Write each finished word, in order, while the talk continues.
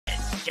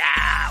Show.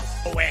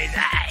 Always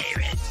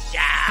Irish.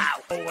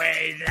 Show.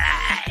 Always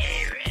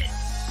Irish.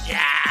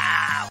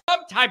 Show.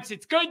 Sometimes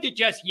it's good to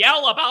just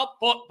yell about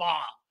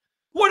football.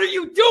 What are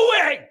you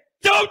doing?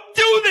 Don't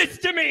do this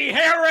to me,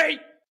 Harry!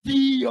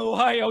 The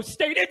Ohio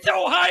State. It's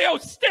Ohio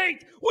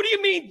State! What do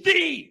you mean,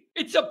 the?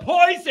 It's a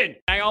poison.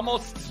 I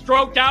almost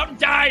stroked out and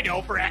died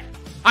over it.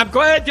 I'm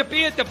glad to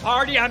be at the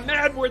party. I'm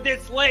mad we're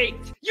this late.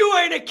 You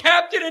ain't a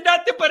captain of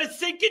nothing but a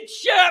sinking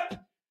ship.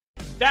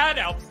 That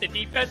helps the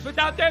defense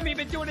without them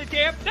even doing a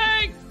damn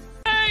thing.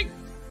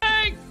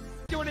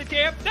 Doing a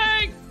damn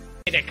thing.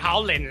 The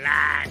call-in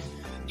line.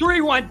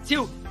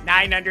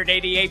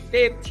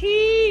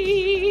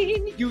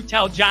 312-988-15. You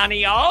tell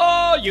Johnny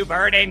all you've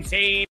heard and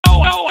seen.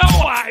 No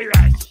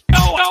Irish.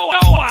 No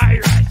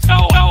Irish.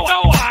 No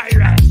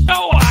Irish.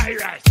 No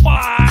Irish.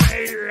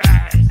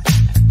 Irish.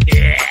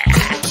 Yeah,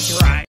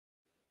 that's right.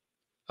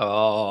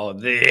 Oh,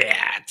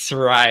 that's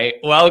right.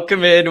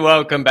 Welcome in.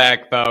 Welcome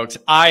back, folks.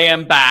 I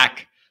am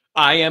back.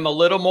 I am a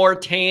little more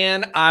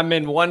tan. I'm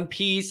in one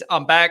piece.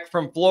 I'm back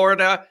from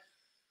Florida.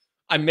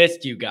 I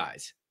missed you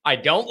guys. I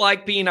don't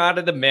like being out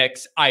of the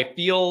mix. I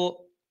don't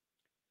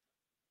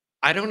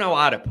know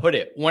how to put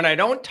it. When I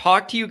don't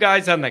talk to you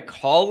guys on the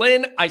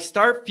call-in, I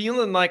start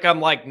feeling like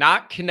I'm like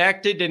not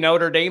connected to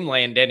Notre Dame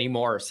land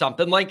anymore or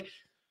something. Like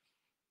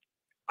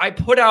I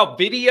put out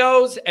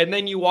videos and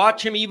then you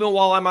watch them even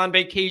while I'm on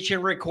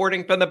vacation,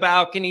 recording from the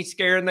balcony,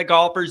 scaring the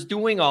golfers,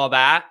 doing all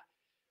that.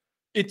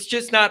 It's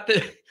just not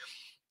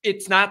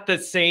it's not the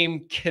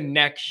same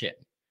connection.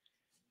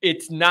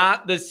 It's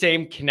not the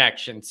same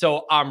connection.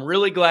 So I'm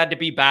really glad to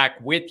be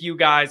back with you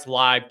guys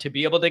live, to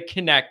be able to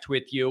connect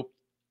with you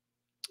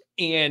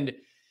and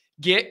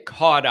get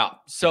caught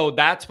up. So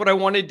that's what I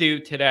want to do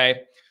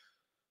today.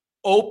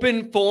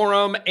 Open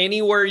forum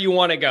anywhere you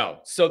want to go.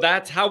 So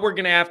that's how we're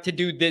going to have to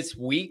do this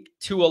week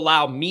to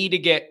allow me to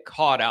get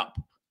caught up.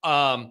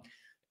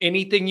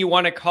 Anything you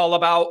want to call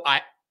about,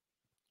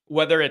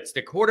 whether it's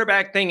the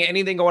quarterback thing,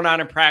 anything going on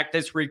in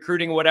practice,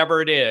 recruiting,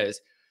 whatever it is,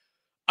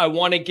 I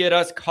want to get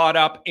us caught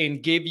up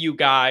and give you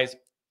guys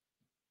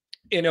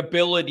an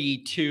ability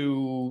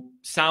to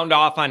sound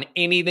off on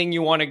anything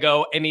you want to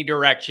go, any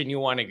direction you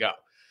want to go.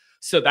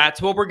 So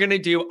that's what we're going to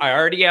do. I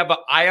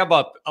have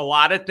a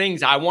lot of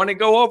things I want to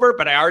go over,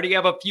 but I already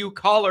have a few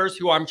callers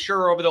who I'm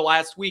sure over the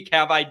last week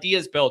have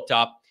ideas built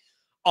up.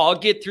 I'll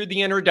get through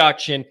the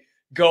introduction,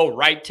 go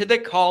right to the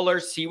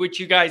callers, see what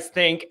you guys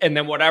think, and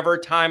then whatever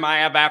time I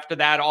have after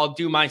that, I'll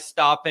do my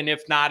stuff. And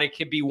if not, it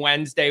could be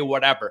Wednesday,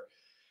 whatever.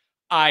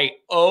 I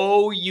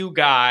owe you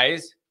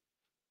guys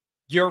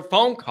your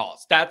phone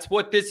calls. That's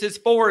what this is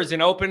for, is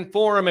an open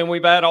forum, and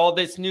we've had all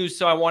this news,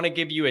 so I want to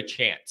give you a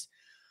chance.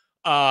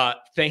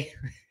 Rodney,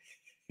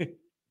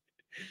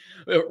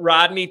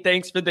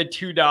 thanks for the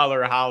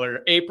 $2 holler.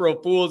 April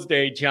Fool's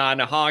Day, John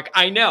Honk.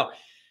 I know.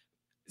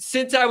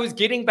 Since I was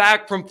getting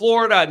back from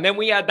Florida and then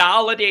we had the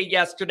holiday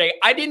yesterday,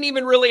 I didn't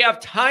even really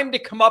have time to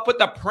come up with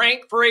a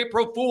prank for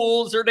April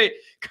Fools or to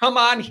come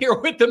on here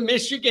with the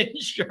Michigan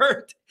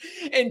shirt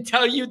and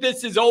tell you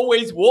this is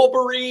always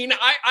Wolverine.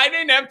 I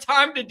didn't have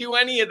time to do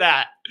any of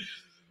that.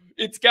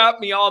 It's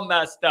got me all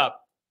messed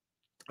up.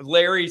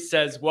 Larry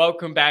says,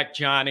 welcome back,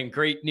 John, and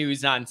great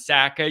news on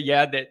Saka.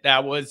 Yeah,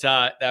 that was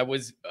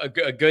a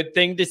good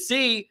thing to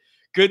see.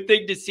 Good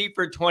thing to see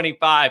for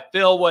 25.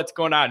 Phil, what's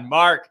going on?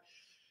 Mark,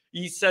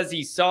 he says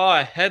he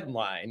saw a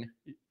headline.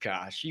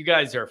 Gosh, you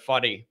guys are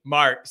funny.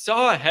 Mark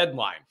saw a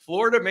headline.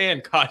 Florida man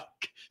caught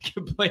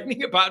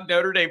complaining about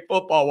Notre Dame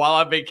football while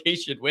on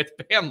vacation with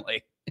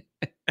family.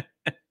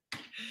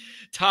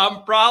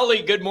 Tom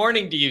Frawley, good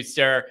morning to you,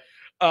 sir.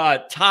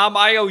 Tom,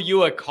 I owe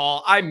you a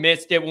call. I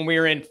missed it when we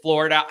were in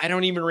Florida. I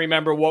don't even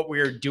remember what we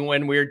were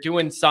doing. We were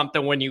doing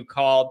something when you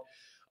called.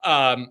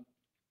 And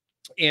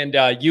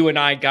you and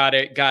I got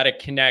to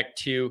connect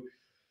to.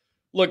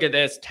 Look at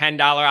this, $10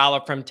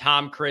 olive from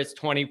Tom Chris,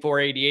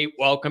 2488.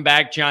 Welcome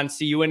back, John.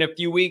 See you in a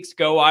few weeks.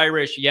 Go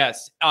Irish.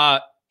 Yes,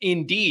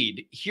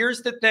 indeed.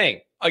 Here's the thing.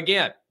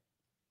 Again,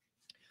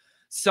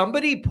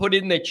 somebody put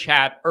in the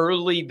chat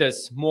early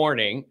this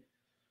morning.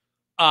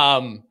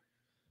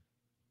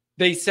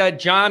 They said,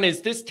 John,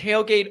 is this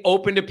tailgate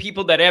open to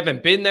people that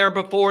haven't been there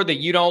before, that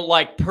you don't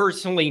like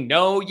personally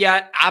know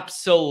yet?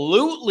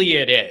 Absolutely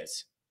it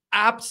is.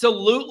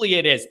 Absolutely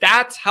it is.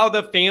 That's how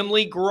the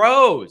family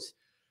grows.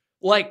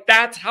 Like,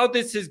 that's how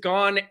this has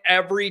gone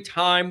every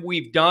time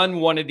we've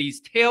done one of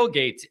these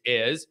tailgates.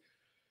 Is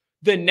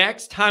the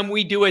next time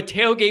we do a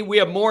tailgate, we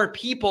have more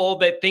people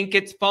that think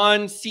it's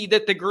fun, see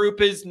that the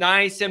group is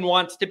nice and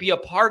wants to be a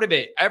part of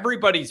it.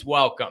 Everybody's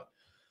welcome.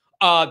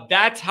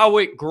 That's how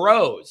it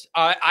grows.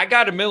 I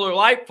got a Miller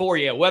Lite for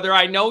you, whether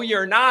I know you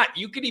or not.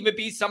 You could even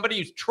be somebody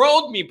who's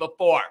trolled me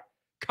before.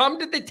 Come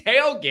to the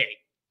tailgate.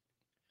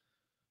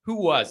 Who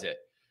was it?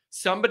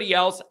 Somebody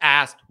else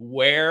asked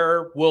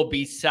where we'll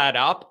be set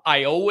up.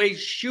 I always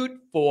shoot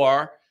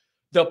for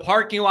the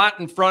parking lot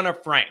in front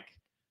of Frank.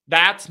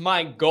 That's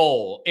my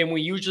goal. And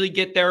we usually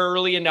get there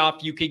early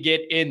enough you could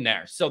get in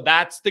there. So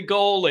that's the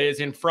goal, is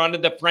in front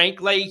of the Frank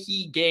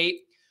Leahy gate,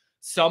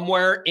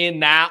 somewhere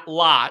in that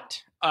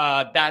lot.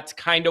 That's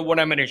kind of what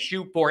I'm going to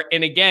shoot for.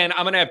 And again,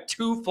 I'm going to have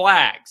 2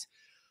 flags.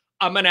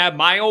 I'm going to have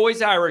my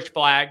Always Irish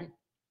flag,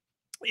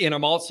 and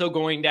I'm also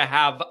going to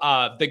have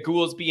the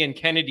Goolsby and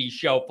Kennedy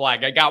show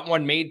flag. I got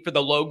one made for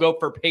the logo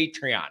for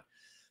Patreon.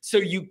 So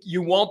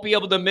you won't be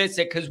able to miss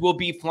it because we'll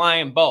be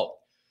flying both.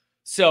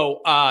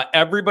 So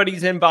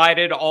everybody's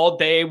invited all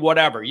day,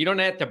 whatever. You don't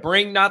have to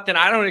bring nothing.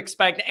 I don't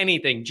expect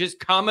anything. Just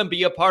come and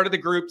be a part of the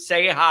group,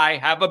 say hi,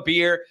 have a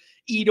beer,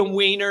 eat a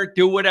wiener,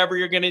 do whatever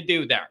you're going to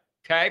do there,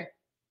 okay?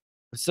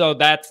 So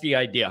that's the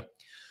idea.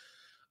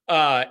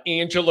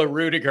 Angela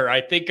Rudiger.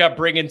 I think I'm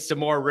bringing some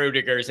more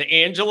Rudigers.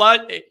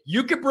 Angela,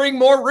 you can bring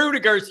more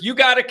Rudigers. You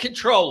got to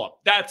control them.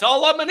 That's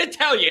all I'm going to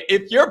tell you.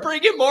 If you're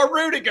bringing more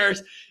Rudigers,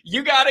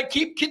 you got to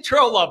keep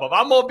control of them.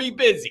 I'm going to be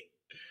busy.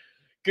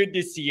 Good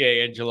to see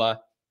you,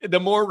 Angela. The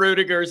more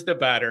Rudigers, the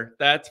better.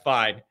 That's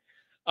fine.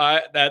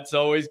 That's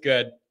always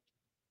good.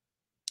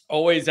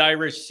 Always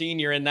Irish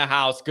Senior in the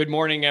house. Good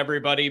morning,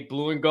 everybody.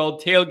 Blue and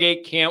Gold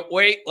Tailgate. Can't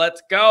wait.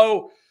 Let's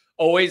go.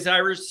 Always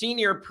Irish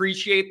Senior.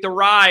 Appreciate the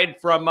ride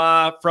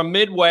from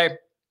Midway.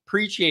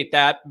 Appreciate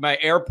that. My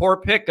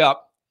airport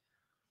pickup.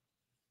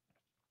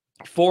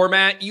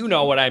 Format, you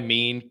know what I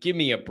mean. Give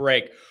me a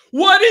break.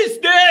 What is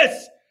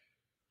this?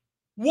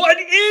 What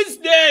is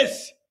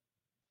this?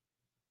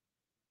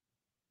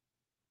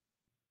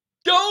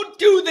 Don't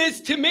do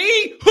this to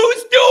me.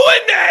 Who's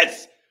doing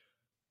this?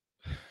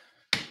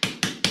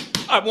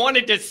 I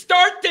wanted to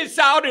start this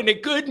out in a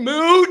good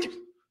mood.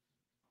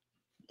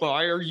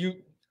 Why are you...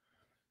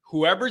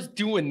 Whoever's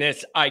doing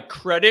this, I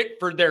credit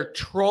for their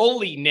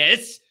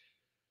trolliness.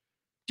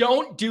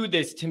 Don't do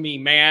this to me,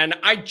 man.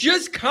 I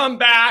just come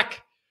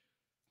back.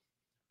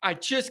 I'm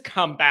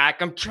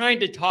trying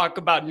to talk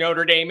about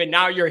Notre Dame, and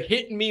now you're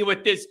hitting me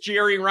with this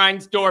Jerry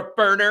Reinsdorf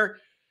burner.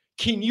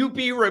 Can you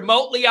be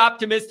remotely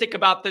optimistic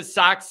about the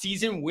Sox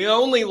season? We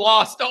only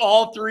lost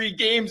all 3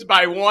 games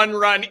by 1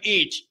 run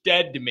each.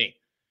 Dead to me.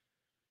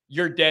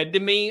 You're dead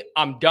to me.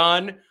 I'm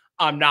done.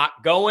 I'm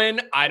not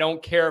going. I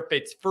don't care if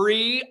it's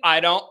free.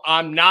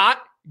 I'm not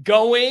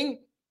going.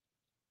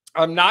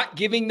 I'm not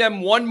giving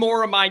them 1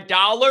 more of my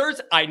dollars.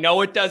 I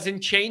know it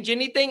doesn't change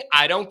anything.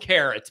 I don't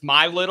care. It's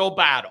my little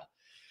battle.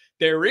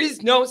 There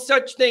is no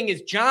such thing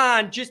as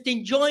John just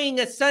enjoying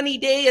a sunny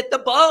day at the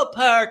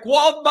ballpark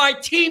while my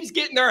team's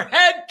getting their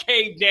head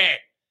caved in.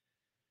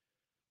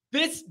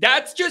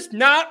 That's just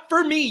not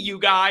for me, you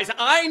guys.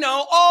 I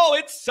know,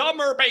 it's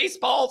summer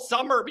baseball,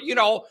 summer,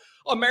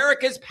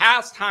 America's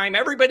pastime.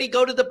 Everybody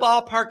go to the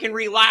ballpark and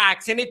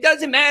relax. And it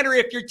doesn't matter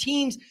if your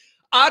team's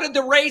out of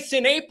the race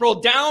in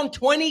April, down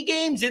 20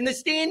 games in the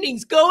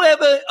standings. Go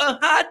have a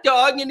hot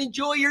dog and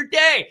enjoy your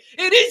day.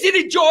 It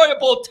isn't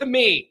enjoyable to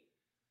me.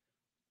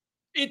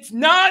 It's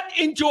not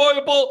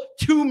enjoyable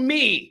to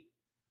me.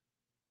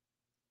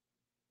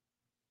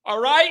 All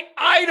right?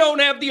 I don't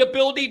have the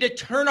ability to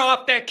turn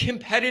off that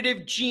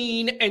competitive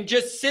gene and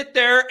just sit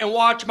there and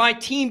watch my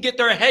team get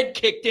their head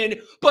kicked in,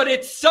 but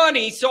it's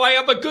sunny, so I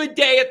have a good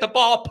day at the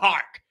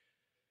ballpark.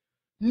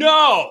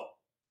 No,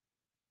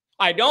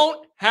 I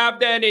don't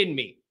have that in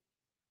me.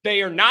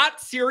 They are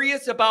not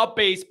serious about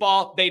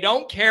baseball. They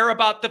don't care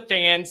about the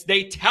fans.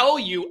 They tell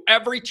you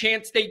every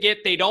chance they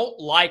get they don't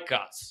like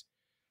us.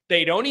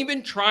 They don't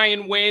even try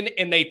and win,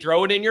 and they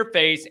throw it in your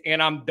face,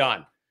 and I'm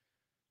done.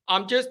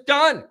 I'm just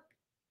done.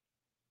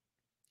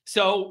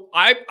 So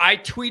I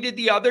tweeted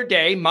the other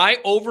day, my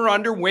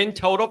over-under win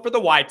total for the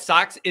White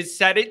Sox is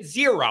set at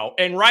 0.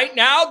 And right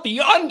now, the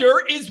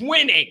under is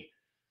winning.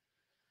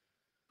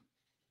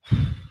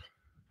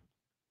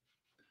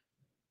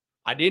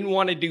 I didn't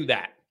want to do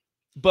that.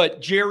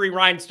 But Jerry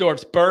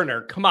Reinsdorf's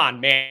burner, come on,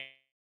 man.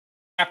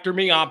 After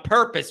me on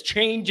purpose,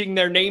 changing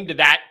their name to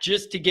that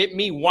just to get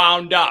me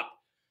wound up.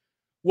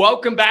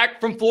 Welcome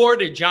back from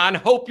Florida, John.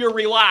 Hope you're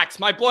relaxed.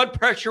 My blood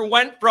pressure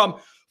went from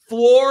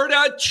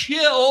Florida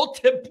chill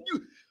to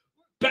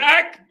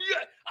back.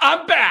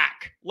 I'm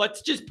back.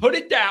 Let's just put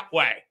it that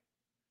way.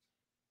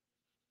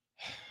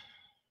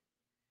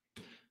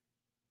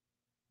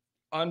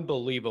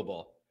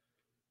 Unbelievable.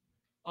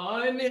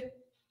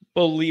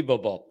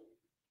 Unbelievable.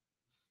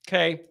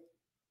 Okay.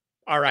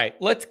 All right.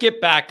 Let's get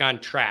back on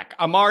track.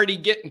 I'm already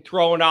getting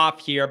thrown off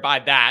here by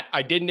that.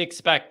 I didn't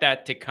expect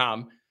that to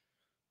come.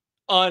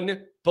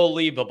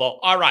 Unbelievable.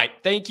 All right.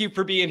 Thank you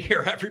for being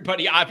here,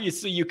 everybody.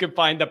 Obviously, you can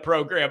find the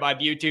program on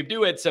YouTube.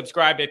 Do it.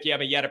 Subscribe if you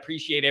haven't yet.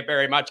 Appreciate it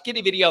very much. Give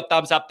the video a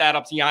thumbs up. That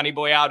helps Yanni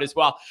Boy out as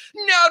well.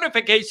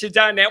 Notifications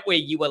on that way.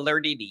 You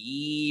alerted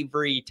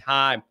every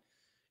time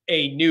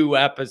a new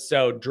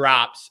episode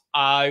drops.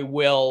 I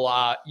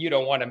will, you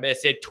don't want to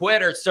miss it.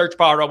 Twitter, search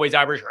bar Always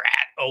Irish or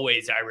at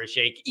Always Irish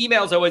Shake.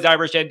 Emails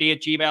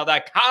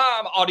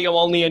alwaysirishnd@gmail.com. Audio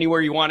only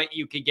anywhere you want it.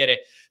 You can get it.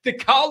 The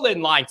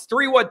call-in lines,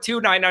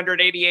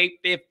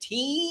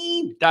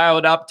 312-900-8815. Dial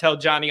it up. Tell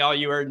Johnny all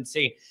you heard and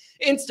seen.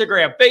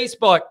 Instagram,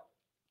 Facebook,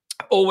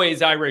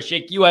 Always Irish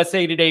Shake.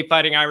 USA Today,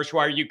 Fighting Irish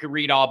Wire. You can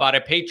read all about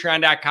it.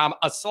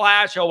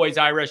 Patreon.com/Always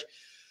Irish.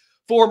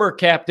 Former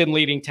captain,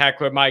 leading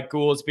tackler Mike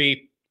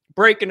Goolsby.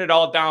 breaking it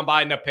all down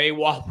behind the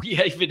paywall.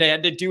 We even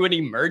had to do an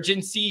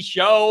emergency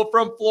show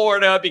from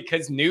Florida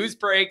because news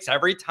breaks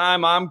every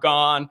time I'm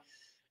gone.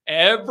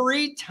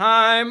 Every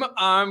time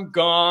I'm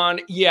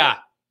gone. Yeah,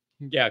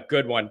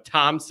 good one.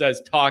 Tom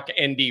says talk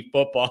ND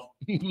football.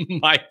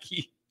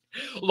 Mikey,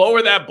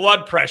 lower that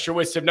blood pressure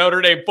with some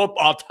Notre Dame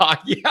football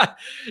talk. Yeah,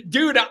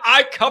 dude,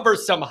 I cover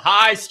some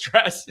high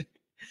stress.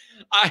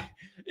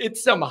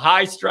 It's some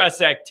high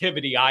stress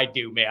activity I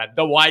do, man.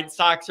 The White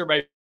Sox are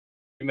my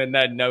team and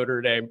then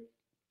Notre Dame.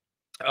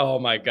 Oh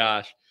my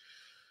gosh.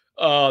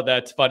 Oh,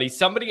 that's funny.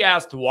 Somebody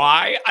asked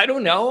why. I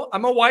don't know.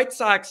 I'm a White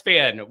Sox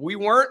fan. We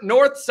weren't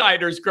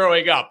Northsiders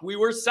growing up. We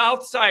were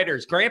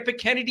Southsiders. Grandpa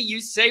Kennedy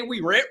used to say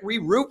we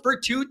root for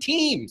two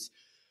teams,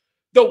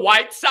 the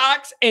White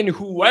Sox and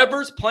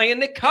whoever's playing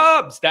the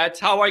Cubs. That's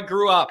how I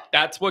grew up.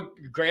 That's what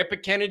Grandpa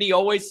Kennedy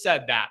always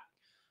said that.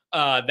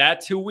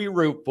 That's who we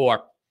root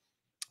for,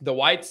 the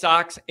White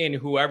Sox and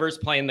whoever's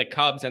playing the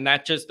Cubs. And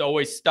that just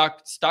always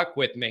stuck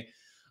with me.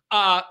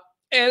 Oh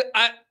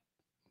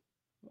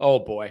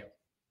boy.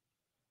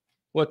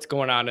 What's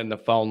going on in the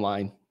phone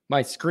line?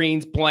 My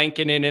screen's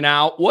blanking in and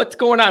out. What's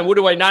going on? What,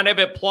 do I not have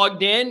it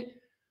plugged in?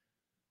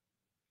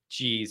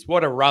 Jeez,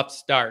 what a rough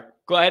start.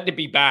 Glad to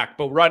be back.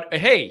 But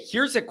hey,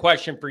 here's a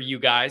question for you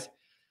guys.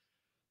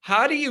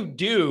 How do you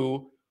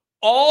do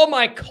all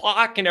my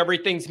clock and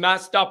everything's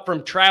messed up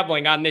from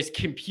traveling on this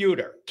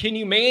computer? Can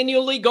you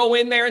manually go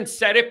in there and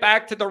set it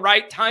back to the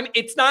right time?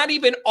 It's not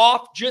even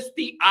off just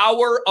the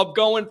hour of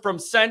going from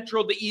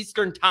Central to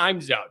Eastern time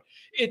zone.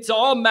 It's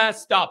all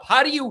messed up.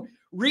 How do you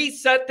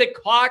reset the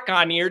clock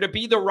on here to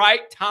be the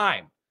right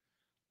time?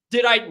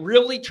 Did I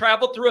really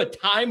travel through a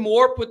time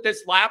warp with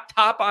this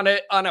laptop on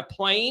a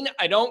plane?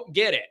 I don't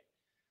get it.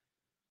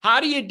 How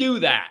do you do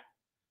that?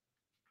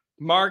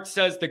 Mark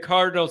says the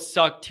Cardinals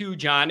suck too,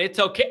 John. It's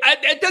okay.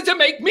 It doesn't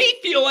make me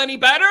feel any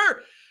better.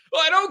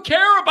 I don't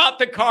care about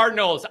the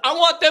Cardinals. I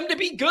want them to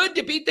be good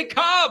to beat the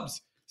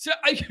Cubs. So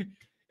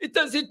it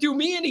doesn't do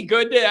me any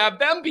good to have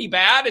them be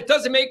bad. It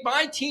doesn't make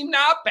my team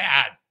not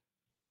bad.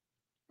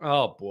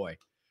 Oh, boy.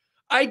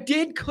 I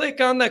did click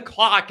on the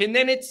clock, and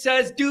then it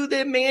says, do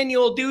the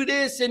manual, do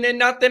this, and then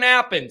nothing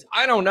happens.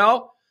 I don't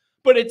know,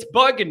 but it's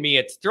bugging me.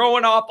 It's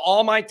throwing off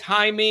all my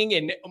timing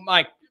and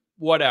my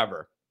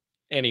whatever.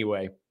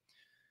 Anyway,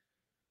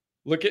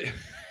 look at...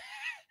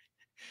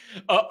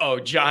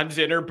 John's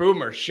inner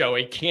boomer show.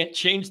 He can't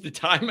change the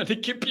time of the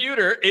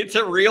computer. It's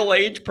a real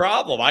age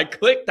problem. I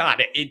clicked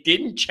on it. It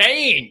didn't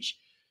change.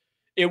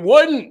 It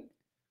wouldn't.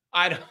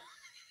 I don't...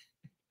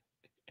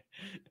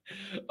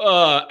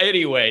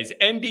 Anyways,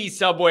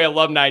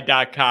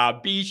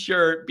 ndsubwayalumni.com. Be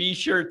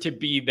sure to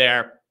be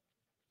there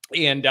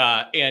and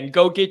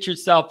go get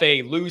yourself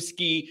a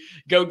Lewski.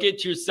 Go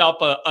get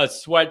yourself a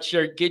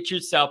sweatshirt. Get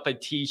yourself a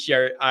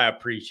t-shirt. I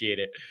appreciate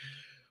it.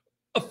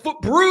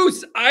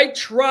 Bruce, I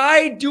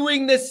tried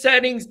doing the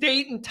settings,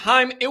 date and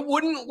time. It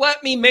wouldn't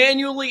let me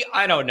manually.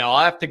 I don't know.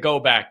 I'll have to go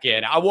back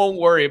in. I won't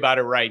worry about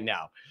it right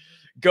now.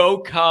 Go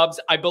Cubs.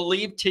 I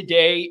believe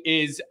today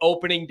is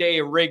opening day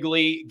of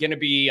Wrigley. Going to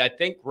be, I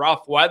think,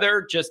 rough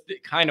weather, just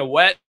kind of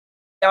wet,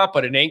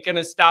 but it ain't going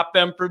to stop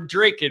them from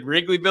drinking.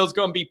 Wrigleyville's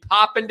going to be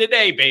popping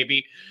today,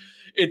 baby.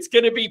 It's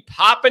going to be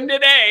popping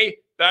today.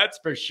 That's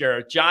for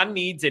sure. John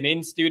needs an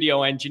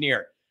in-studio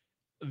engineer.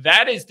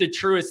 That is the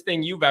truest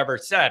thing you've ever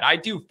said. I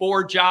do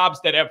 4 jobs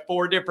that have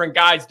 4 different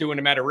guys doing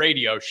them at a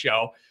radio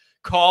show.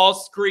 Call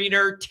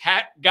screener,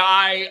 tech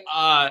guy,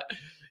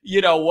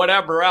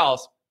 whatever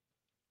else.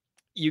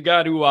 You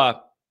got to,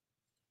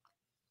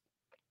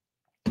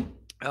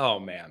 oh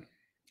man,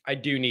 I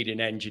do need an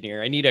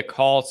engineer. I need a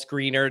call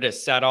screener to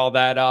set all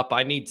that up.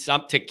 I need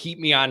something to keep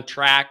me on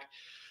track.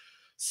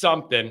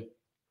 Something.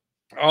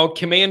 Oh,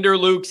 Commander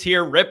Luke's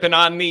here ripping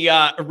on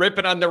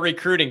the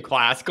recruiting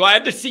class.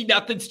 Glad to see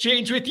nothing's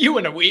changed with you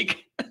in a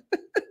week.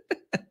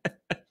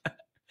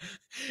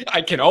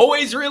 I can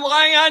always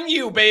rely on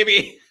you,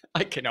 baby.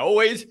 I can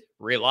always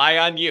rely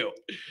on you.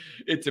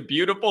 It's a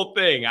beautiful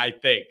thing, I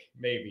think.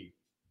 Maybe.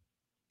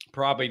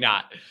 Probably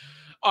not.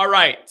 All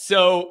right.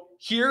 So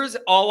here's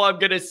all I'm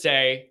going to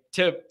say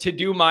to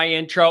do my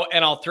intro,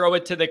 and I'll throw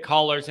it to the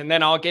callers, and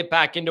then I'll get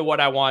back into what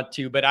I want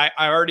to. But I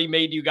already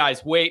made you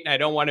guys wait, and I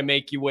don't want to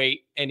make you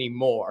wait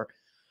anymore.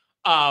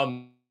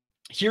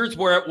 Here's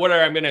what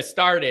I'm going to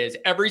start is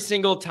every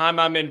single time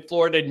I'm in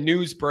Florida,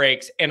 news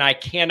breaks, and I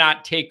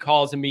cannot take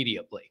calls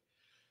immediately.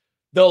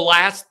 The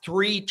last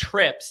 3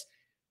 trips,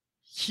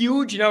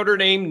 huge Notre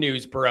Dame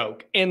news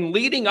broke. And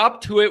leading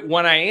up to it,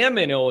 when I am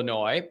in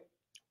Illinois,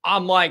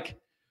 I'm like,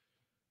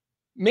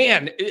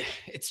 man,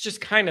 it's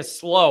just kind of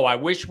slow. I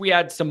wish we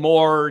had some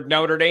more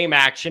Notre Dame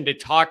action to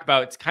talk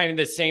about. It's kind of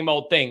the same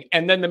old thing.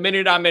 And then the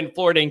minute I'm in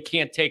Florida and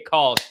can't take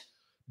calls,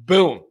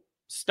 boom,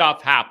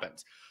 stuff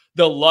happens.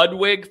 The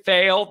Ludwig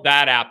fail,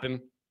 that happened.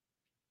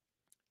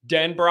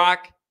 Denbrock,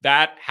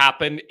 that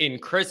happened in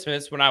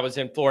Christmas when I was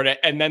in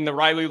Florida. And then the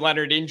Riley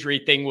Leonard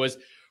injury thing was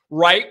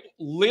right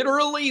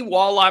literally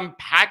while I'm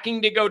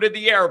packing to go to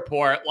the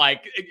airport.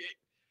 Like,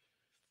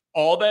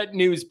 all that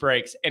news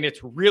breaks, and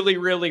it's really,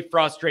 really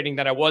frustrating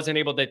that I wasn't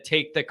able to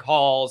take the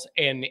calls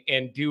and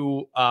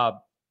do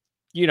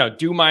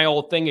do my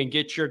old thing and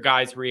get your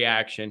guys'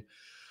 reaction.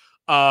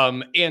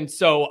 And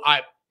so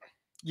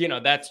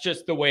that's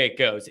just the way it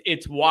goes.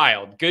 It's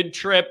wild. Good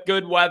trip,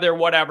 good weather,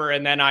 whatever.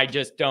 And then I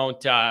just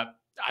don't, I'm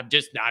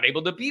just not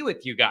able to be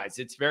with you guys.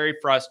 It's very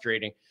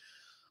frustrating.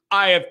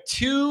 I have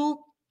two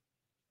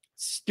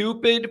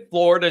stupid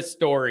Florida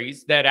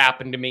stories that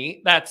happened to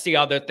me. That's the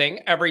other thing.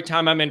 Every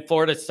time I'm in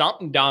Florida,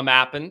 something dumb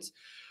happens.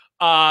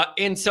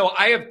 And so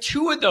I have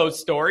two of those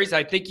stories.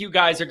 I think you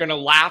guys are going to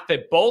laugh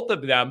at both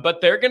of them,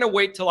 but they're going to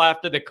wait till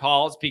after the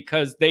calls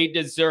because they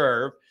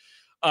deserve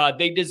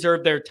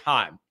their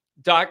time.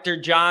 Dr.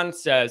 John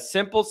says,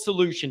 simple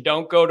solution.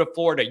 Don't go to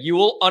Florida. You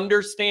will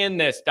understand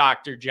this,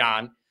 Dr.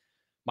 John.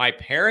 My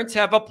parents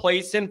have a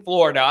place in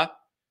Florida.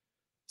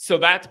 So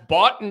that's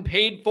bought and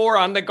paid for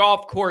on the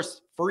golf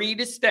course, free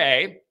to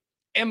stay.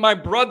 And my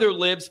brother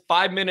lives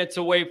 5 minutes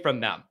away from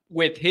them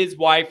with his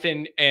wife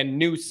and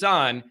new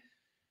son.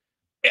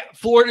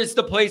 Florida's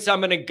the place I'm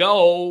going to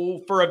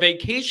go for a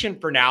vacation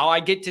for now. I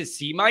get to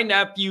see my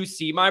nephew,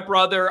 see my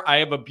brother. I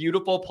have a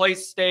beautiful place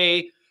to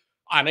stay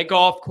on a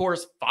golf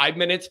course 5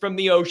 minutes from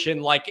the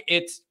ocean. Like,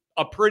 it's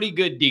a pretty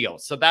good deal.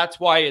 So that's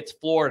why it's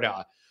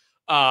Florida.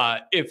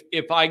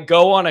 If I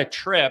go on a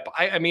trip,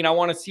 I mean, I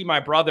want to see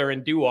my brother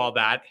and do all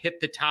that, hit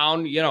the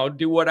town,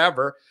 do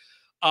whatever.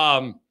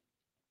 And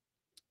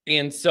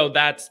so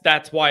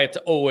that's why it's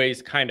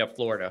always kind of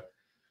Florida.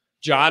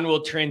 John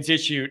will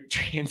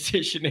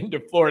transition into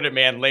Florida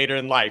man later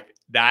in life.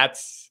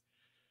 That's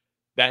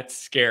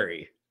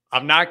scary.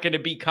 I'm not going to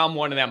become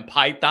one of them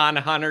python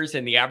hunters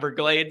in the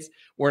Everglades.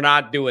 We're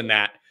not doing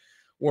that.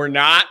 We're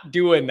not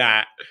doing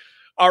that.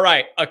 All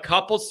right, a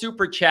couple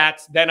super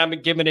chats, then I'm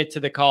giving it to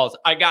the calls.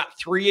 I got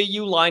 3 of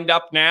you lined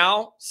up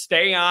now.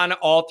 Stay on.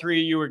 All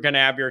 3 of you are going to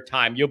have your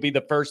time. You'll be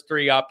the first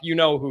 3 up. You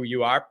know who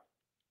you are.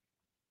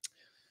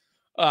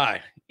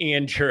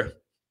 Andrew,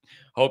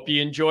 hope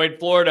you enjoyed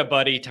Florida,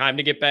 buddy. Time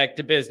to get back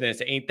to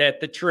business. Ain't that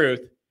the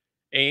truth?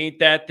 Ain't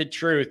that the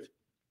truth?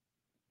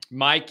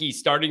 Mikey,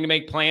 starting to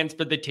make plans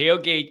for the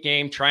tailgate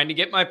game, trying to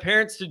get my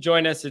parents to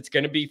join us. It's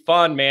going to be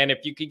fun, man.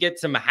 If you could get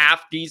some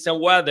half-decent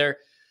weather,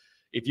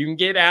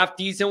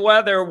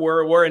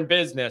 we're in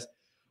business.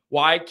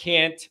 Why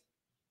can't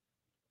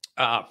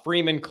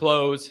Freeman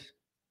close?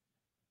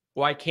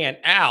 Why can't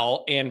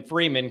Al and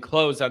Freeman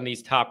close on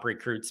these top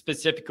recruits,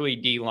 specifically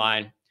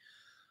D-line?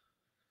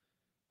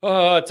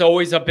 Oh, it's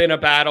always been a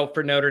battle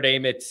for Notre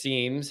Dame, it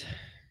seems.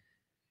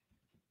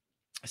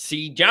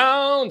 C.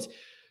 Jones,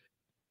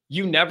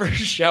 you never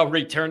shall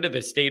return to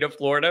the state of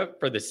Florida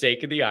for the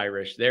sake of the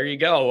Irish. There you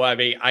go. I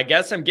mean, I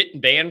guess I'm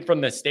getting banned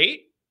from the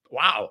state.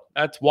 Wow,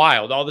 that's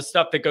wild. All the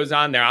stuff that goes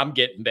on there, I'm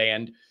getting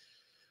banned.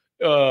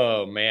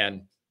 Oh,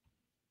 man.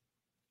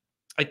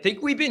 I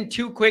think we've been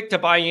too quick to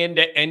buy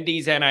into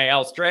ND's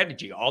NIL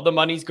strategy. All the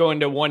money's going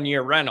to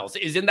one-year rentals.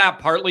 Isn't that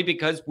partly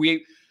because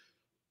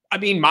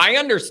my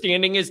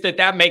understanding is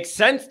that makes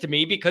sense to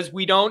me because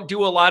we don't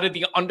do a lot of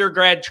the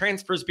undergrad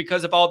transfers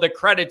because of all the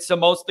credits. So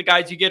most of the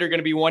guys you get are going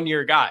to be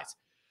one-year guys.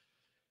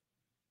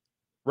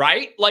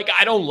 Right? Like,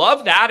 I don't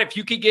love that. If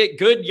you could get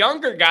good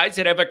younger guys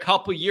that have a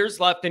couple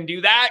years left and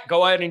do that,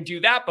 go ahead and do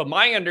that. But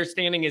my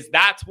understanding is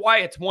that's why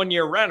it's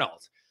one-year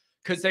rentals,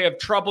 because they have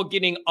trouble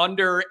getting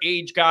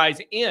underage guys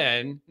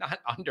in, not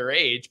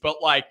underage, but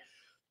like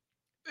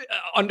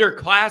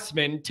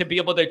underclassmen to be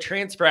able to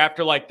transfer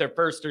after like their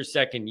first or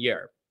second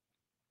year.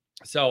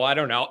 So I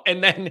don't know.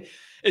 And then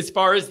as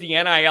far as the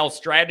NIL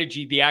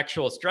strategy, the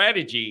actual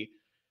strategy,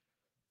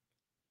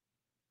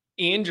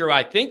 Andrew,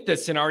 I think the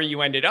scenario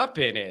you ended up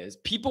in is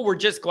people were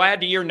just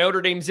glad to hear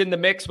Notre Dame's in the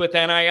mix with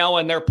NIL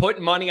and they're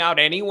putting money out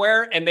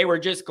anywhere. And they were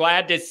just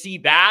glad to see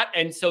that.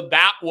 And so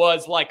that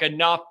was like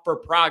enough for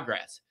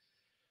progress.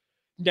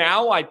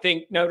 Now I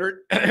think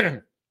Notre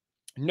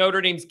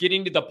Dame's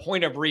getting to the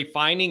point of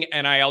refining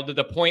NIL to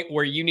the point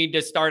where you need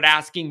to start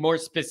asking more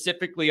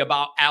specifically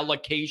about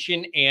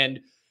allocation and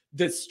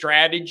the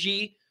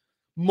strategy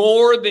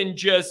more than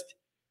just,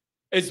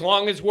 as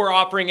long as we're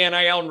offering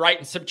NIL and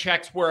writing some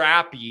checks, we're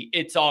happy.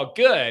 It's all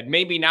good.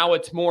 Maybe now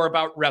it's more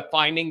about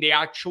refining the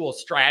actual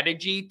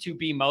strategy to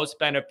be most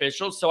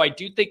beneficial. So I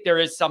do think there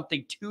is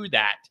something to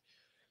that.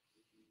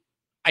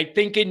 I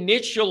think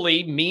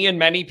initially me and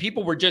many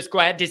people were just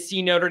glad to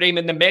see Notre Dame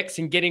in the mix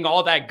and getting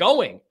all that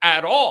going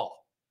at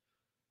all.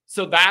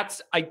 So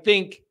that's, I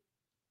think,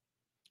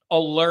 a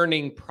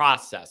learning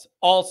process.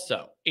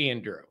 Also,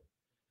 Andrew,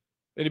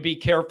 I'm going to be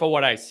careful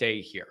what I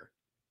say here.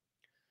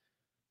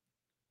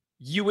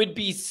 You would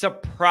be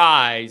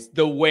surprised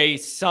the way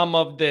some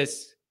of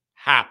this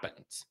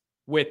happens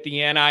with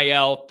the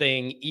NIL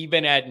thing,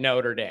 even at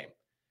Notre Dame.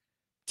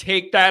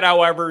 Take that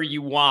however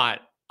you want.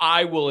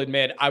 I will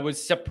admit I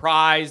was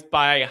surprised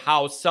by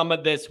how some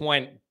of this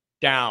went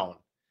down,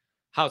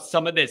 how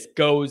some of this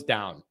goes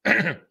down.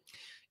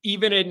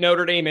 Even at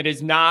Notre Dame, it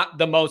is not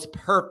the most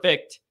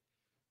perfect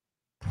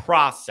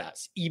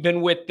process.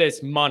 Even with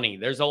this money,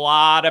 there's a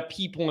lot of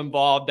people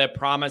involved that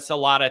promise a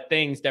lot of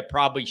things that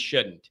probably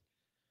shouldn't.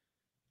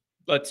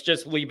 Let's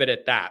just leave it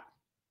at that.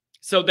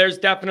 So there's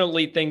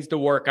definitely things to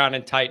work on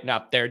and tighten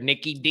up there.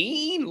 Nikki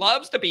Dean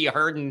loves to be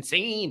heard and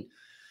seen.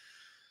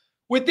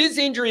 With this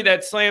injury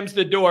that slams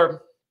the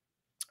door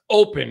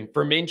open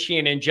for Minchie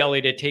and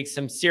Angeli to take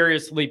some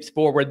serious leaps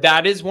forward,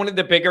 that is one of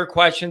the bigger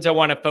questions I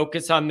want to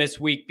focus on this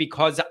week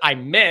because I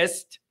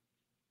missed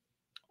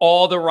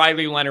all the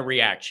Riley Leonard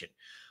reaction.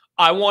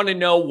 I want to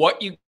know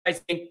what you guys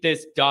think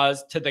this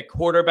does to the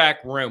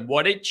quarterback room,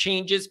 what it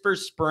changes for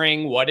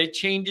spring, what it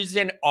changes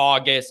in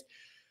August.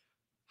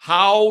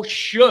 How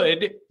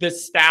should the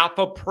staff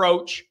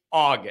approach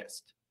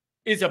August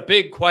is a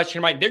big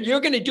question. You're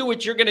going to do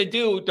what you're going to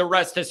do the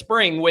rest of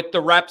spring with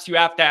the reps you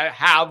have to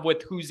have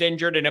with who's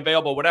injured and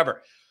available,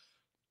 whatever.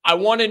 I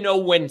want to know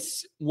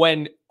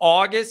when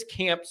August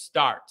camp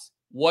starts,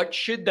 what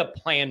should the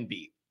plan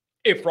be?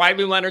 If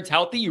Riley Leonard's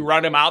healthy, you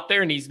run him out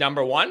there and he's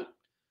number one.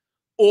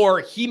 Or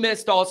he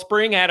missed all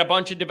spring, had a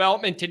bunch of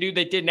development to do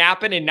that didn't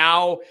happen. And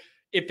now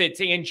if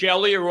it's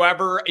Angeli or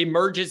whoever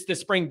emerges this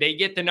spring, they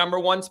get the number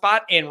one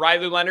spot. And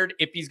Riley Leonard,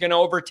 if he's going to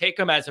overtake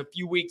him, has a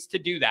few weeks to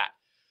do that.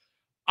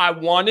 I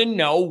want to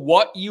know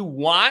what you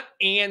want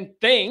and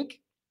think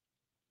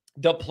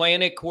the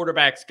plan at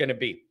quarterback's going to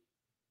be.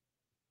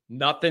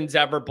 Nothing's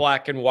ever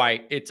black and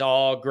white. It's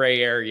all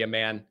gray area,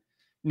 man.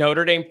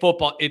 Notre Dame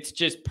football, it's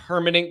just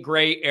permanent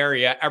gray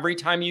area. Every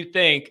time you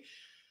think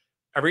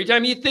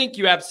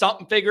you have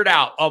something figured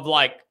out of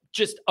like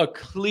just a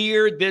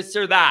clear this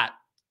or that,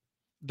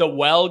 the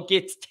well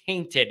gets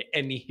tainted,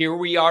 and here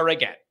we are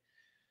again.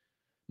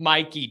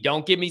 Mikey,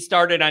 don't get me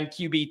started on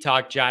QB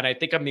talk, John. I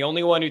think I'm the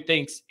only one who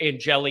thinks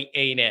Angeli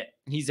ain't it.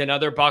 He's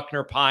another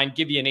Buckner Pine,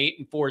 give you an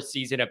 8-4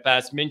 season at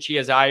best. Minchie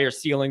has a higher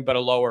ceiling, but a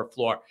lower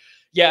floor.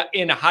 Yeah,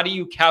 and how do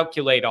you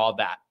calculate all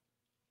that?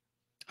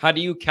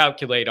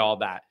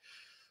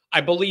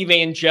 I believe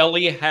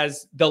Angeli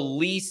has the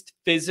least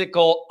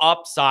physical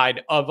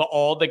upside of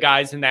all the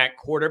guys in that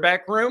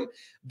quarterback room.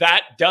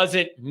 That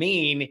doesn't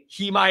mean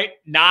he might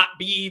not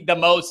be the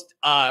most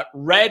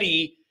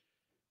ready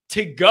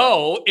to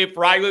go if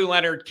Riley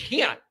Leonard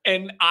can't.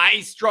 And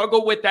I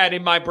struggle with that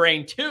in my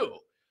brain too.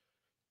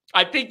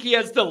 I think he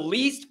has the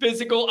least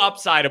physical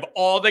upside of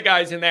all the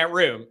guys in that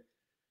room.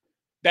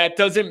 That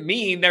doesn't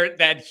mean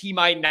that he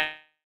might not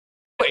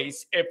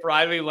if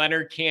Riley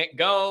Leonard can't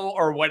go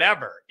or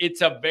whatever.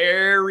 It's a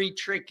very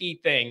tricky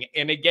thing.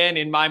 And again,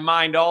 in my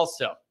mind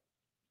also,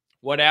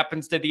 what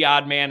happens to the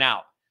odd man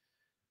out?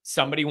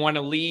 Somebody want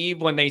to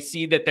leave when they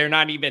see that they're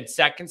not even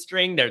second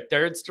string, they're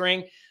third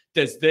string.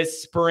 Does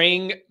this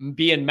spring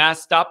being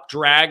messed up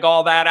drag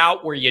all that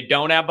out where you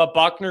don't have a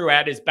Buckner who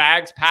had his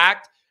bags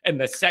packed and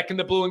the second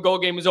the blue and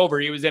gold game was over,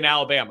 he was in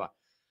Alabama?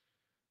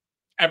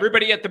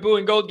 Everybody at the blue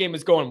and gold game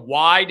is going,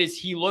 why does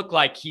he look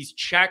like he's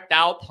checked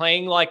out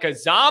playing like a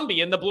zombie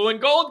in the blue and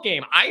gold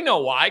game? I know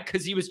why,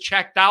 because he was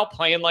checked out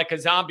playing like a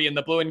zombie in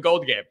the blue and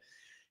gold game.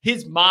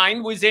 His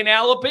mind was in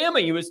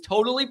Alabama. He was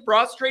totally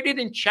frustrated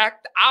and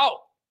checked out.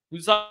 He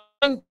was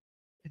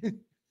like,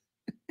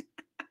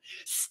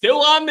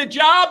 still on the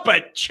job,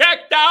 but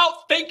checked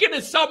out, thinking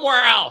of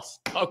somewhere else.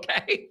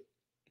 Okay.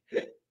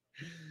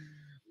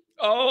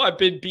 Oh, I've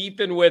been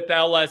beefing with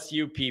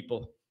LSU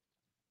people.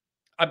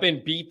 I've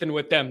been beefing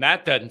with them.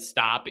 That doesn't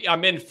stop.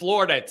 I'm in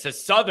Florida. It's a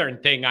Southern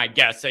thing, I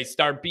guess. I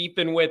start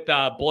beefing with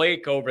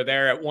Blake over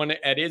there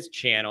at his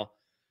channel.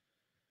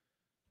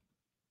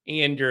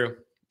 Andrew,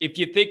 if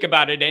you think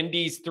about it,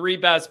 ND's three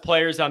best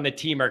players on the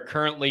team are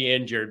currently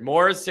injured.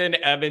 Morrison,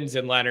 Evans,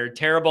 and Leonard.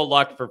 Terrible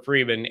luck for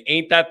Freeman.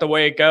 Ain't that the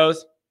way it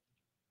goes?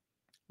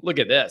 Look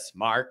at this,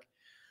 Mark.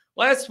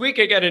 Last week,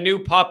 I got a new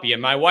puppy,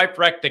 and my wife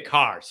wrecked the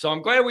car. So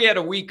I'm glad we had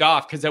a week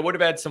off because I would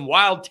have had some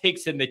wild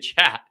takes in the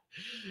chat.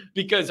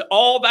 Because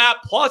all that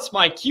plus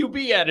my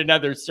QB had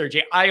another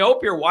surgery. I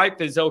hope your wife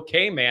is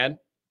okay, man.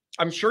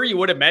 I'm sure you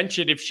would have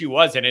mentioned if she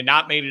wasn't and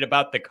not made it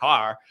about the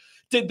car.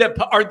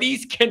 Are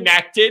these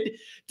connected?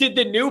 Did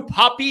the new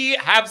puppy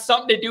have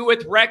something to do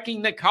with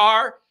wrecking the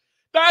car?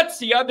 That's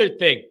the other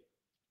thing.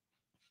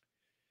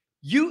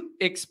 You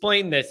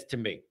explain this to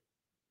me.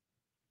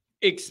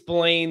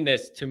 Explain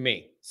this to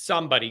me.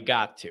 Somebody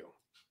got to.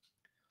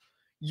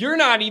 You're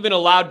not even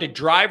allowed to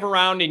drive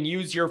around and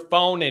use your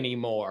phone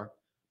anymore.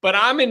 But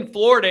I'm in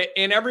Florida,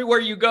 and everywhere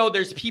you go,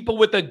 there's people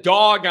with a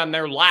dog on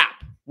their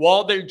lap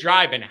while they're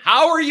driving.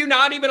 How are you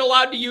not even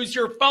allowed to use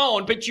your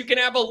phone, but you can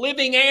have a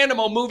living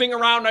animal moving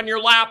around on your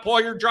lap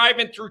while you're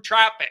driving through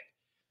traffic?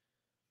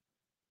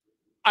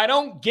 I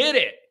don't get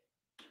it.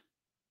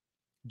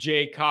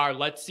 Jay Carr,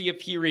 let's see if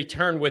he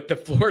returned with the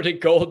Florida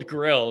Gold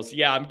Grills.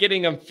 Yeah, I'm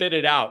getting them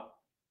fitted out.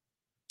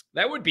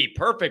 That would be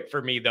perfect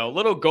for me, though.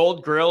 Little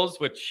gold grills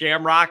with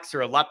shamrocks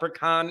or a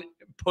leprechaun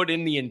put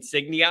in the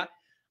insignia.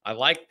 I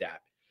like that.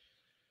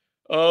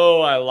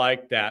 Oh, I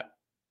like that.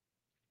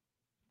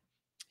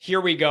 Here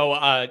we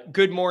go.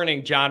 Good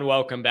morning, John.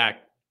 Welcome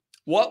back.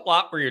 What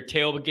lot will your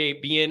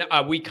tailgate be in?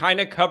 We kind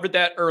of covered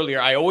that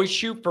earlier. I always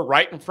shoot for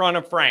right in front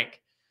of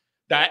Frank.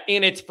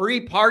 And it's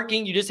free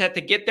parking. You just have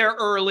to get there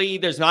early.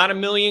 There's not a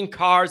million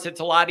cars. It's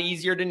a lot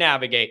easier to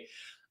navigate.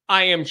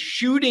 I am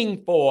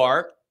shooting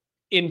for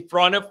in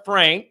front of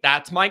Frank.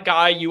 That's my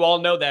guy. You all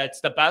know that.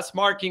 It's the best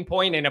marking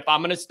point. And if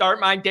I'm going to start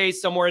my day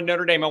somewhere in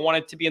Notre Dame, I want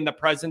it to be in the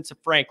presence of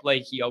Frank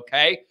Leahy,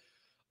 okay?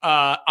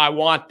 I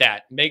want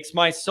that. Makes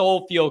my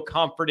soul feel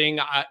comforting,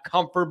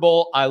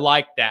 comfortable. I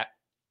like that.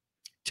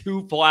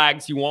 2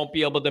 flags. You won't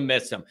be able to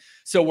miss them.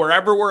 So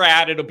wherever we're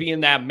at, it'll be in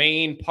that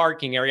main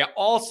parking area.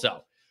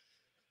 Also,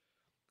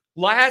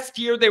 last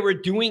year, they were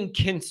doing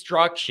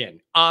construction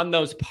on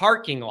those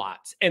parking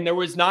lots, and there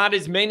was not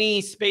as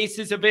many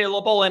spaces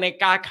available, and it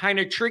got kind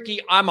of tricky.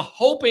 I'm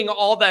hoping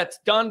all that's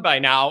done by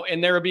now,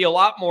 and there will be a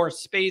lot more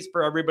space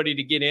for everybody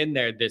to get in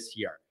there this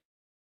year.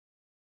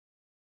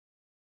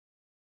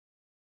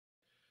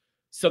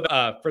 So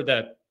for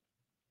the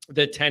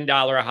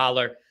 $10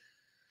 holler,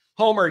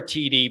 Homer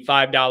TD,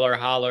 $5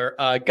 holler.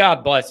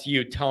 God bless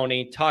you,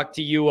 Tony. Talked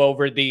to you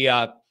over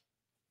the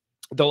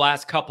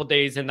last couple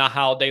days in the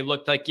holiday.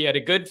 Looked like you had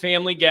a good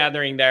family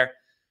gathering there.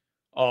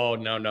 Oh,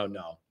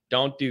 no.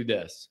 Don't do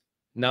this.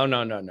 No.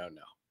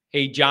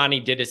 Hey, Johnny,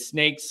 did a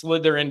snake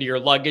slither into your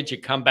luggage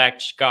and come back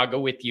to Chicago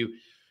with you?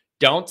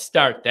 Don't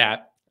start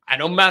that. I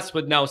don't mess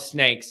with no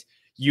snakes.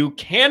 You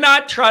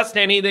cannot trust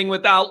anything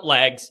without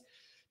legs.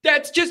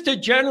 That's just a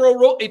general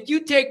rule. If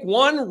you take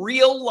one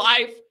real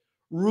life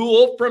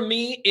rule from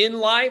me in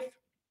life,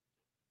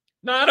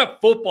 not a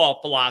football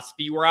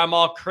philosophy where I'm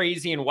all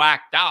crazy and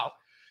whacked out.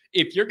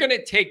 If you're going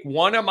to take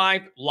one of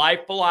my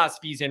life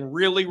philosophies and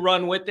really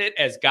run with it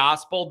as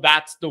gospel,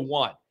 that's the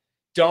one.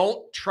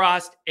 Don't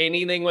trust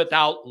anything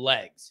without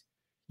legs.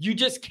 You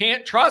just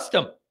can't trust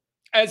them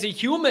as a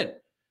human.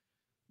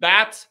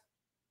 That's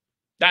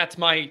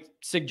my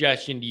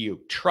suggestion to you.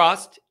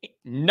 Trust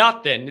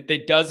nothing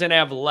that doesn't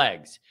have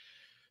legs.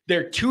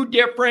 They're too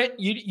different.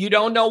 You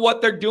don't know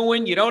what they're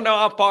doing. You don't know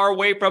how far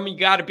away from them you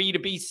got to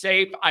be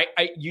safe.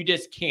 You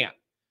just can't.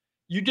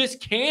 You just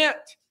can't.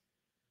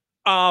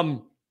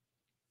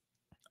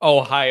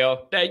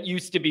 Ohio, that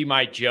used to be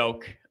my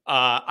joke.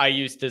 I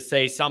used to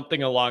say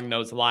something along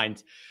those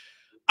lines.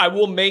 I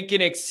will make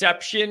an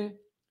exception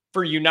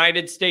for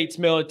United States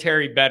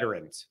military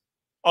veterans.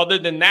 Other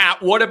than that,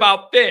 what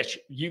about fish?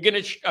 You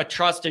going to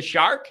trust a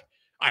shark?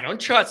 I don't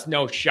trust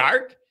no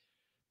shark.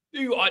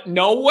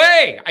 No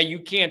way. You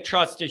can't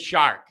trust a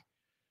shark.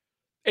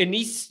 And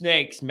these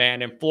snakes,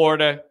 man, in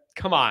Florida,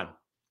 come on.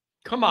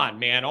 Come on,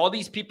 man. All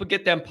these people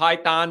get them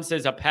pythons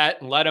as a pet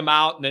and let them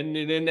out. And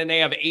then they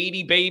have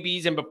 80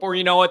 babies. And before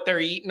you know it, they're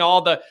eating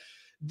all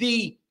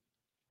the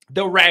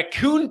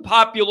raccoon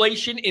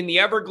population in the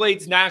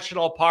Everglades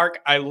National Park.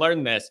 I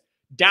learned this.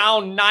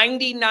 Down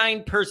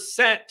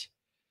 99%.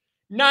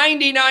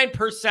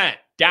 99%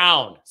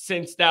 down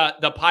since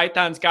the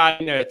pythons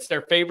got in there. It's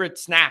their favorite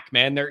snack,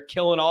 man. They're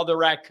killing all the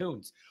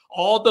raccoons.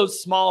 All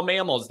those small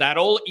mammals. That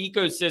whole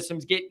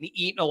ecosystem's getting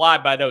eaten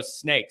alive by those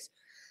snakes.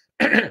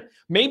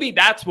 Maybe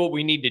that's what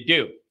we need to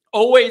do.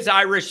 Always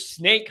Irish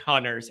Snake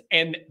Hunters.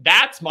 And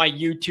that's my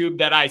YouTube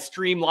that I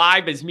stream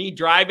live, is me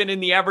driving in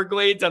the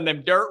Everglades on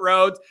them dirt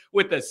roads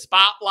with the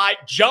spotlight,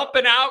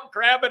 jumping out,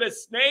 grabbing a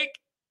snake.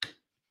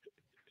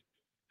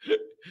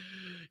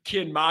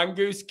 Can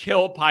mongoose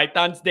kill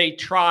pythons? They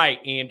try,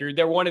 Andrew.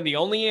 They're one of the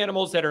only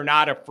animals that are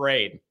not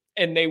afraid,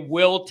 and they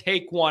will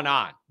take one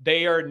on.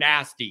 They are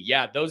nasty.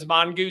 Yeah, those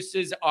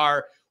mongooses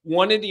are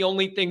one of the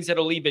only things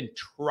that'll even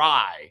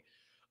try.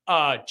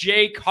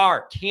 Jay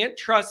Carr, can't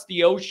trust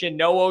the ocean.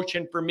 No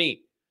ocean for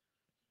me.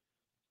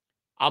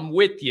 I'm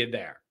with you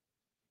there.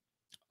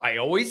 I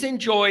always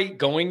enjoy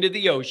going to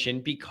the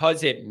ocean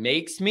because it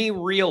makes me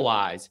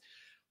realize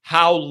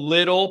how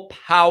little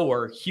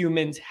power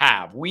humans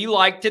have. We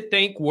like to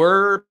think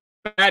we're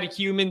bad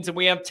humans and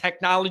we have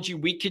technology.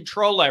 We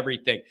control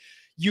everything.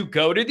 You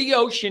go to the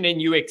ocean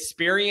and you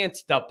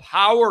experience the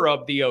power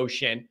of the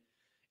ocean,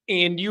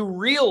 and you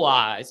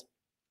realize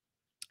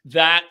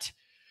that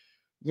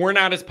we're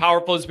not as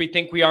powerful as we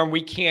think we are, and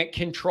we can't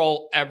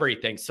control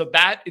everything. So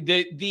that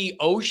the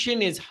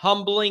ocean is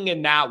humbling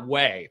in that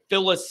way.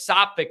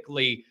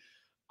 Philosophically,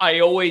 I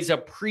always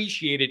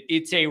appreciate it.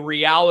 It's a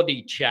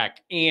reality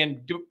check.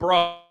 And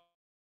bro,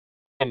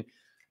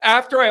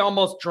 after I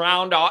almost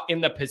drowned in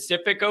the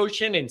Pacific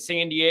Ocean in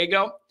San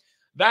Diego,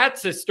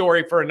 that's a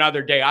story for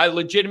another day. I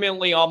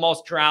legitimately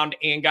almost drowned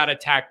and got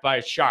attacked by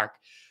a shark.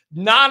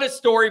 Not a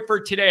story for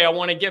today. I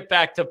want to get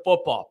back to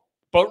football,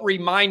 but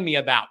remind me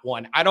of that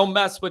one. I don't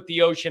mess with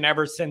the ocean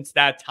ever since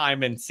that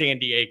time in San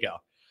Diego.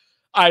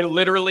 I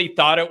literally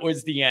thought it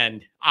was the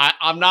end.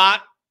 I'm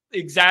not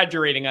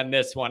exaggerating on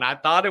this one. I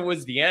thought it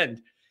was the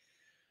end.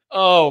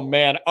 Oh,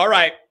 man. All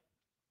right.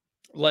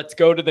 Let's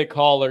go to the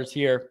callers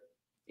here.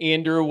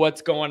 Andrew,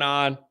 what's going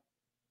on?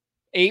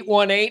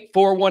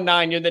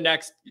 818-419. You're the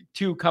next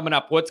two coming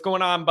up. What's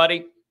going on,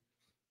 buddy?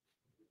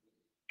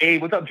 Hey,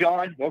 what's up,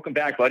 John? Welcome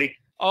back, buddy.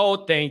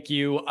 Oh, thank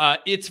you.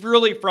 It's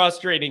really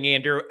frustrating,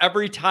 Andrew.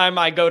 Every time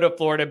I go to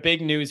Florida,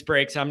 big news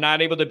breaks. I'm not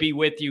able to be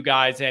with you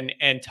guys and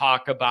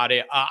talk about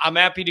it. I'm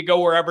happy to go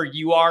wherever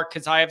you are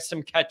because I have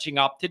some catching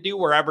up to do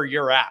wherever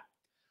you're at.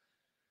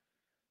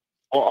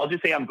 Well, I'll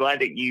just say I'm glad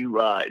that you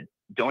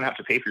don't have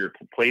to pay for your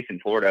place in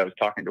Florida. I was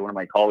talking to one of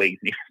my colleagues,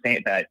 and he was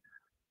saying that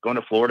going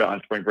to Florida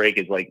on spring break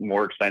is like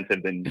more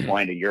expensive than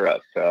flying to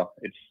Europe. So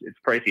it's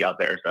pricey out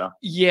there. So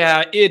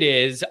yeah, it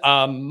is.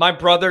 My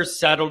brother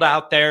settled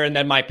out there, and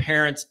then my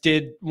parents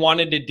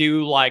wanted to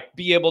do like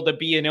be able to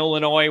be in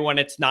Illinois when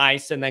it's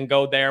nice and then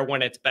go there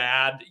when it's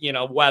bad,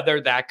 weather,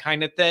 that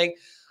kind of thing.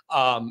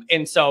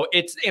 And so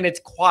it's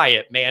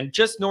quiet, man.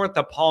 Just north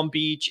of Palm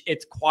Beach.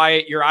 It's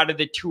quiet. You're out of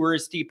the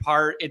touristy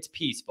part. It's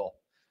peaceful.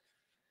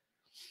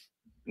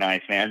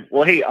 Nice, man.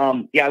 Well, hey,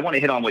 yeah, I want to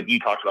hit on what you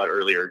talked about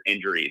earlier,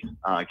 injuries,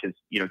 because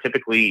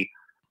typically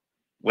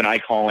when I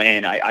call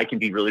in, I can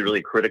be really,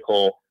 really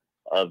critical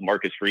of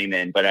Marcus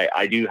Freeman, but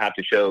I do have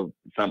to show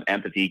some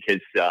empathy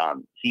because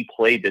he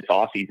played this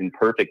offseason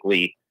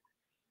perfectly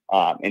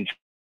in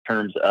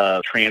terms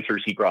of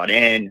transfers he brought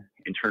in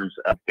terms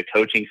of the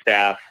coaching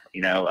staff.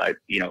 A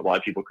lot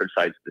of people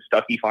criticize the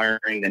Stuckey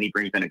firing. Then he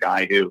brings in a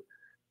guy who,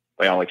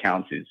 by all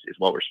accounts, is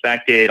well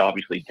respected.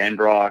 Obviously,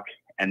 Denbrock.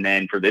 And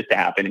then for this to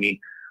happen, I mean,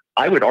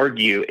 I would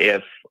argue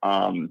if,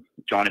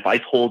 John, if I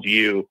told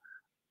you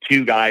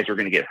two guys were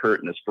going to get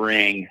hurt in the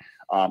spring,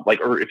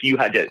 or if you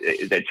had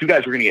that two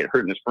guys were going to get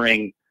hurt in the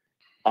spring,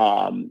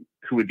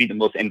 who would be the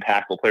most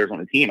impactful players on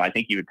the team, I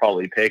think you would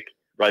probably pick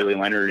Riley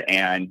Leonard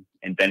and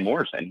Ben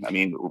Morrison. I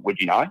mean, would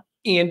you not?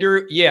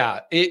 Andrew,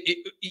 yeah,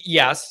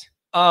 yes.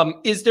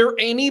 Is there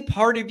any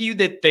part of you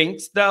that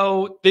thinks,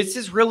 though, this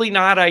is really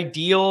not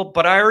ideal,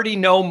 but I already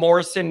know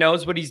Morrison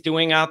knows what he's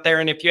doing out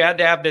there, and if you had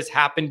to have this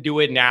happen, do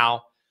it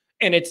now?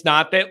 And it's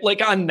not that,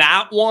 like, on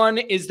that one,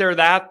 is there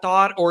that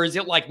thought? Or is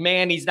it like,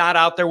 man, he's not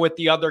out there with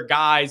the other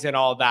guys and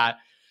all that?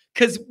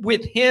 Because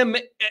with him...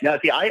 No,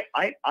 see, I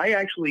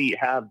actually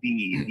have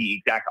the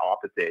exact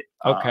opposite.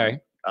 Okay.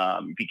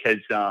 Because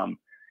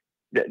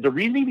the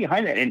reasoning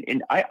behind that,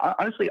 and I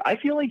honestly, I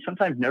feel like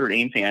sometimes Notre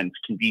Dame fans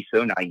can be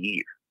so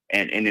naive.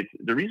 And it's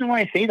the reason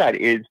why I say that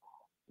is,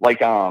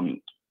 like,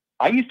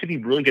 I used to be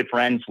really good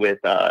friends with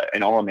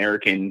an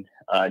All-American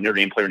Notre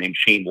Dame player named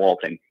Shane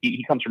Walton.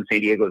 He comes from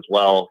San Diego as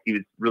well. He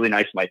was really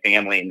nice to my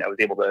family, and I was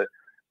able to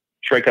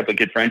strike up a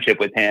good friendship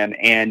with him.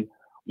 And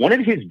one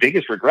of his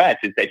biggest regrets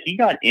is that he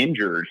got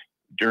injured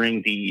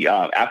during the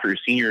after his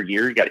senior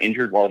year. He got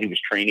injured while he was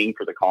training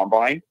for the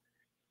combine,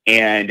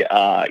 and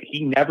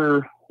he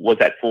never was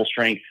at full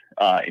strength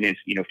in his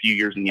few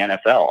years in the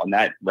NFL. And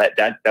that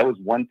was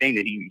one thing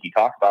that he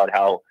talked about,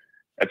 how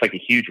that's like a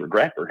huge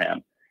regret for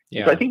him.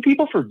 Yeah. So I think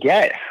people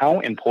forget how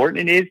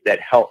important it is that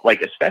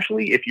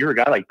especially if you're a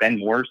guy like Ben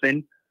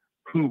Morrison,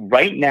 who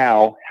right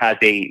now has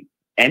a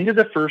end of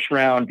the first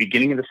round,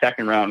 beginning of the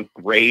second round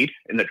grade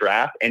in the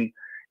draft. And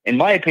in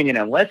my opinion,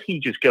 unless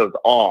he just goes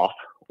off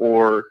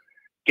or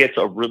gets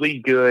a really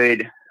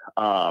good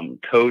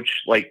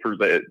coach like for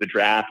the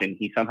draft and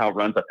he somehow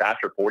runs a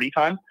faster 40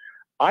 time,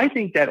 I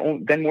think that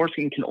Ben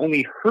Morrison can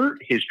only hurt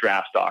his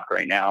draft stock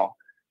right now,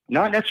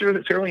 not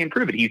necessarily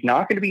improve it. He's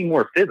not going to be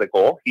more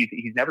physical.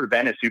 He's never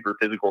been a super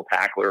physical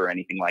tackler or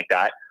anything like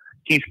that.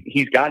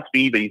 He's got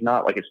speed, but he's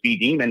not like a speed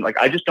demon. Like,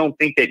 I just don't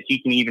think that he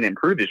can even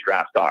improve his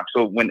draft stock.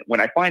 So when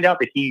I find out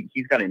that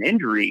he's got an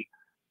injury,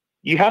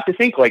 you have to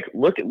think, like,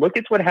 look at what's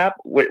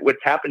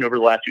happened over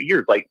the last 2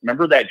 years. Like,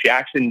 remember that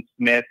Jackson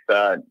Smith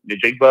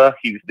Njigba?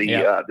 He was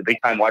the big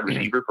time wide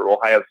receiver for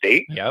Ohio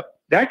State. Yep.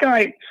 That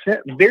guy,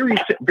 very,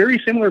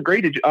 very similar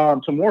grade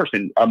to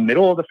Morrison, a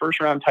middle of the first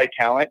round type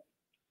talent.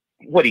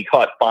 He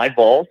caught 5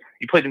 balls.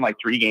 He played in like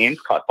 3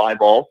 games, caught 5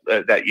 balls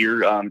that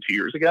year, 2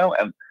 years ago.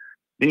 And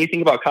then you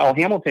think about Kyle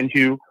Hamilton,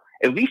 who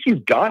at least you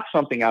got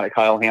something out of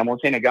Kyle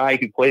Hamilton, a guy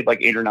who played like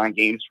 8 or 9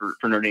 games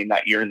for Notre Dame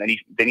that year, and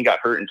then he got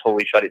hurt and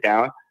totally shut it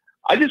down.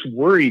 I just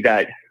worry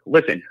that,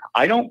 listen,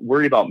 I don't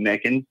worry about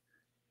Mickens.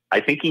 I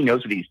think he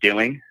knows what he's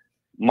doing.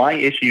 My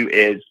issue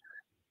is,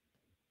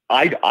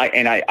 I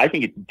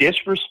think it's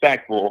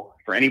disrespectful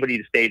for anybody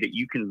to say that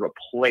you can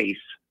replace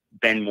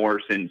Ben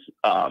Morrison's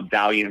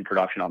value and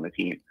production on the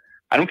team.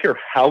 I don't care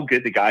how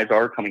good the guys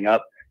are coming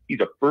up. He's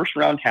a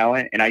first-round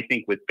talent, and I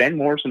think with Ben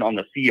Morrison on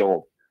the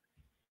field,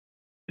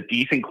 a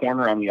decent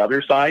corner on the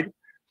other side,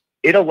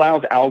 it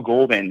allows Al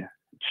Golden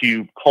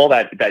to call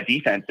that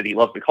defense that he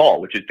loves to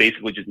call, which is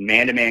basically just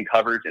man-to-man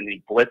coverage, and then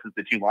he blitzes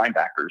the 2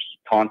 linebackers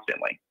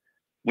constantly.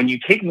 When you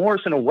take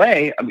Morrison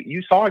away, I mean,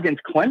 you saw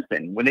against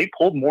Clemson, when they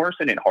pulled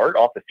Morrison and Hart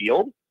off the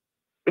field,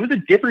 it was a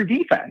different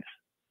defense.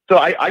 So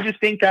I just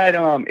think that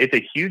it's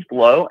a huge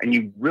blow, and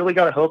you really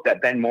got to hope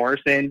that Ben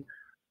Morrison,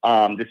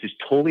 this is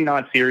totally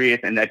not serious,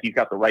 and that he's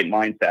got the right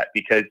mindset,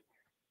 because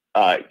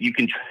you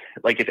can,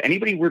 like, if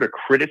anybody were to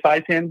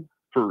criticize him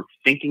for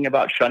thinking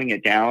about shutting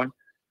it down,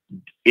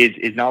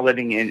 is not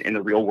living in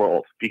the real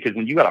world. Because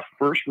when you got a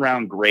first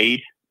round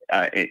grade,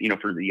 for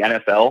the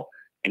NFL,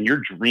 and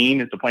your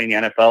dream is to play in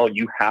the NFL,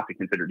 you have to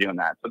consider doing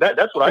that. So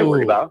that's what I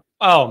worry about.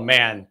 Oh,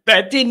 man.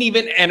 That didn't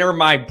even enter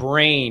my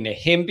brain.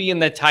 Him being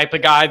the type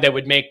of guy that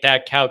would make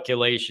that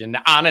calculation.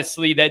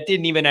 Honestly, that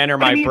didn't even enter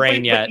my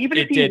brain yet. Even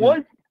if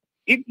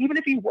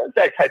he was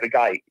that type of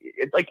guy,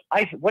 it's like,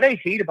 what I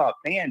hate about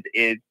fans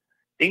is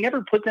they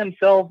never put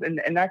themselves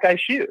in that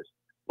guy's shoes.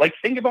 Like,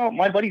 think about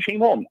my buddy Shane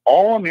Walton,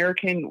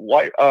 All-American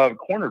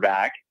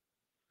cornerback,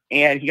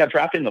 and he got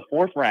drafted in the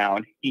 4th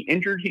round.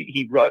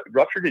 He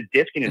ruptured a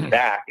disc in his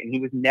back, and he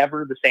was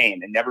never the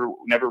same, and never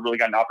really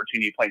got an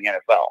opportunity to play in the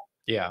NFL.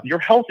 Yeah. Your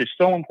health is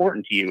so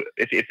important to you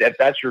if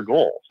that's your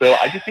goal. So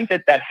I just think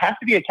that has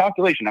to be a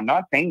calculation. I'm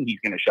not saying he's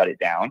going to shut it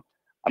down.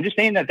 I'm just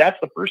saying that that's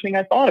the first thing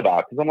I thought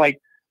about, because I'm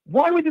like,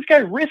 why would this guy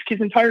risk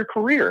his entire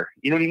career?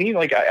 You know what I mean?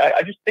 Like,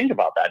 I just think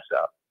about that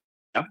stuff.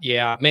 You know?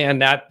 Yeah, man,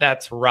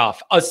 that's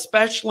rough,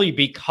 especially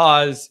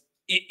because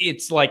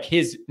it's like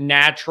his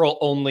natural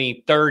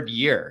only 3rd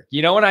year.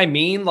 You know what I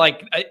mean?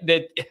 Like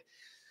that,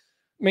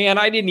 man,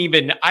 I didn't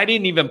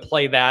even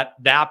play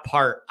that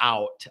part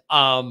out.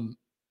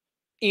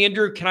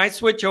 Andrew, can I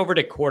switch over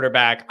to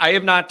quarterback? I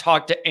have not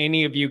talked to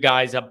any of you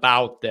guys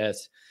about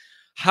this.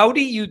 How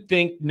do you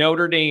think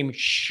Notre Dame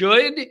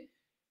should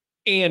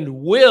and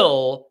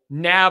will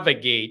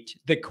navigate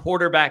the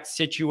quarterback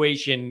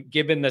situation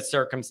given the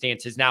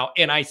circumstances now?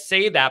 And I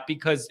say that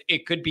because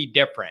it could be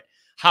different.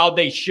 How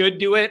they should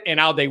do it and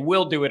how they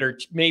will do it are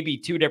maybe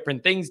 2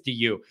 different things to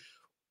you.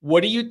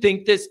 What do you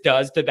think this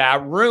does to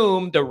that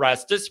room the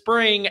rest of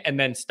spring and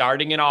then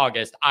starting in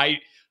August? I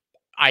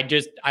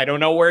don't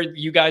know where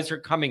you guys are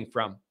coming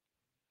from.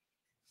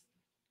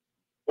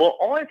 Well,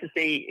 all I have to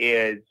say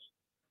is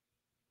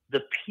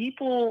the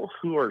people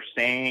who are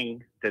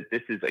saying that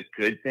this is a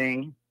good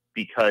thing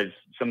because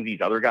some of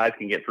these other guys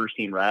can get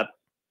first-team reps,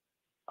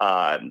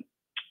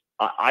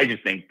 I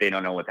just think they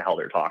don't know what the hell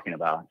they're talking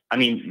about. I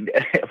mean,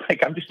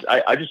 like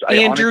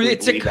Andrew,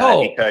 it's a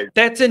cope.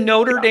 That's a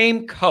Notre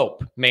Dame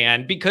cope,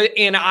 man.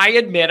 And I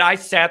admit, I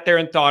sat there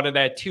and thought of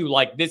that too.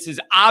 Like, this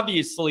is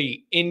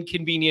obviously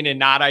inconvenient and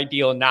not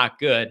ideal and not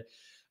good.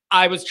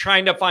 I was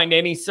trying to find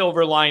any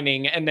silver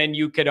lining, and then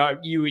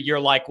you're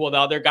like, well, the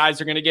other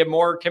guys are going to get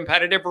more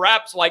competitive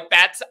reps. Like,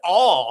 that's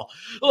all.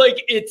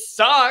 Like, it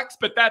sucks,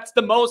 but that's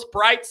the most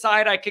bright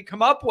side I could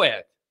come up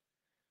with.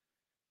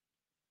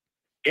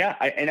 Yeah,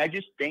 I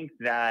just think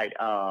that,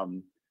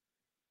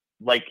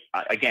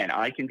 again,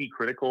 I can be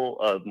critical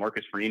of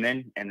Marcus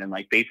Freeman, and then,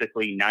 like,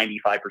 basically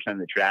 95% of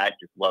the chat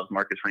just loves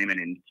Marcus Freeman,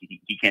 and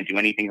he can't do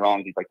anything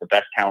wrong. He's, like, the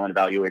best talent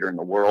evaluator in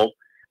the world.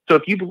 So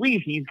if you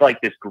believe he's,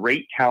 like, this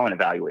great talent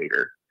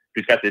evaluator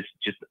who's got this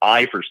just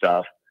eye for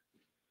stuff,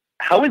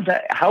 how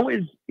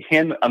is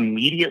him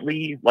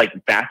immediately, like,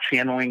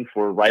 back-channeling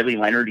for Riley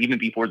Leonard even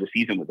before the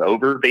season was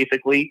over,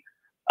 basically?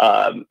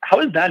 How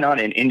is that not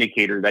an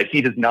indicator that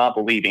he does not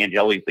believe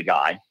Angeli's the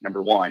guy,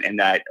 number one, and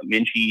that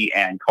Minchie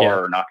and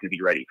Carr are not going to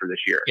be ready for this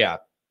year? Yeah.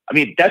 I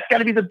mean, that's got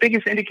to be the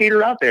biggest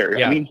indicator out there.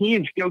 Yeah. I mean, he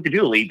and Gino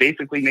Gaduli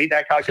basically made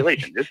that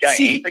calculation. This guy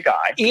ain't the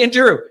guy.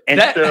 Andrew.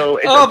 And so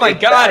my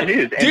God.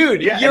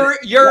 Dude,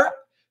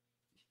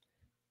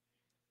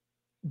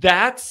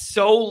 that's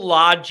so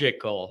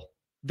logical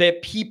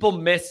that people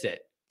miss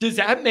it. Does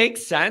that make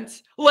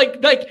sense?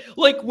 Like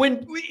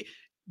when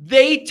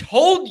they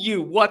told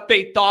you what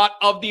they thought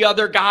of the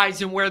other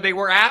guys and where they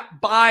were at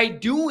by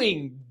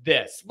doing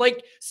this.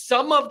 Like,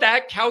 some of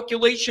that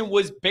calculation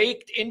was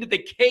baked into the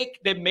cake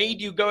that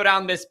made you go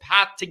down this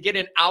path to get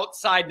an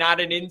outside,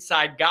 not an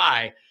inside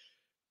guy.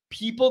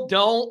 People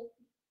don't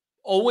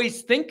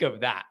always think of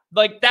that.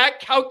 Like,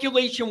 that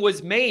calculation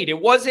was made. It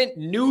wasn't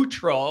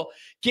neutral.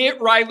 Get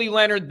Riley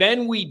Leonard,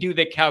 then we do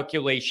the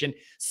calculation.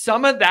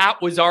 Some of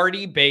that was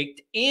already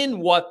baked in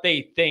what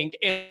they think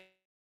and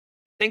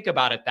think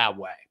about it that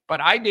way.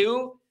 But I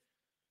do.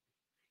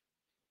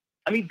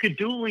 I mean,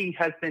 Gaduli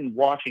has been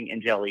watching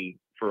Angeli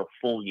for a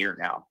full year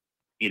now.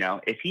 You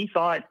know, if he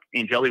thought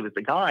Angeli was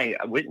the guy,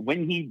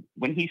 when he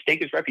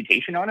staked his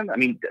reputation on him, I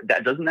mean,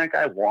 doesn't that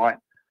guy want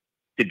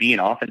to be an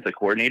offensive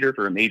coordinator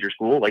for a major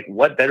school? Like,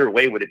 what better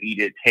way would it be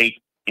to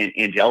take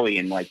Angeli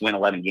and, like, win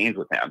 11 games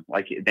with him?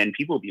 Like, then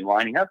people would be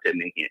lining up to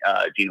make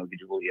Gino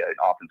Gaduli an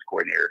offensive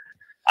coordinator.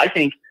 I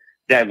think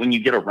that when you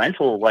get a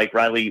rental like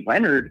Riley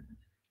Leonard,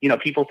 you know,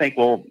 people think,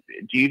 well,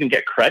 do you even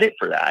get credit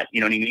for that?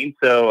 You know what I mean?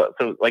 So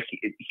like,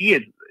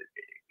 it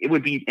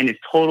would be in his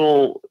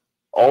total,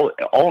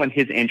 all in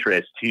his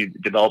interest to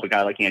develop a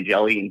guy like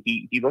Angeli. And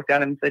he looked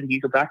at him and said, he's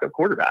a backup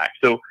quarterback.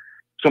 So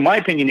my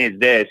opinion is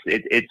this,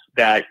 it's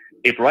that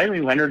if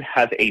Riley Leonard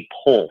has a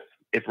pulse,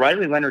 if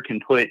Riley Leonard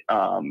can put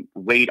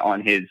weight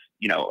on his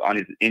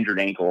injured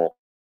ankle,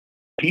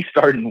 he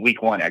started in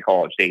week 1 at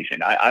College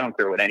Station. I don't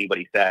care what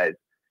anybody says.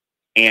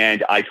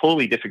 And I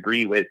totally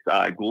disagree with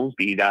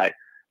Goolsby that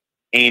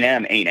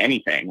A&M ain't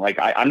anything. Like,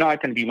 I'm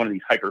not going to be one of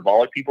these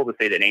hyperbolic people to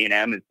say that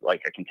A&M is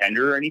like a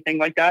contender or anything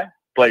like that.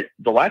 But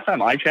the last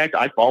time I checked,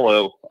 I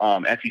follow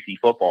SEC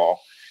football,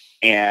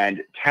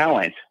 and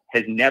talent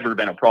has never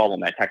been a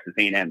problem at Texas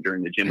A&M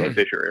during the Jimbo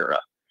Fisher era.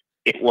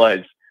 It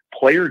was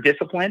player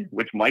discipline,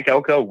 which Mike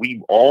Elko,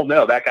 we all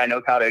know that guy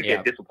knows how to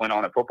get discipline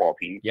on a football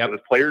team. Yep. It was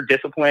player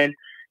discipline,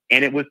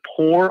 and it was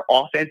poor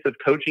offensive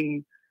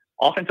coaching.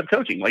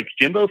 Like,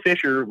 Jimbo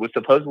Fisher was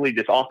supposedly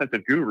this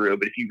offensive guru,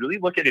 but if you really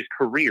look at his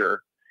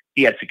career,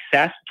 he had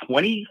success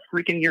 20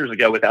 freaking years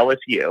ago with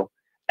LSU,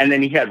 and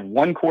then he had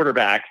one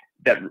quarterback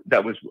that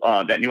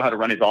knew how to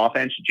run his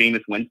offense,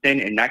 Jameis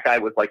Winston, and that guy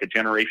was like a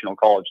generational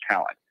college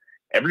talent.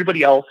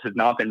 Everybody else has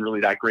not been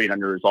really that great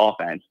under his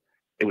offense.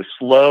 It was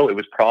slow, it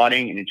was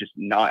prodding, and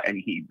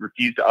and he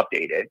refused to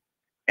update it.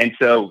 And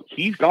so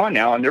he's gone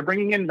now, and they're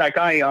bringing in that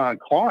guy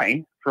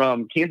Klein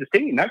from Kansas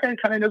State, and that guy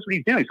kind of knows what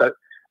he's doing. So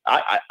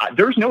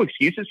there's no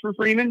excuses for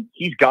Freeman.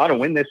 He's got to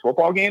win this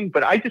football game,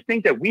 but I just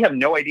think that we have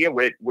no idea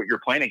what you're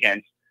playing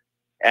against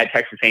at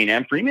Texas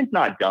A&M. Freeman's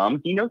not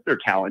dumb. He knows they're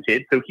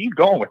talented, so he's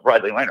going with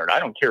Riley Leonard. I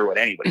don't care what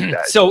anybody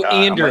says. So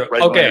Andrew,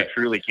 Leonard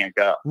truly can't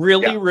go.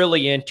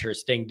 Really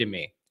interesting to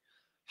me.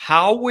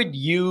 How would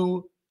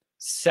you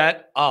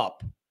set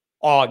up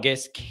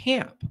August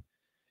camp?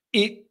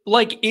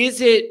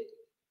 Is it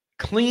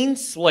clean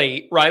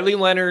slate? Riley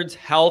Leonard's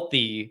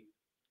healthy.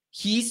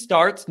 He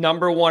starts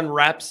number 1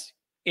 reps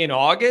in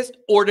August,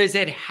 or does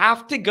it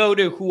have to go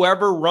to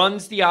whoever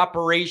runs the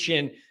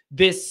operation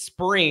this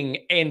spring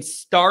and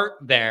start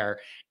there?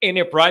 And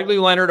if Riley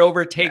Leonard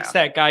overtakes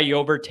that guy, he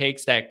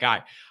overtakes that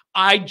guy.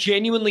 I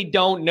genuinely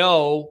don't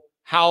know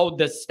how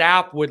the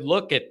staff would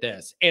look at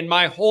this. And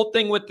my whole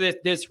thing with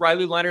this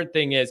Riley Leonard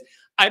thing is,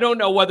 I don't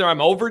know whether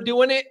I'm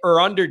overdoing it or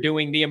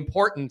underdoing the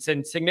importance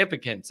and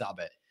significance of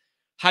it.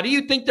 How do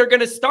you think they're going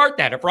to start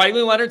that? If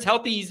Riley Leonard's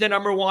healthy, he's the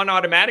number 1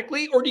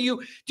 automatically? Or do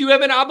you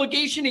have an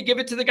obligation to give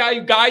it to the guy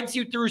who guides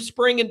you through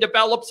spring and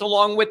develops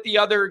along with the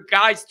other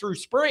guys through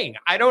spring?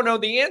 I don't know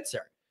the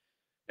answer.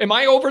 Am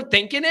I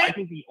overthinking it? I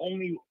think the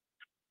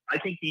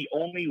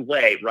only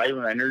way Riley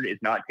Leonard is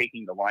not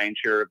taking the lion's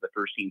share of the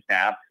first team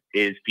snaps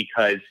is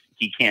because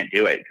he can't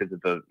do it because of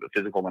the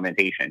physical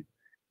limitation.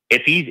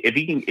 If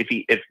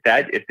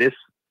this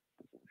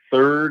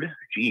third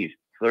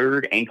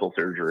ankle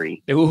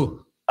surgery,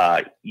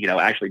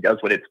 actually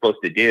does what it's supposed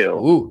to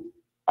do,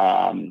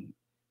 then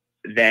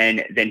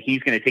he's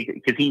going to take it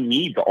because he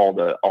needs all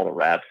the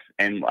reps.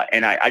 And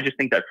I just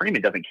think that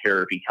Freeman doesn't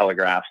care if he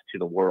telegraphs to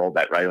the world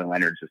that Riley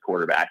Leonard's his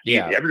quarterback.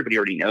 Everybody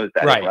already knows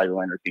that if Riley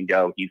Leonard can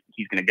go, he's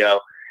going to go.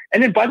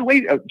 And then, by the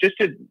way, just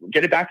to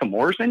get it back to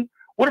Morrison,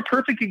 what a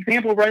perfect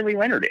example of Riley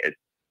Leonard is.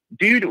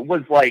 Dude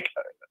was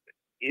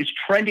is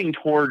trending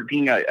toward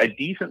being a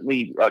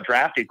decently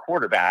drafted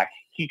quarterback.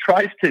 He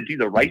tries to do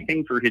the right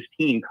thing for his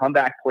team, come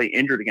back, play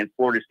injured against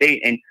Florida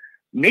State, and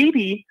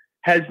maybe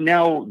has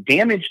now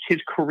damaged his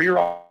career.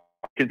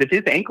 Because if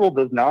his ankle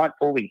does not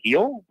fully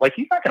heal,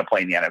 he's not going to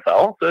play in the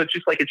NFL. So it's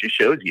just it just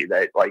shows you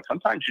that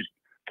sometimes just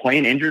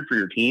playing injured for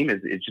your team is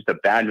just a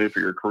bad move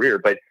for your career.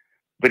 But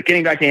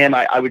getting back to him,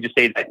 I would just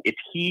say that if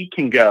he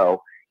can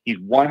go, he's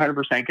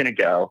 100% going to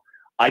go.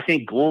 I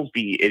think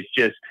Goolsby is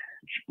just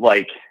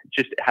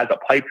has a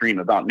pipe dream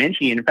about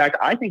Minchie. And in fact,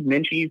 I think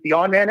Minchie is the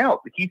odd man out.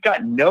 He's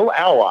got no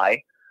ally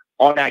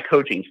on that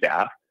coaching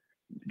staff.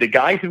 The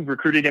guy who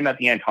recruited him at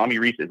the end, Tommy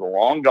Reese, is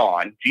long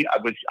gone.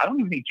 I don't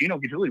even think Gino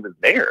Gajuli was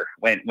there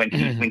when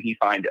he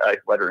signed a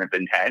letter of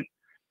intent.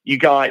 You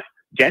got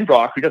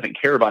Denbrock, who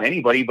doesn't care about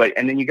anybody,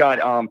 and then you got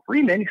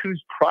Freeman,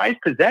 whose prized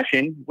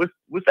possession was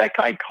that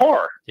guy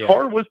Carr. Yeah.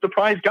 Carr was the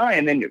prized guy,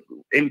 and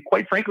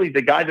quite frankly,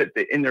 the guy that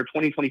in their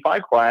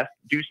 2025 class,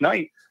 Deuce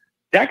Knight,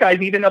 that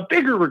guy's even a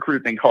bigger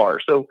recruit than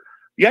Carr. So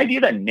the idea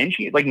that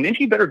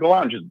Minchie better go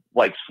out and just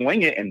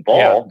swing it and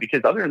ball,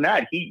 because other than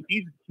that,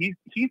 he's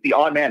the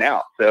odd man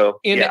out. So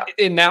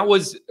and that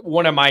was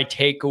one of my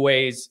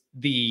takeaways.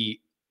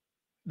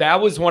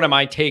 That was one of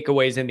my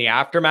takeaways in the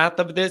aftermath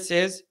of this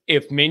is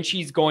if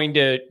Minchie's going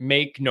to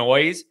make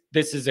noise,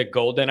 this is a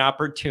golden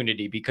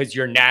opportunity because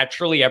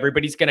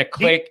everybody's going to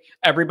click.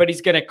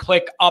 Everybody's going to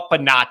click up a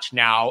notch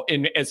now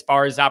as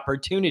far as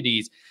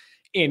opportunities.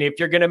 And if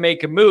you're going to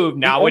make a move,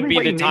 now would be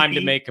the time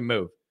to make a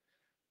move.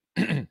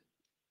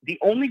 The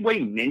only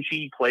way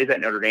Minchie plays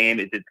at Notre Dame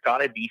is it's got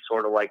to be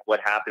sort of like what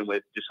happened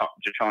with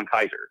Deshaun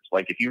Kaiser.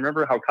 If you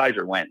remember how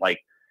Kaiser went,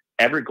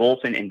 Everett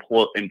Golson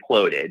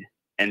imploded.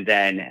 And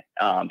then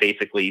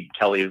basically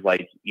Kelly was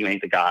like, you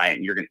ain't the guy,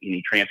 and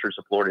he transfers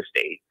to Florida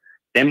State.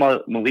 Then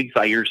Malik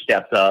Zaire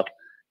steps up,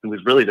 who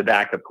was really the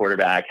backup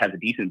quarterback, has a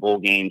decent bowl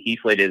game. He's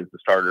slated as the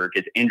starter,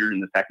 gets injured in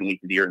the second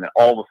week of the year. And then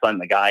all of a sudden,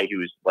 the guy who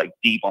was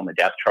deep on the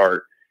depth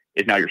chart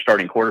is now your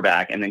starting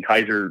quarterback. And then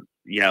Kaiser,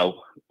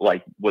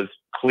 was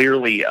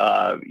clearly,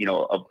 a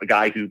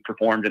guy who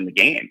performed in the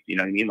games. You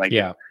know what I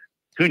mean?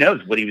 Who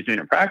knows what he was doing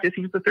in practice?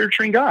 He was the third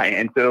string guy.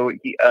 And so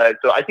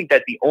so I think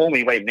that's the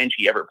only way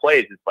Minchie ever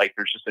plays is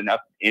there's just enough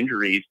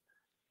injuries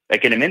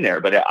that get him in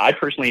there. But I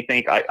personally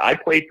think I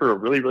played for a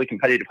really, really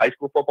competitive high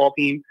school football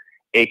team.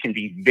 It can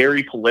be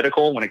very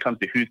political when it comes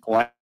to who's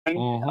playing,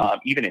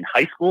 even in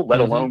high school, let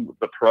alone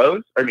the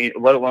pros.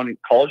 Let alone in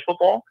college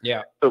football.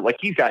 Yeah. So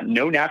he's got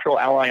no natural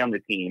ally on the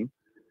team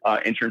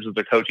in terms of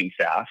the coaching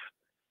staff.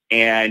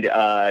 And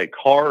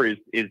Carr is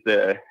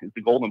the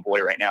golden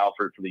boy right now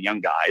for the young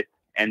guys.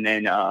 And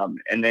then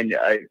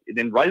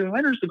Riley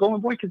Leonard's the golden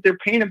boy because they're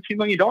paying him $2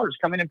 million to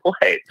come in and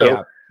play.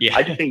 So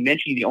I just think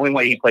Minchie, the only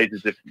way he plays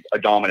is if a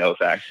domino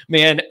effect.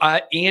 Man,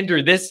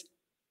 Andrew,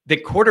 the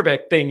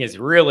quarterback thing is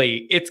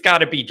really, it's got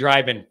to be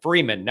driving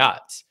Freeman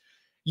nuts.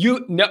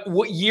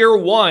 Year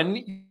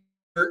one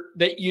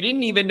that you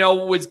didn't even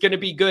know was going to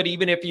be good,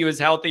 even if he was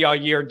healthy all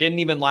year, didn't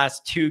even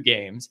last 2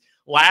 games.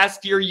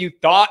 Last year, you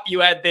thought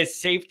you had this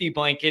safety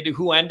blanket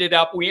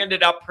we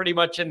ended up pretty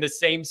much in the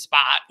same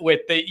spot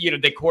with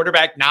the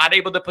quarterback not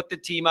able to put the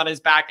team on his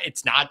back.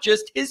 It's not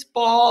just his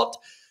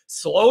fault.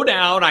 Slow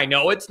down. I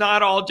know it's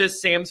not all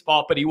just Sam's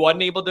fault, but he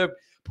wasn't able to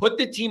put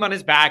the team on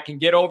his back and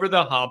get over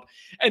the hump.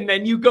 And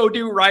then you go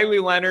do Riley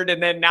Leonard,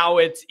 and then now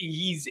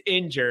he's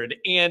injured.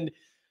 And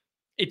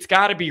it's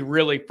got to be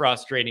really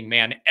frustrating,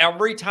 man.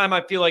 Every time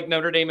I feel like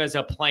Notre Dame has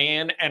a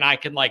plan and I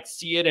can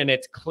see it and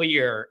it's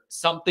clear,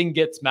 something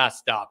gets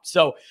messed up.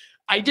 So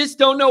I just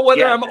don't know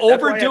whether I'm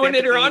overdoing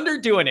it or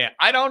underdoing it.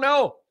 I don't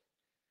know.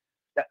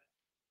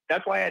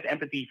 That's why I had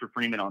empathy for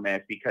Freeman on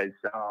this, because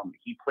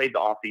he played the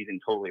offseason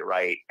totally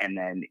right. And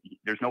then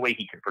there's no way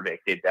he could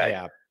predict it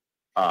that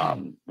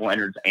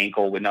Leonard's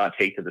ankle would not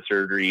take to the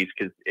surgeries,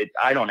 because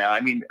I don't know.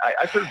 I mean,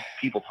 I've heard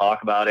people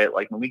talk about it,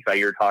 like Malik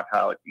Zaire talk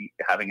about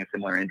having a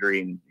similar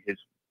injury and his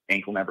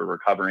ankle never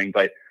recovering,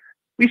 but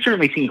we've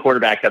certainly seen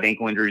quarterbacks have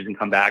ankle injuries and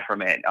come back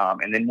from it.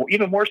 And then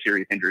even more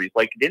serious injuries.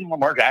 Like, didn't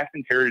Lamar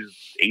Jackson tear his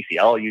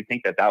ACL? You'd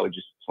think that would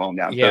just slow him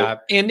down. Yeah.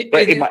 So,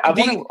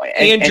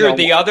 Andrew,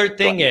 the other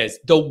thing is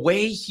the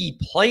way he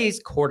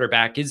plays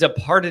quarterback is a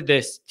part of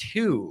this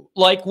too.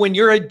 Like, when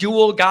you're a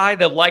dual guy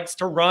that likes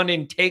to run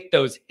and take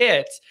those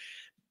hits,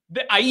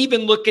 I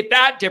even look at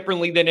that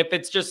differently than if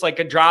it's just like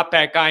a drop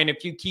back guy. And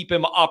if you keep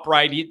him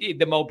upright,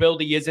 the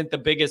mobility isn't the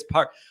biggest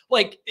part.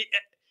 Like,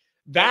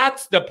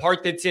 that's the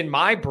part that's in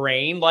my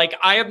brain. Like,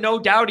 I have no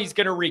doubt he's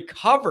going to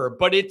recover,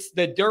 but it's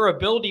the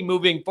durability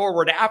moving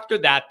forward after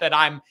that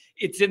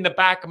it's in the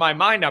back of my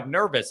mind I'm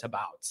nervous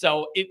about.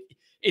 So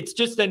it's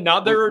just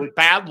another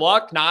bad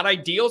luck, not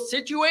ideal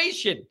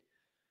situation.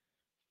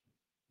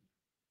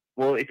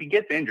 Well, if he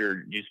gets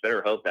injured, you just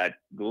better hope that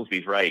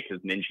Goolsby's right,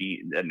 because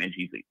Minchie's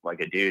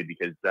like a dude,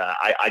 because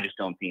I just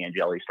don't see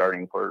Angeli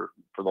starting for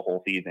the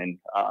whole season.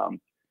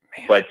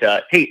 But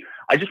hey,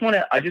 I just want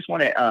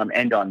to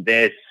end on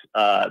this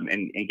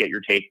and get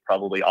your take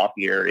probably off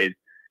the air. Is,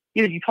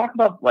 you talk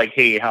about like,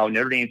 hey, how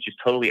Notre Dame's just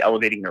totally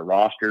elevating their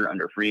roster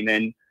under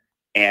Freeman,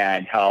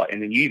 and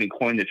then you even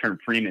coined the term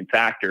Freeman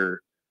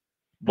factor.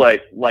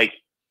 But like,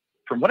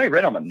 from what I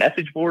read on the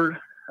message board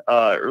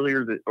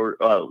earlier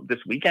this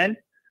weekend,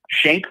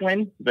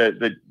 Shanklin,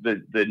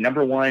 the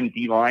number one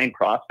D-line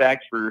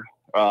prospect for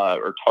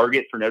or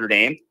target for Notre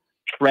Dame,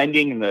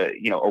 trending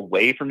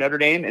away from Notre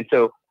Dame, and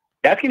so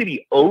that's going to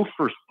be 0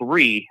 for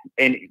 3,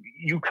 and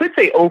you could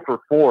say 0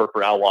 for 4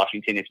 for Al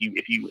Washington if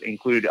you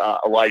include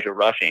Elijah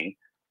Rushing,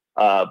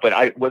 but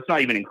let's not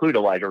even include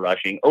Elijah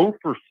Rushing. 0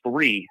 for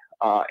 3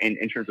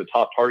 in terms of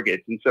top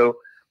targets, and so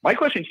my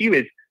question to you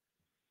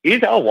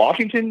is Al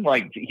Washington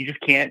like he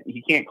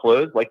can't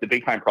close like the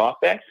big time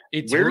prospects?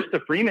 Where's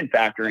the Freeman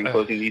factor in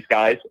closing these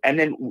guys? And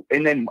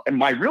then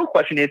my real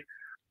question is,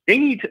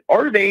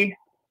 are they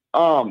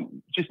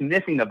just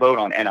missing the boat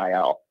on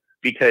NIL?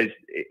 Because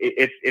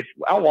if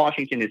Al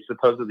Washington is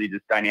supposedly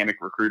this dynamic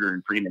recruiter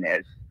and Freeman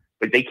is,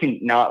 but they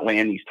cannot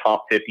land these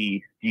top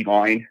 50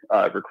 D-line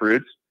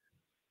recruits,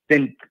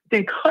 then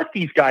cut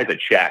these guys a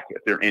check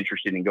if they're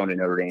interested in going to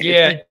Notre Dame.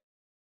 Yeah,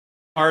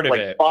 part of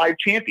it. 5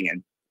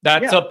 champions.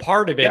 That's a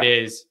part of it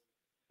is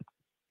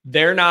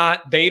they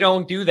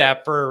don't do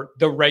that for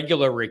the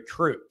regular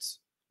recruits.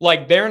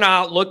 Like, they're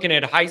not looking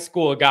at high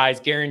school guys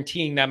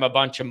guaranteeing them a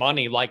bunch of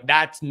money. Like,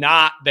 that's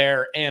not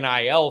their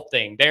NIL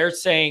thing. They're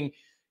saying,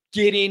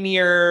 get in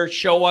here,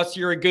 show us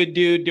you're a good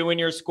dude doing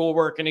your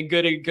schoolwork and a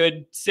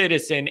good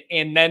citizen,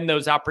 and then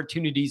those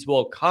opportunities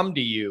will come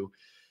to you.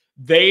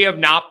 They have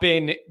not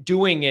been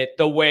doing it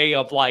the way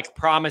of like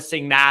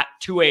promising that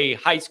to a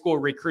high school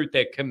recruit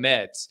that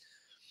commits.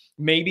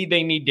 Maybe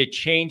they need to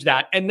change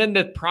that. And then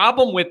the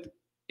problem with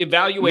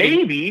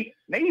evaluating,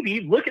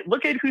 maybe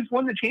look at who's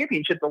won the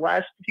championship the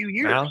last few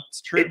years. Well,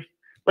 it's true.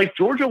 Like,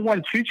 Georgia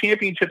won 2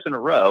 championships in a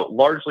row,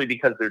 largely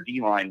because their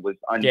D-line was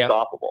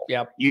unstoppable.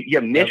 Yep. You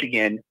have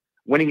Michigan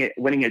winning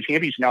a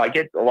championship. Now, I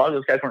get a lot of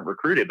those guys weren't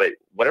recruited, but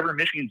whatever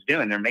Michigan's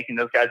doing, they're making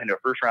those guys into a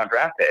first-round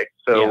draft pick.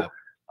 So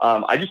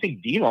I just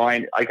think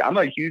D-line, like, I'm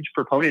a huge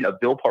proponent of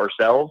Bill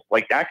Parcells.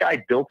 Like, that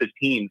guy built his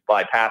team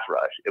by pass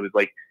rush. It was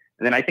like,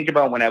 and then I think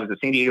about when I was a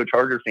San Diego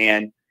Charger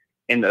fan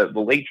in the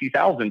late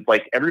 2000s,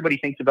 like, everybody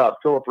thinks about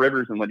Phillip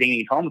Rivers and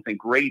LaDainian Tomlinson,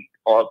 great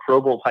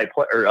Pro Bowl type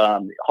or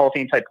Hall of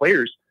Fame type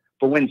players.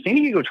 But when San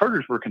Diego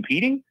Chargers were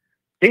competing,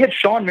 they had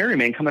Sean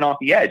Merriman coming off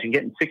the edge and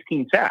getting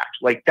 16 sacks.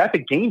 Like, that's a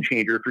game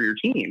changer for your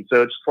team.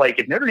 So it's like,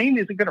 if Notre Dame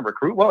isn't going to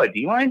recruit well at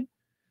D-line,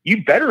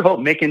 you better hope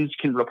Mickens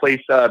can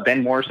replace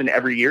Ben Morrison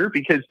every year,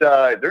 because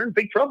they're in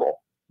big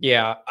trouble.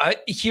 Yeah.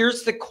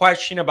 Here's the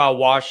question about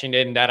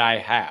Washington that I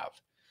have.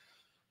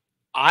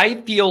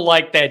 I feel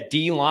like that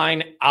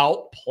D-line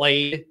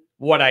outplayed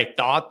what I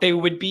thought they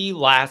would be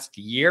last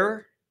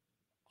year.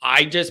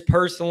 I just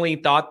personally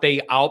thought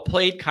they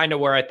outplayed kind of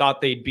where I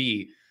thought they'd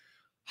be.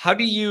 How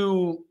do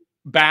you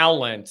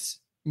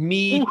balance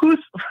me?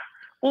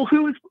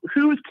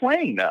 Who's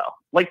playing though?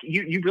 Like,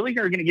 you really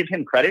are going to give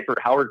him credit for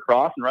Howard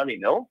Cross and Riley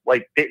Mills?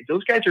 Like,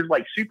 those guys are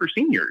like super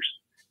seniors.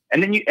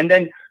 And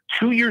then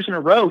 2 years in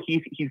a row,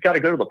 he's got to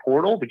go to the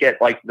portal to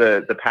get like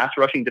the pass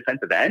rushing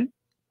defensive end.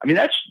 I mean,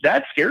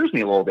 that scares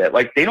me a little bit.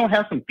 Like, they don't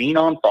have some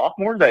phenom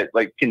sophomore that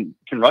like can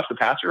rush the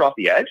passer off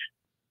the edge.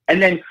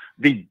 And then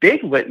the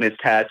big litmus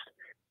test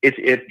is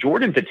if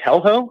Jordan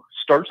Vitelho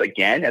starts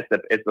again as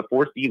the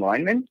fourth D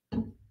lineman.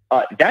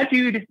 That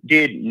dude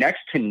did next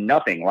to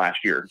nothing last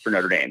year for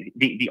Notre Dame.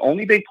 The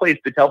only big plays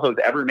Vitelho's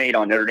ever made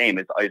on Notre Dame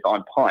is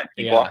on punts.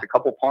 He blocked a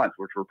couple punts,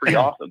 which were pretty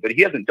awesome, but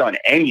he hasn't done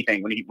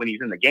anything when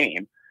he's in the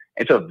game.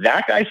 And so if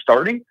that guy's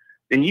starting,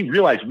 then you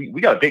realize we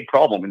got a big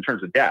problem in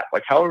terms of depth.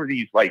 Like, how are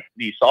these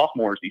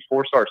sophomores, these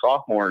 4-star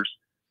sophomores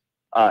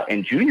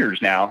and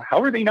juniors now,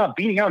 how are they not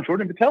beating out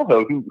Jordan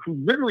Vitelho, who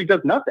literally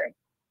does nothing?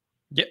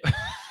 Yeah.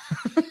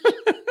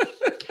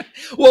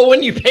 Well,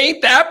 when you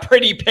paint that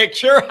pretty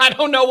picture, I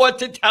don't know what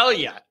to tell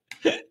you.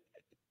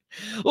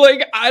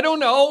 Like, I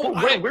don't know.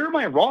 Where am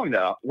I wrong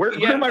though? Where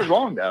am I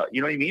wrong though?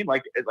 You know what I mean?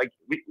 Like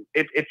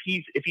if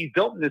he's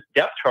built in this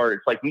depth chart,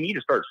 it's like we need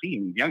to start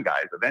seeing these young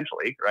guys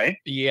eventually, right?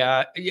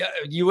 Yeah,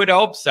 you would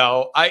hope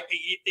so.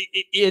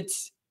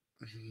 It's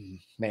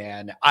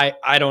man,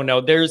 I don't know.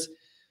 There's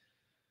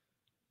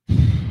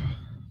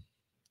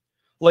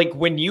like,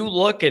 when you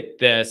look at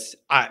this,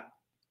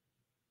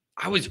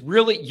 I was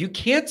really, you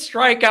can't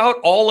strike out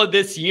all of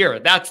this year.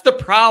 That's the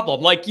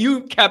problem. Like,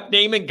 you kept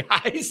naming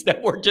guys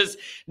that we're just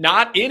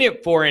not in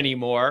it for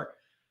anymore.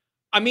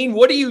 I mean,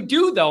 what do you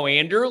do though,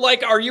 Andrew?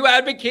 Like, are you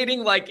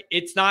advocating like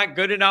it's not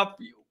good enough,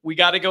 we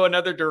got to go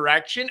another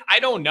direction?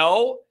 I don't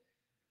know.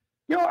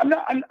 No,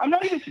 I'm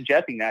not even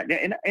suggesting that.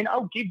 And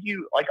I'll give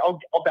you, like, I'll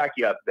back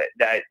you up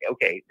that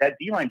okay, that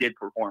D-line did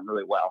perform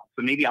really well.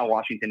 So maybe Al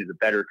Washington is a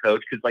better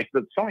coach, because like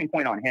the selling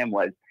point on him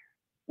was,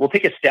 we'll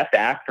take a step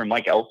back from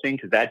Mike Elston,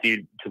 because that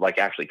dude to like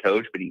actually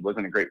coach, but he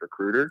wasn't a great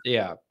recruiter.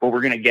 Yeah. But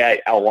we're going to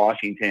get Al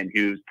Washington,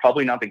 who's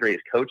probably not the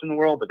greatest coach in the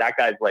world, but that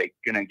guy's like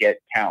going to get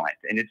talent.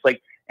 And it's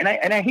like, and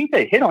I hate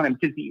to hit on him,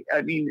 because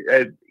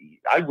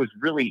I was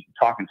really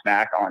talking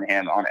smack on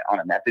him on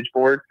a message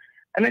board.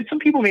 And then some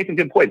people made some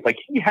good points. Like,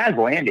 he has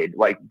landed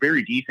like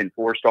very decent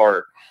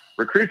 4-star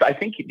recruits. I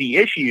think the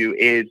issue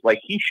is like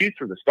he shoots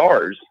for the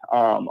stars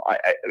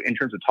in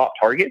terms of top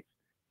targets.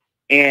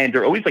 And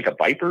they're always like a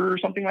Viper or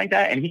something like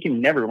that, and he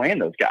can never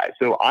land those guys.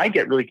 So I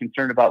get really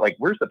concerned about like,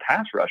 where's the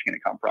pass rush going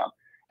to come from?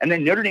 And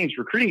then Notre Dame's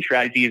recruiting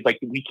strategy is like,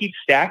 we keep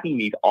stacking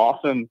these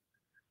awesome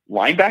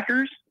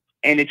linebackers,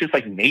 and it's just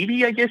like,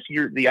 maybe I guess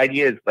the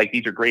idea is like,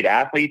 these are great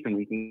athletes and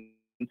we can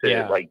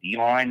like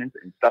D-line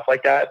and stuff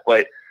like that.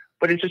 But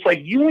it's just like,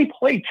 you only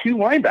play 2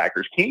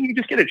 linebackers. Can't you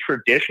just get a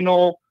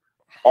traditional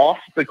off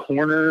the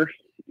corner,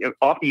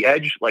 off the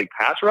edge, like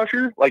pass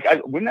rusher? Like,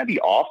 wouldn't that be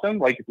awesome?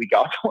 Like, if we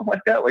got someone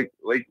like that, like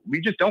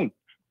we just don't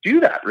do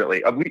that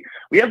really.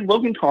 We have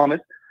Logan Thomas.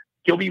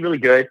 He'll be really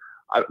good.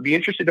 I'd be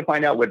interested to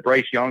find out what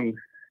Bryce Young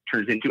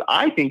turns into.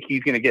 I think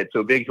he's going to get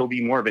so big, he'll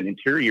be more of an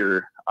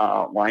interior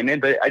lineman,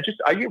 but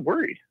I get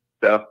worried.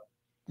 So.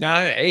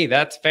 Hey,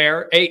 that's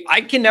fair. Hey, I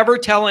can never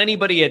tell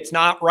anybody it's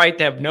not right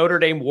to have Notre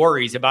Dame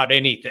worries about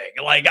anything.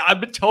 Like,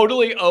 I'm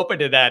totally open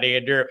to that,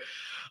 Andrew.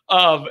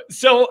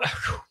 So,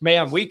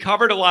 man, we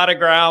covered a lot of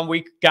ground.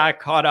 We got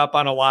caught up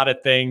on a lot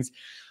of things.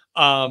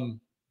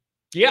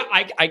 Yeah,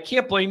 I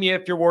can't blame you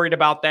if you're worried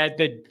about that.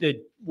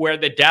 Where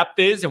the depth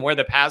is and where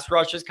the pass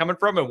rush is coming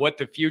from and what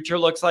the future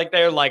looks like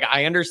there. Like,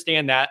 I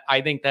understand that. I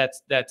think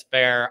that's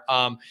fair.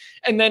 And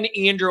then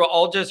Andrew,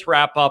 I'll just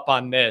wrap up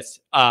on this.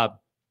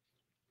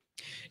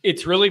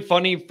 It's really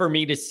funny for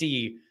me to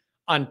see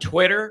on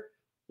Twitter,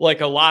 like,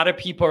 a lot of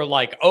people are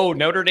like, oh,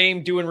 Notre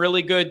Dame doing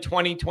really good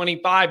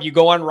 2025. You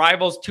go on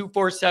Rivals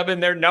 247,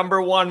 they're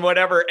number 1,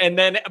 whatever.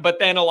 But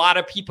then a lot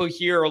of people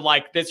here are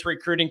like, this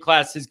recruiting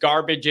class is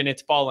garbage and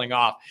it's falling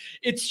off.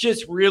 It's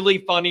just really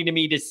funny to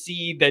me to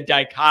see the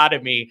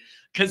dichotomy,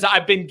 because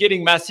I've been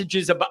getting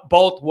messages about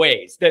both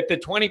ways, that the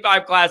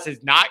 25 class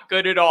is not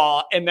good at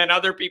all. And then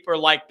other people are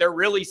like, they're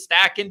really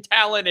stacking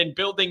talent and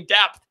building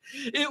depth.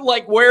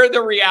 Like, where are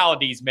the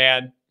realities,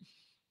 man?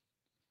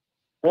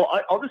 Well,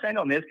 I'll just end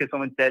on this, because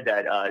someone said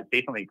that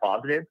say something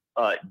positive.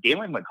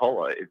 Dalen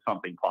McCullough is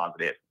something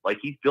positive. Like,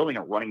 he's building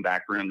a running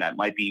back room that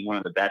might be one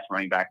of the best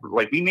running back.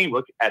 Like, we may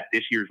look at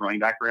this year's running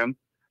back room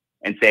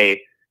and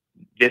say,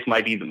 this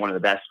might be one of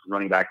the best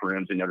running back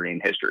rooms in Notre Dame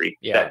history.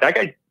 Yeah. That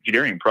guy,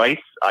 Jadarian Price,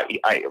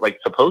 I like,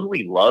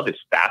 supposedly Love is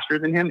faster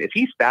than him. If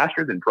he's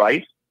faster than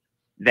Price,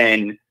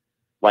 then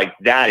like,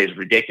 that is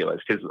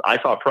ridiculous, because I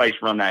saw Price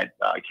run that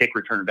kick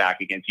return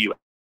back against USC.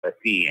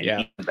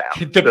 And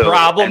the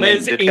problem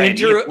is,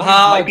 Andrew,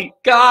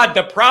 God,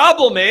 the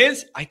problem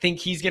is, I think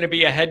he's going to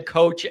be a head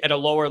coach at a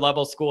lower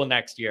level school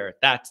next year.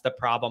 That's the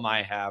problem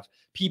I have.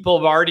 People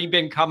have already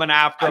been coming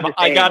after him.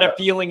 I got a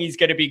feeling he's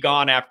going to be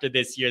gone after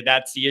this year.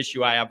 That's the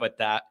issue I have with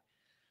that.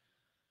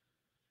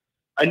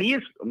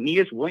 Aeneas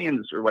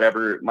Williams or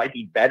whatever might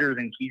be better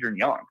than Keidron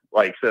Young.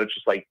 Like, so it's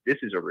just like, this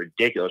is a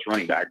ridiculous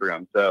running back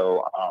room.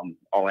 So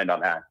I'll end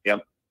on that.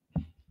 Yep.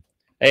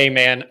 Hey,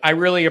 man, I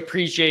really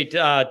appreciate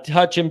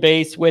touching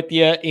base with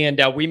you. And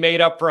we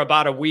made up for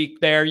about a week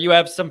there. You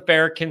have some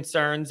fair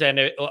concerns. And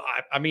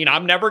I mean,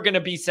 I'm never going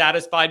to be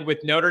satisfied with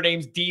Notre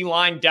Dame's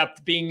D-line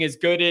depth being as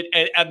good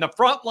at the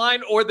front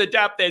line or the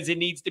depth as it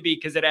needs to be,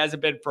 because it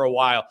hasn't been for a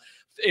while.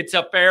 it's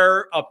a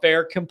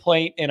fair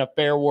complaint and a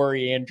fair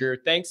worry, Andrew.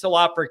 Thanks a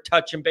lot for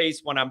touching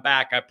base when I'm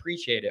back. I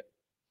appreciate it.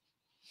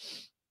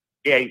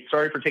 Yeah,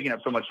 sorry for taking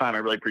up so much time. I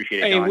really appreciate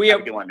it. Hey, John. we Have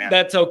have, a good one, man.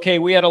 that's okay.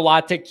 We had a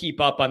lot to keep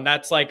up on.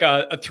 That's like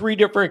a 3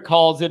 different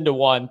calls into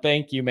one.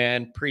 Thank you,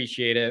 man.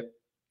 Appreciate it.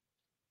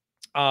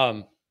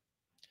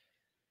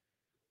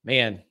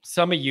 Man,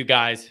 some of you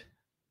guys,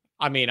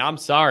 I mean, I'm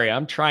sorry.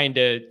 I'm trying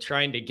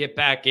to get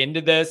back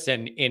into this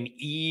and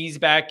ease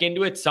back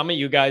into it. Some of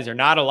you guys are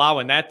not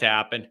allowing that to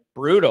happen.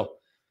 Brutal.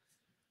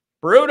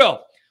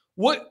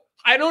 What?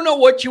 I don't know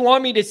what you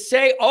want me to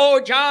say. Oh,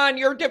 John,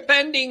 you're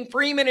defending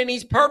Freeman and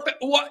he's perfect.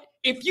 What?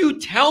 If you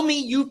tell me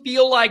you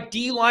feel like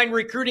D-line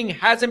recruiting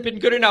hasn't been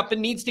good enough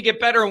and needs to get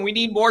better and we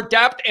need more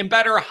depth and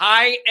better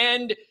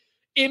high-end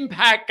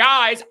impact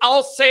guys,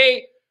 I'll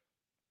say,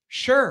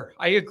 sure,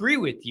 I agree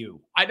with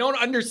you. I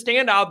don't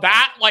understand how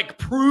that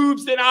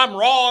proves that I'm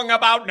wrong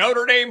about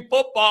Notre Dame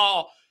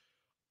football.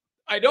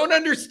 I don't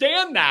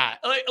understand that.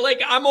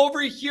 Like I'm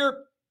over here,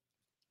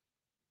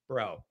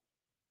 bro.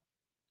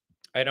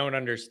 I don't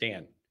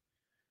understand.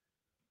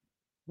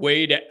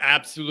 Way to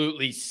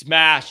absolutely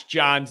smash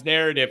John's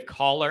narrative,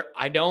 caller.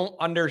 I don't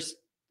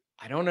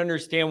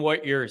understand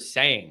what you're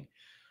saying.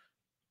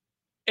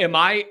 Am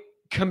I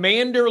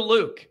Commander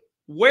Luke?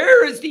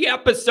 Where is the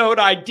episode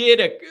I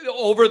did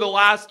over the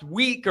last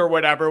week or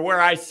whatever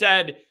where I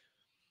said,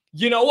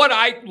 you know what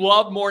I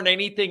love more than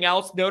anything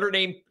else? Notre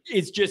Dame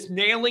is just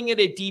nailing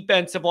it at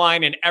defensive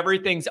line and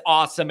everything's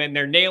awesome and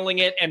they're nailing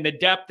it and the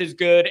depth is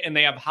good and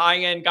they have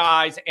high-end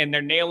guys and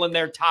they're nailing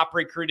their top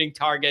recruiting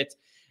targets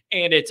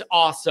and it's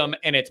awesome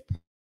and it's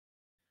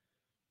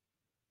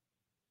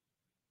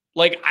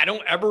like I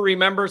don't ever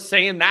remember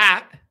saying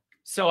that.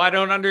 So I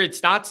don't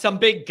it's not some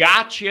big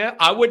gotcha.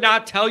 I would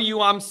not tell you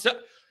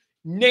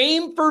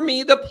name for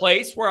me the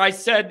place where I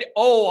said,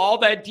 oh, all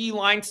that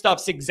D-line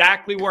stuff's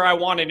exactly where I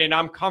wanted and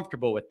I'm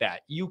comfortable with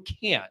that. You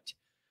can't.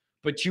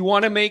 But you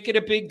want to make it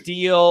a big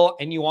deal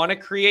and you want to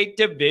create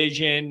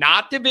division,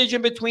 not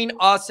division between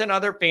us and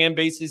other fan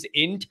bases,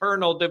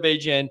 internal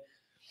division.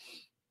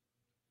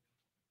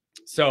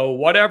 So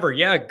whatever.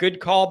 Yeah,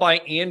 good call by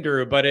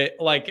Andrew, but it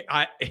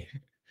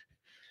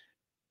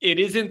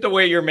isn't the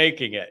way you're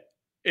making it.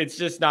 It's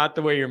just not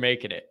the way you're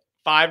making it.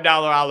 $5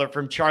 holler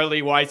from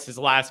Charlie Weiss's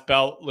last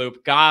belt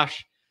loop.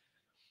 Gosh,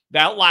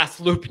 that last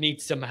loop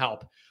needs some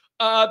help.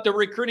 The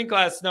recruiting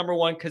class, number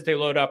one, because they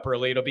load up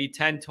early. It'll be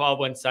 10-12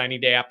 when signing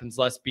day happens.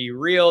 Let's be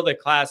real. The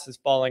class is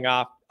falling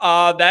off.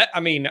 We're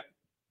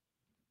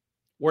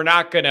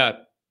not going to.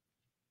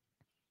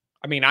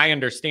 I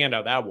understand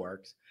how that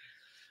works.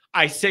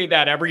 I say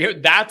that every year.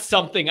 That's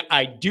something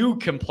I do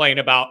complain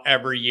about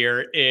every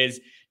year is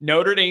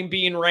Notre Dame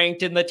being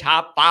ranked in the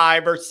top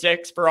 5 or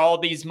 6 for all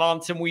these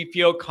months and we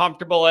feel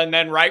comfortable. And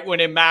then right when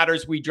it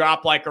matters, we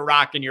drop like a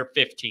rock and you're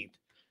 15th.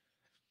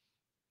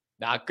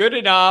 Not good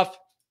enough.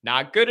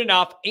 Not good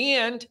enough.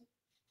 And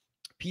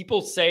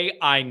people say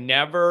I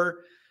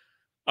never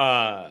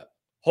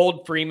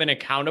hold Freeman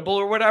accountable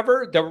or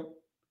whatever.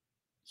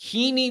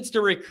 He needs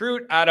to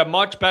recruit at a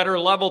much better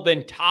level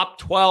than top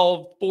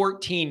 12,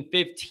 14,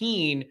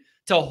 15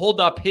 to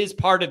hold up his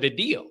part of the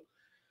deal.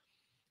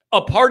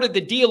 A part of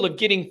the deal of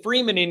getting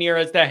Freeman in here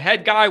as the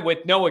head guy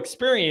with no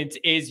experience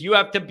is you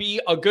have to be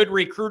a good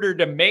recruiter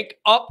to make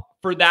up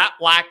for that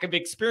lack of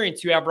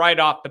experience you have right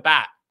off the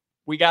bat.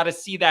 We got to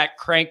see that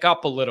crank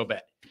up a little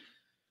bit.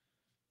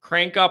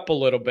 Crank up a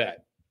little bit.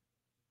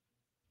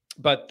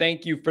 But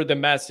thank you for the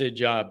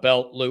message,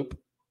 Belt Loop.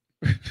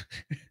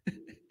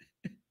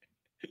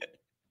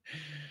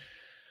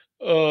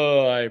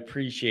 Oh, I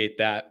appreciate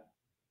that.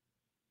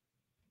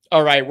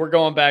 All right, we're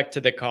going back to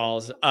the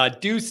calls.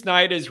 Deuce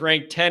Knight is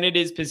ranked 10 at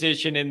his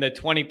position in the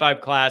 25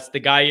 class. The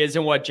guy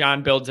isn't what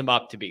John builds him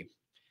up to be.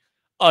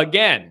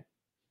 Again,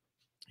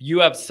 you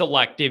have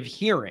selective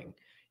hearing.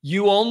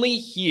 You only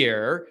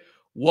hear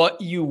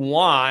what you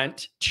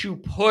want to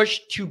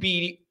push to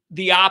be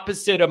the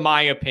opposite of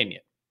my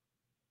opinion.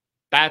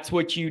 That's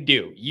what you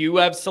do. You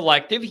have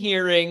selective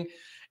hearing,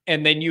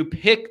 and then you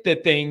pick the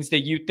things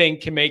that you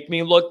think can make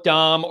me look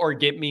dumb or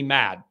get me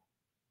mad.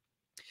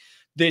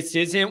 This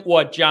isn't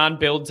what John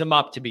builds him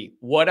up to be.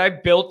 What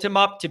I've built him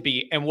up to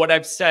be, and what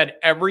I've said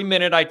every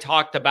minute I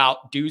talked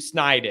about Deuce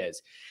Knight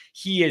is,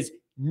 he is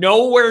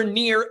nowhere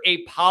near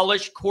a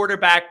polished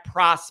quarterback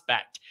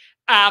prospect.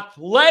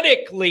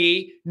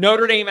 Athletically,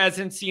 Notre Dame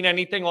hasn't seen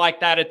anything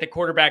like that at the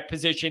quarterback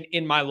position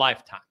in my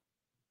lifetime.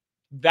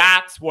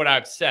 That's what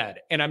I've said,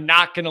 and I'm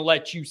not going to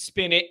let you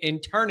spin it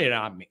and turn it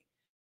on me.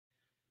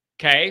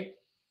 Okay?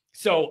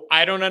 So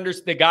I don't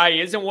understand. The guy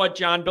isn't what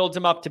John builds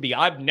him up to be.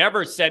 I've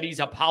never said he's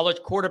a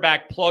polished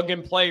quarterback, plug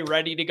and play,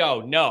 ready to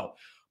go. No.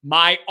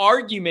 My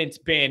argument's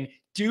been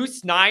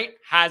Deuce Knight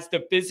has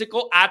the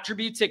physical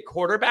attributes at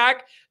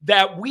quarterback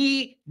that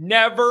we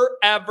never,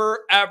 ever,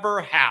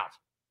 ever have.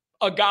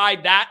 A guy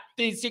that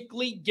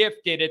physically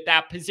gifted at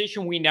that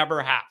position, we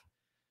never have.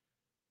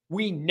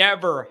 We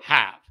never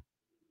have.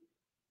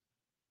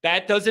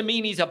 That doesn't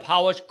mean he's a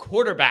polished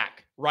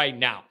quarterback right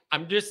now.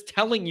 I'm just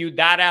telling you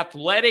that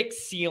athletic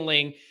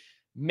ceiling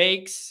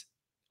makes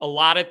a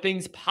lot of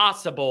things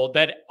possible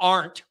that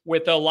aren't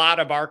with a lot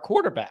of our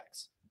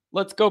quarterbacks.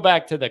 Let's go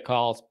back to the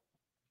calls.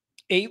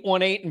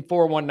 818 and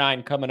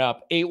 419 coming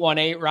up.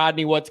 818,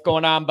 Rodney, what's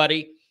going on,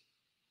 buddy?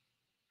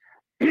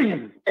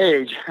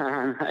 Hey,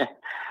 John.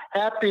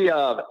 Happy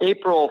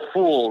April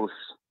Fool's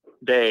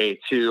Day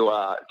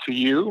to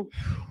you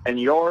and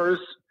yours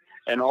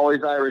and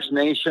Always Irish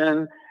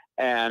Nation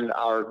and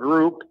our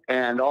group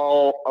and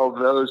all of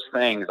those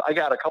things. I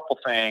got a couple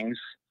things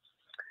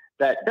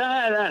that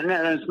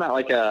it's not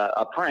like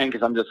a prank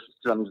because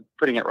I'm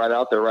putting it right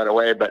out there right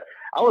away. But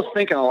I was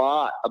thinking a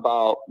lot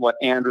about what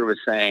Andrew was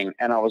saying,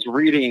 and I was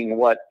reading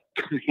what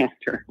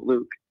Commander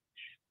Luke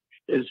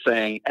is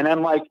saying, and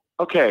I'm like,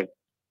 okay,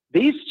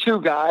 these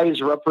two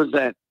guys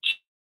represent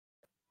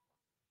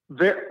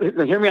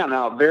hear me out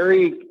now,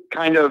 very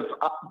kind of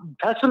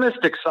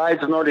pessimistic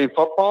sides of Notre Dame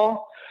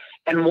football,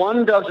 and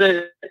one does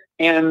it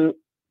in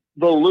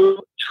the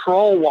Luke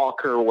Troll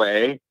Walker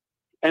way,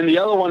 and the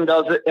other one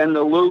does it in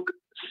the Luke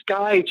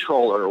Sky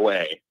Troller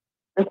way,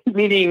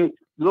 meaning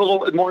a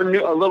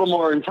little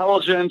more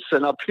intelligence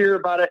and up here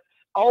about it.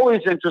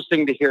 Always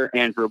interesting to hear,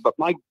 Andrew, but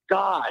my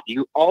God,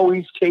 you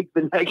always take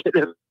the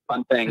negative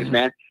on things,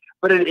 man.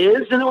 But it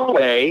is in a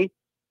way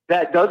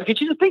that does get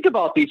you to think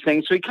about these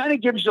things. So he kind of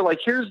gives you like,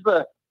 here's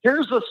the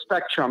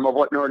spectrum of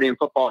what Notre Dame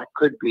football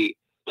could be.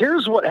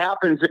 Here's what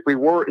happens if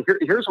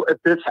here's what if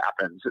this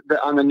happens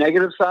on the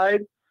negative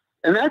side,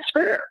 and that's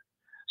fair.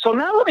 So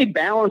now let me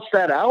balance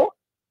that out,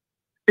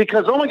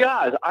 because oh my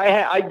God,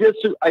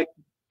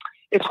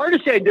 it's hard to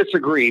say I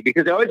disagree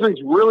because he always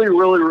makes really,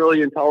 really,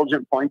 really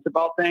intelligent points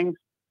about things.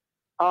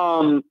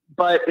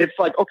 But it's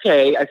like,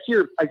 okay, I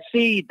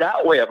see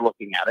that way of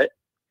looking at it.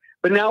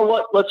 But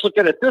now let's look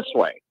at it this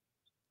way.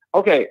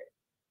 Okay,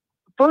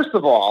 first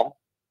of all,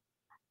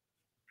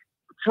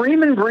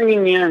 Freeman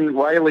bringing in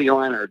Riley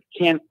Leonard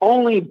can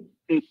only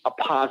be a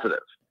positive.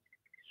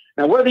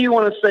 Now, whether you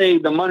want to say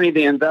the money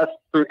they invest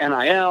through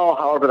NIL,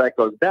 however that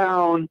goes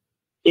down,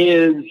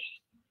 is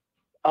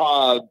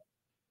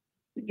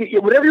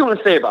whatever you want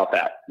to say about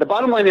that. The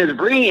bottom line is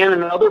bringing in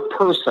another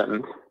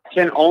person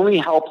can only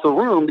help the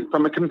room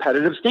from a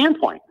competitive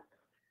standpoint.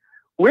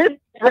 With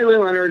Riley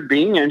Leonard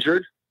being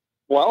injured,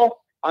 well,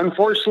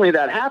 unfortunately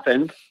that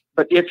happened.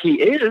 But if he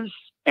is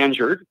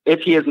injured, if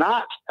he is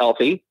not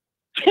healthy,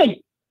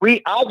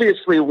 we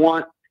obviously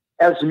want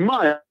as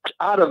much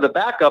out of the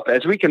backup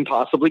as we can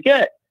possibly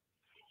get.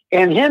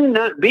 And him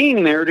not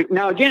being there,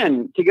 now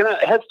again, to get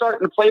a head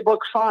start in the playbook,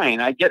 fine.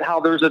 I get how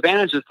there's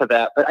advantages to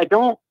that, but I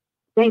don't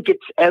think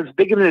it's as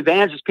big of an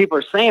advantage as people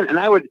are saying. And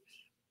I would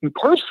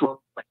personally,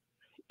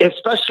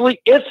 especially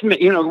if,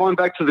 going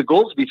back to the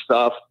Goolsby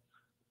stuff,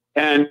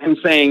 and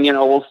saying,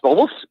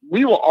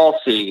 we will all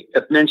see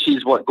if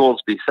Minchie's what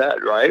Goolsby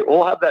said, right?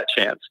 We'll have that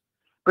chance.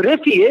 But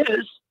if he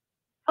is,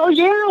 hell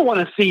yeah, I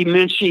want to see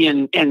Minchie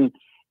and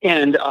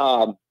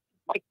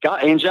my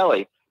God,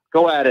 Angeli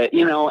go at it,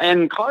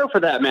 and Carr for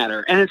that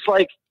matter. And it's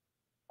like,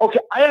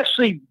 okay, I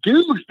actually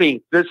do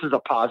think this is a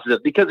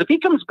positive, because if he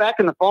comes back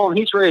in the fall and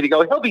he's ready to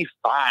go, he'll be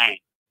fine.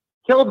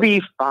 He'll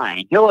be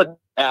fine. He'll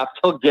adapt.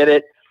 He'll get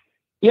it.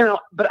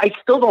 But I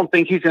still don't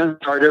think he's going to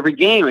start every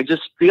game. I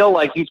just feel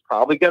like he's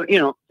probably going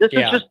to, is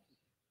just,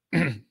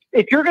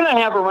 if you're going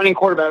to have a running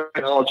quarterback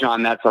at all,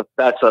 John, that's a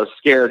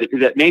scare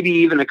that maybe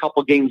even a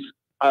couple games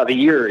out of the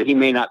year, he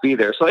may not be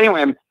there. So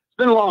anyway, it's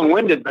been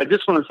long-winded, but I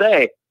just want to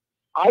say,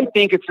 I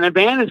think it's an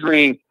advantage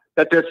ring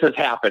that this has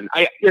happened.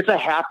 It's a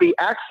happy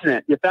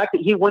accident. The fact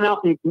that he went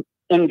out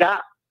and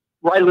got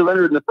Riley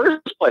Leonard in the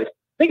first place.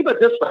 Think about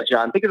it this way,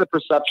 John. Think of the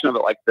perception of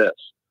it like this.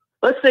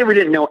 Let's say we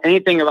didn't know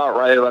anything about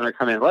Riley Leonard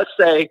coming in. Let's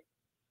say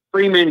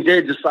Freeman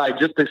did decide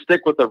just to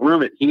stick with the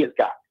room that he has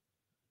got.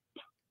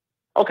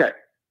 Okay.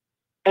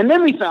 And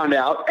then we found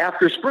out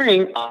after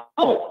spring,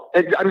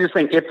 I'm just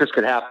saying if this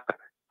could happen,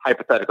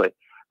 hypothetically,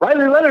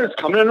 Riley Leonard's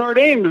coming to Notre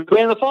Dame to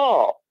play in the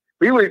fall.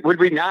 Would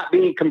we not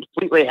be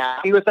completely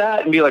happy with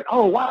that and be like,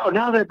 oh, wow,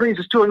 now that brings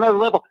us to another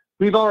level?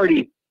 We've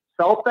already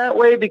felt that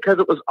way because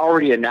it was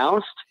already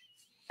announced.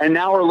 And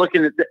now we're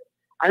looking at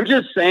I'm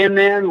just saying,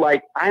 man,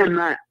 like, I am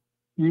not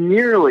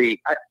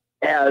nearly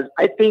as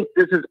I think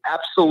this is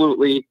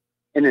absolutely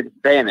an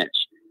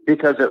advantage,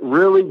 because it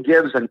really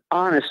gives an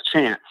honest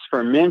chance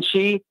for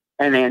Minchie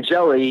and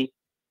Angeli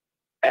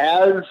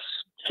as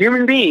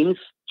human beings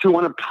to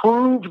want to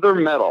prove their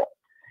mettle.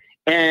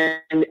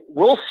 And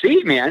we'll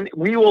see, man.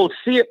 We will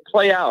see it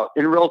play out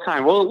in real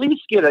time. We'll at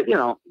least get it,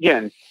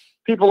 again,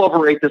 people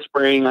overrate the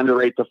spring,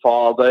 underrate the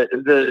fall, but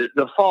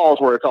the fall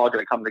is where it's all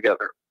going to come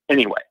together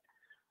anyway.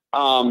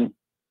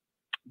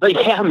 But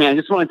yeah, man, I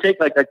just want to take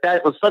like that.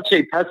 It was such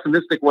a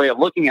pessimistic way of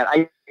looking at it.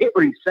 I get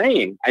what he's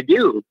saying. I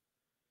do.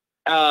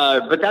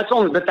 But that's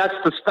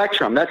the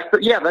spectrum. That's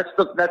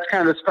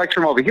kind of the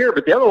spectrum over here.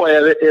 But the other way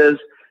of it is,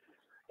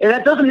 and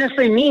that doesn't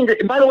necessarily mean that,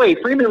 and by the way,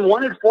 Freeman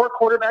wanted 4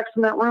 quarterbacks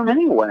in that room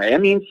anyway. I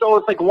mean, so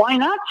it's like, why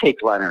not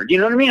take Leonard? You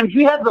know what I mean? If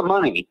you have the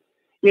money,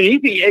 you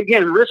can,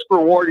 again, risk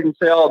reward and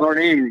say, oh,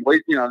 Notre Dame,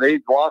 they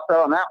lost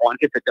out on that one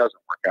if it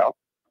doesn't work out.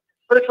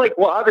 But it's like,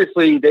 well,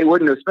 obviously they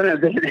wouldn't have spent it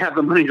if they didn't have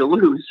the money to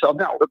lose. So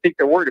no, I think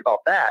they're worried about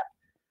that.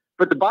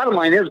 But the bottom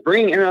line is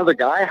bring in another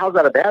guy. How's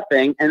that a bad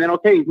thing? And then,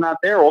 okay, he's not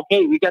there.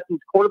 Okay, we got these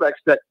quarterbacks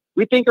that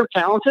we think are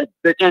talented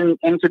that and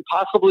could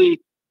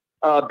possibly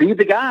be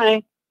the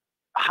guy.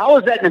 How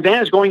is that an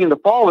advantage going into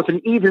fall with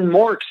an even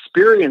more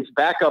experienced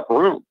backup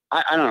room?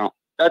 I don't know.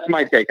 That's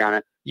my take on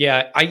it.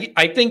 Yeah,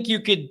 I think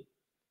you could.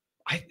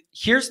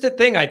 Here's the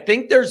thing. I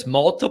think there's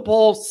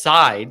multiple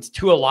sides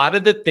to a lot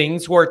of the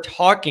things we're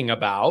talking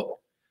about.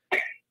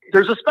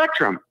 There's a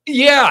spectrum.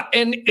 Yeah,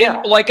 and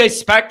like a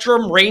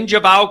spectrum range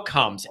of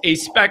outcomes, a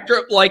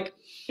spectrum, like,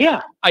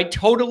 yeah, I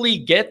totally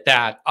get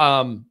that.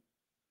 And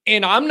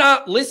I'm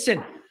not,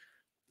 listen,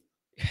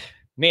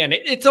 man,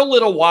 it's a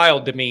little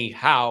wild to me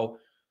how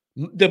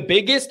the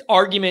biggest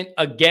argument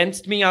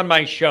against me on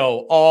my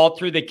show all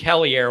through the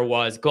Kelly era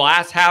was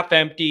glass half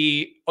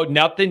empty, oh,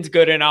 nothing's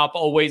good enough,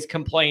 always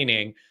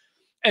complaining.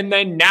 And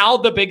then now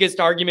the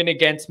biggest argument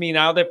against me,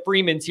 now that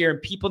Freeman's here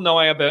and people know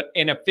I have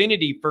an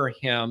affinity for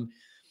him,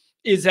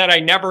 is that I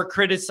never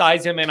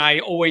criticize him and I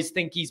always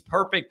think he's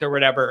perfect or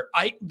whatever.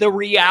 The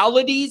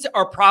realities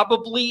are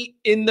probably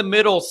in the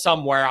middle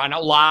somewhere on a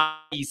lot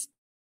of these,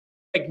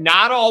 like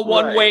not all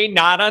one way,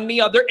 not on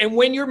the other. And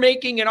when you're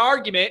making an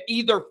argument,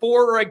 either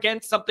for or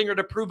against something or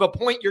to prove a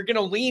point, you're going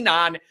to lean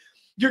on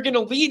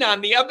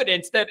the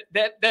evidence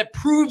that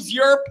proves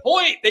your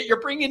point that you're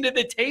bringing to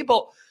the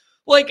table.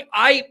 Like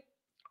I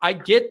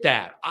get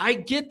that. I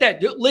get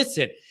that.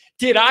 Listen,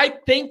 did I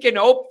think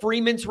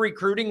Freeman's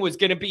recruiting was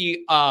going to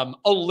be a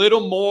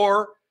little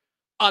more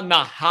on the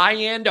high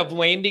end of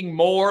landing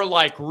more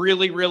like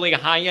really, really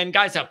high end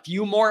guys? A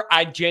few more?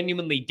 I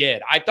genuinely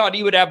did. I thought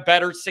he would have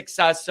better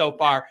success so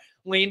far,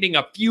 landing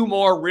a few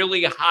more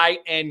really high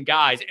end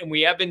guys. And we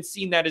haven't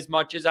seen that as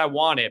much as I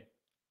wanted.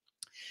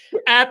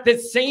 At the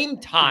same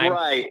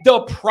time,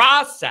 the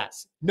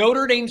process,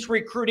 Notre Dame's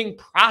recruiting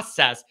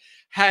process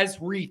has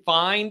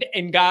refined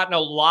and gotten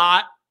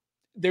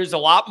there's a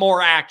lot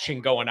more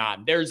action going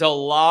on. There's a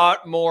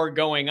lot more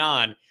going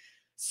on.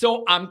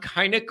 So I'm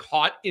kind of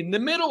caught in the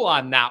middle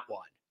on that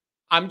one.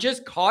 I'm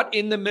just caught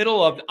in the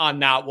middle on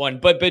that one.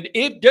 But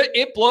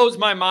it blows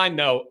my mind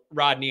though,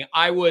 Rodney.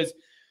 I was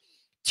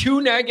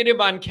too negative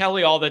on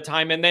Kelly all the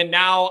time. And then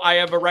now I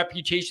have a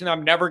reputation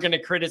I'm never going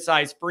to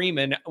criticize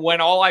Freeman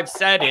when all I've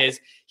said is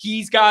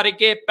he's got to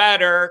get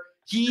better.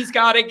 He's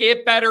got to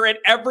get better at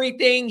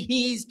everything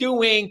he's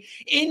doing,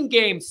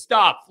 in-game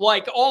stuff,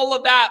 like all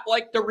of that,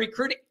 like the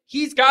recruiting.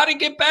 He's got to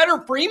get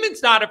better.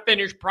 Freeman's not a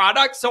finished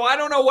product, so I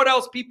don't know what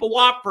else people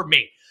want from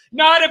me.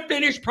 Not a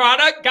finished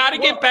product, got to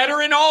get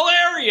better in all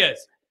areas.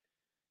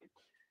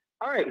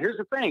 All right, here's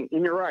the thing,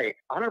 and you're right,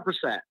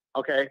 100%,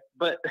 okay?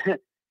 But,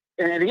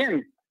 and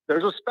again,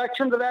 there's a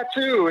spectrum to that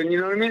too, and you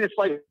know what I mean? It's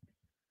like,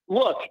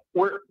 look,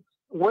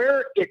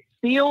 where it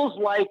feels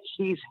like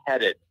he's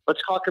headed.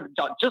 Let's talk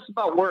about just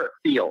about where it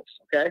feels,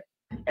 okay?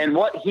 And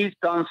what he's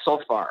done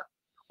so far.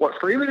 What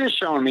Freeman has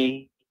shown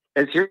me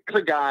is here's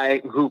a guy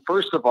who,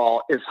 first of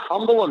all, is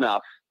humble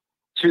enough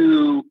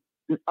to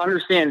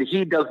understand that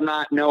he does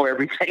not know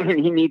everything and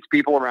he needs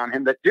people around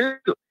him that do.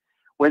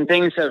 When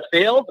things have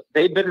failed,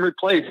 they've been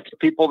replaced with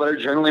people that are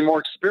generally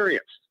more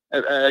experienced,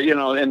 and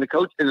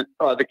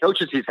the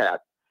coaches he's had.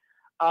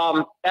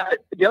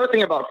 The other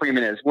thing about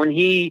Freeman is when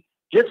he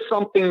gets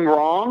something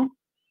wrong,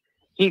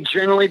 he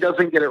generally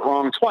doesn't get it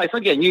wrong twice.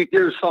 Again,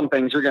 there's some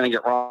things you're going to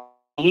get wrong.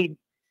 He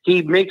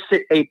makes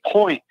it a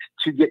point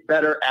to get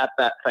better at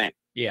that thing.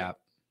 Yeah.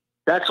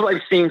 That's what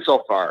I've seen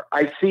so far.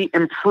 I see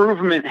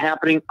improvement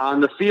happening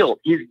on the field.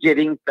 He's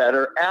getting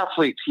better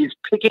athletes. He's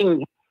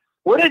picking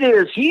what it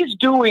is he's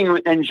doing.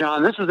 And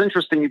John, this is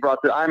interesting. You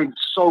brought that. I'm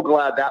so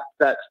glad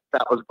that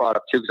was brought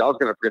up too, because I was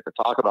going to forget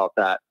to talk about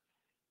that.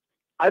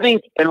 I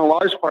think in a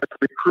large part,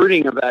 the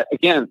recruiting of that,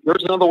 again,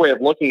 there's another way of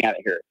looking at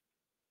it here.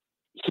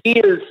 He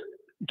is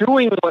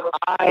doing what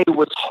I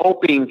was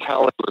hoping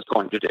Kelly was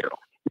going to do,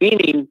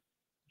 meaning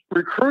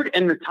recruit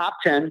in the top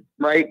 10,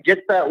 right?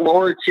 Get that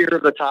lower tier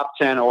of the top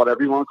 10 or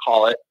whatever you want to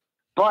call it.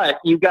 But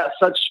you get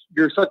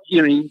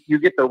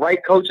the right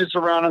coaches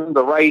around them,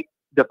 the right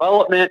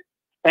development,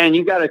 and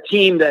you got a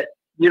team that,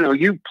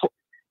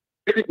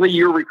 basically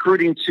you're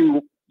recruiting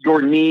to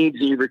your needs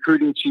and you're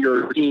recruiting to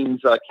your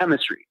team's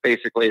chemistry,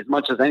 basically, as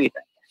much as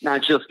anything,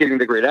 not just getting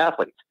the great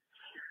athletes.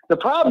 The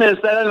problem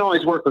is that didn't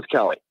always work with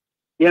Kelly.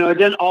 It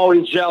didn't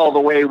always gel the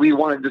way we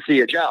wanted to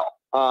see it gel.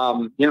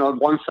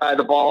 One side of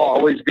the ball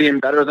always being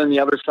better than the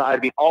other side.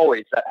 I mean,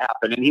 always that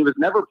happened. And he was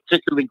never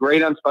particularly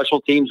great on special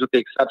teams, with the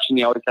exception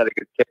he always had a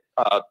good kick,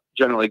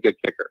 generally good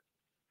kicker.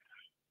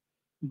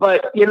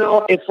 But,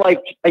 it's like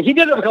he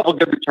did have a couple of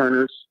good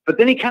returners, but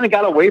then he kind of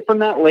got away from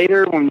that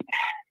later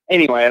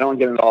anyway, I don't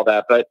get into all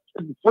that. But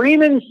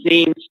Freeman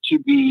seems to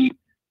be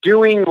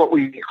doing what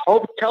we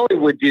hoped Kelly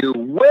would do,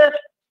 with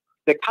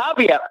the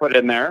caveat put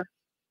in there.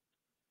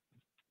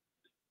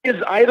 Is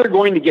either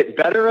going to get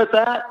better at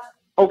that,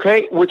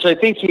 okay, which I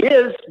think he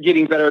is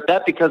getting better at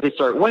that because they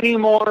start winning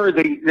more.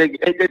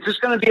 It's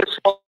just going to be a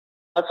slow.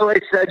 That's what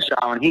I said,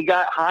 John, when he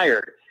got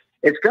hired.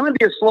 It's going to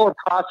be a slower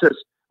process,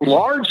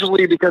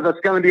 largely because it's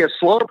going to be a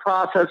slower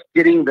process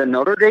getting the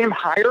Notre Dame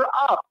higher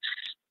ups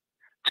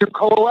to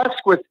coalesce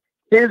with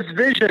his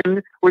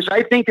vision, which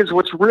I think is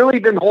what's really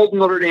been holding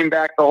Notre Dame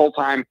back the whole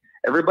time.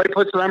 Everybody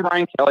puts it on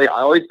Brian Kelly.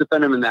 I always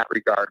defend him in that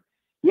regard.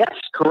 Yes,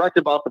 correct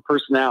about the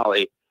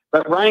personality.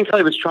 But Brian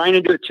Kelly was trying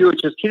to do it too.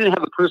 It's just he didn't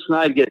have the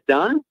personality to get it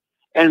done.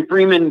 And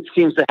Freeman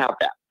seems to have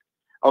that.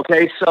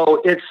 Okay,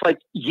 so it's like,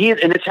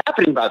 and it's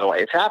happening, by the way.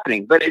 It's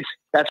happening. But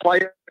that's why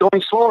it's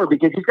going slower,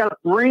 because he's got to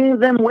bring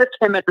them with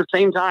him at the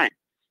same time.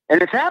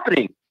 And it's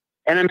happening.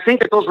 And I'm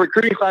thinking those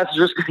recruiting classes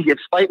are just going to get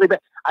slightly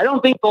better. I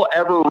don't think they'll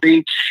ever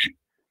reach,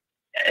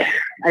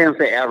 I don't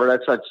say ever,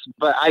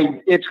 but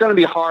it's going to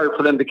be hard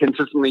for them to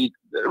consistently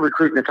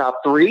recruit in the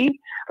top 3.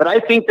 But I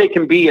think they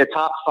can be a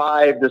top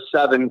 5 to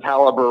 7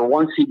 caliber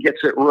once he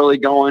gets it really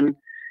going,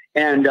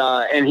 and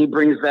he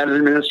brings that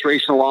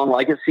administration along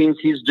like it seems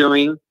he's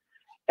doing.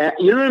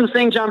 You know what I'm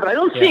saying, John? But I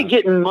don't see it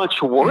getting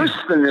much worse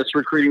than this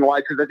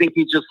recruiting-wise, because I think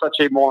he's just such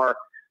a more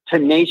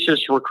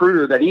tenacious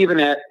recruiter that even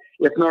if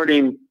Notre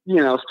Dame,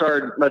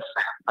 started,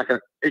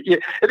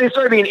 if they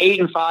started being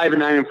 8-5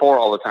 and 9-4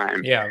 all the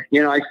time,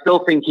 I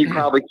still think he'd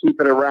probably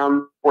keep it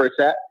around where it's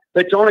at.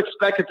 But don't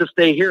expect it to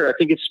stay here. I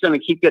think it's going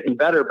to keep getting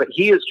better. But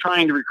he is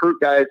trying to recruit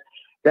guys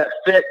that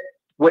fit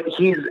what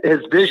his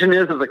vision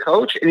is as a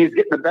coach, and he's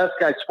getting the best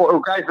guys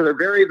guys that are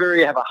very,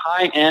 very have a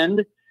high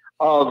end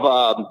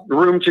of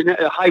room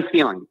to a high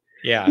ceiling.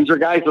 Yeah, these are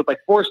guys with like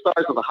 4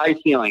 stars with a high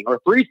ceiling, or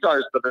 3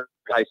 stars with a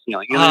high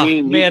ceiling. You know what I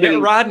mean?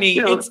 Man, Rodney,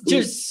 it's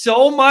just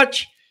so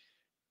much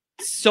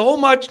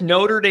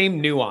Notre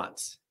Dame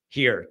nuance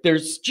here.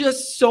 There's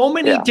just so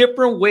many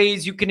different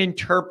ways you can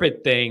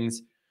interpret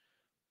things.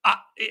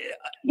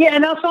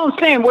 And that's what I'm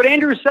saying. What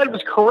Andrew said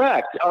was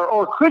correct,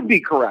 or could be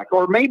correct,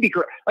 or maybe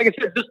correct. Like I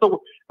said, just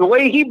the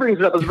way he brings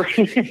it up is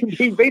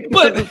he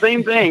basically said the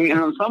same thing,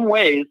 and in some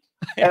ways,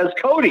 as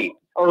Cody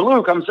or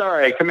Luke. I'm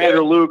sorry,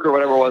 Commander Luke or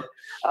whatever it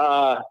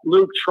was,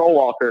 Luke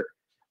Trollwalker.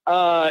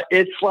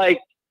 It's like,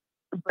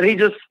 but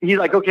he's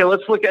like, okay,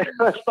 let's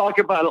talk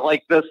about it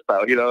like this,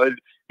 though.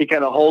 He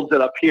kind of holds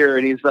it up here,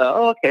 and he's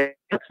okay,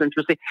 that's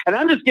interesting. And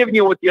I'm just giving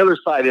you what the other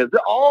side is.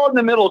 All in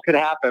the middle could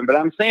happen, but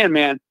I'm saying,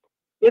 man,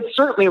 it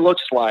certainly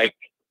looks like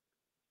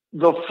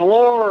the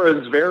floor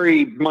has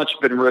very much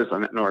been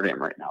risen at Notre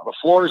Dame right now. The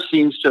floor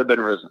seems to have been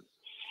risen,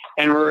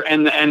 and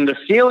the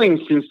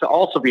ceiling seems to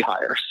also be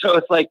higher. So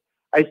it's like,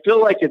 I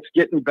feel like it's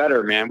getting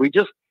better, man.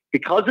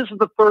 Because this is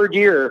the 3rd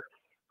year,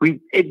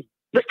 it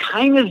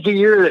kind of is the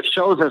year that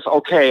shows us,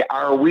 okay,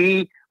 are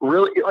we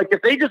really, like,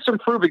 if they just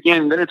improve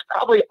again, then it's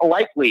probably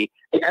likely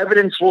the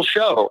evidence will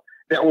show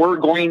that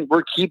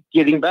we're keep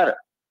getting better.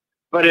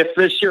 But if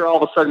this year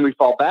all of a sudden we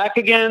fall back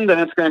again, then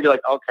it's going to be like,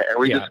 okay, are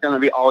we just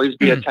going to always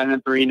be a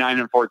 10-3,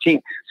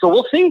 9-14? So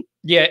we'll see.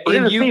 Yeah, we're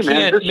going to see,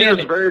 man. This year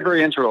is very,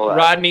 very integral.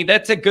 Rodney,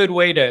 that's a good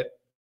way to,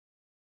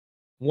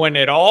 when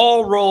it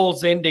all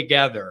rolls in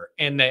together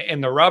and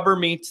the rubber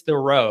meets the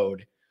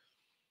road.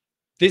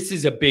 This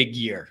is a big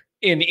year.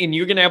 And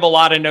you're going to have a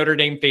lot of Notre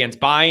Dame fans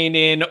buying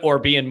in or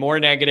being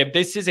more negative.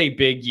 This is a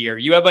big year.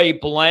 You have a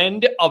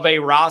blend of a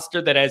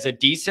roster that has a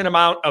decent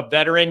amount of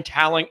veteran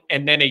talent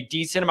and then a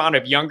decent amount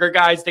of younger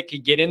guys that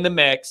could get in the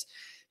mix.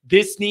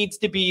 This needs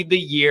to be the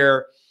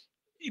year.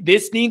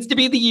 This needs to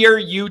be the year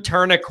you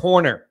turn a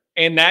corner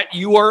and that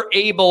you are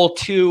able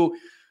to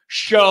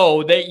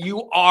show that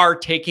you are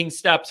taking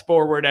steps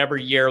forward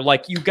every year.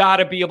 Like, you got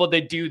to be able to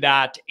do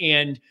that.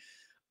 And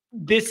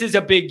this is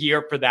a big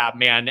year for that,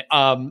 man.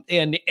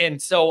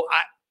 And so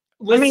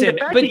listen,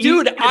 but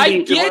dude, I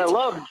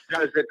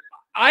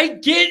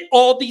get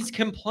all these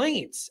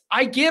complaints.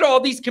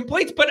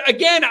 But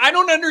again, I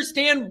don't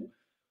understand,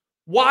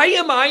 why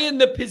am I in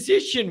the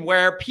position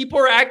where people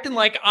are acting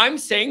like I'm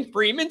saying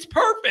Freeman's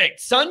perfect?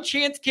 Sun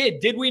Chance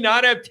Kid, did we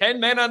not have 10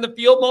 men on the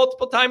field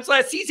multiple times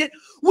last season?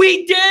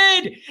 We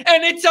did,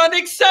 and it's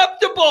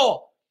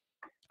unacceptable.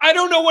 I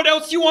don't know what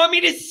else you want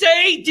me to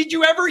say. Did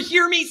you ever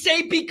hear me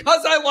say,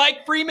 because I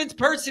like Freeman's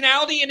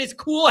personality and his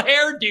cool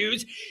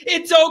hairdos,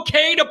 it's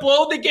okay to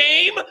blow the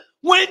game?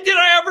 When did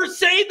I ever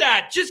say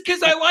that? Just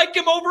because I like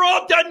him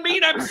overall doesn't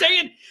mean I'm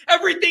saying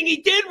everything he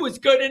did was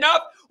good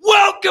enough.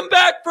 Welcome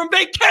back from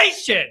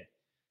vacation.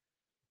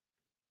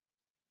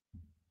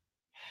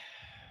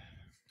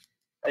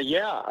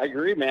 Yeah, I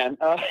agree, man.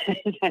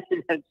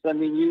 I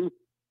mean,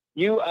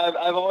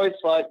 I've always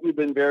thought you're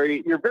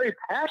very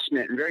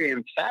passionate and very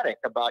emphatic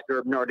about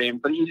your Notre Dame,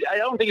 but I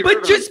don't think.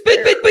 But just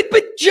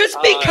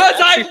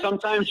because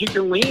sometimes you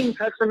can lean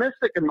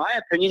pessimistic. In my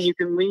opinion, you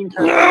can lean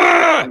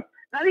pessimistic.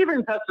 Not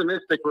even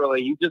pessimistic,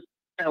 really. You just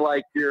kind of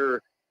like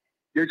you're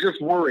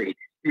just worried.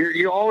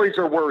 You always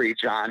are worried,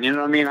 John. You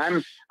know what I mean?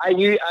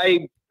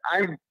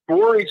 I'm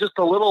worried just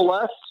a little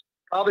less,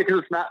 probably because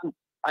it's not.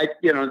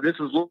 This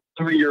is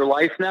through your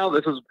life now.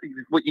 This is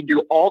what you do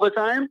all the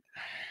time.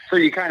 So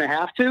you kind of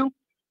have to.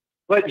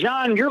 But,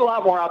 John, you're a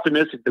lot more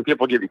optimistic than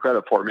people give you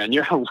credit for, man.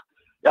 You're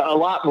a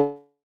lot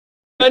more.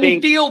 It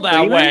doesn't feel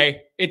that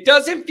way. It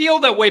doesn't feel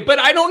that way, but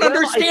I don't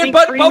understand.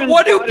 But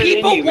what do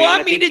people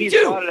want me to do? He's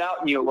brought it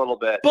out in you a little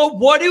bit. But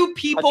what do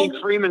people? I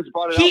think Freeman's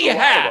brought it out. He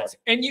has.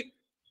 And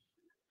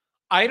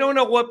I don't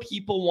know what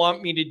people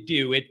want me to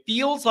do. It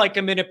feels like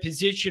I'm in a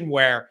position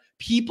where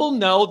people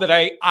know that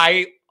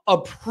I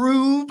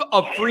approve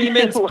of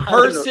Freeman's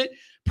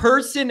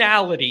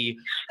personality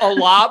a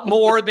lot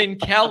more than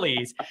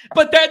Kelly's,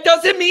 but that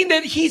doesn't mean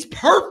that he's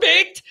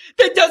perfect.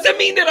 That doesn't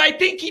mean that I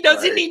think he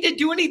doesn't need to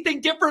do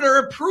anything different or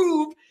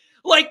improve.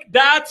 Like,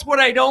 that's what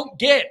I don't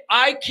get.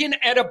 I can,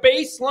 at a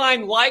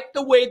baseline, like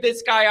the way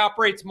this guy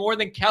operates more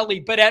than Kelly,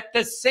 but at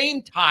the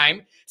same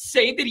time,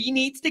 say that he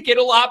needs to get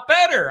a lot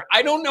better.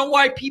 I don't know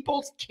why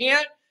people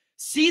can't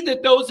see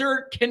that those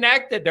are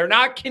connected. They're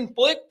not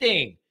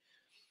conflicting.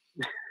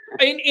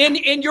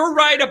 And you're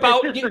right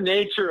about it's just the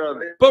nature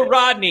of it. But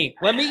Rodney,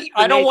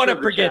 I don't want to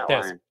forget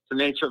this. Line. The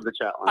nature of the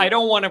chat line. I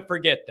don't want to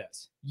forget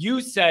this. You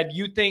said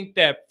you think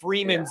that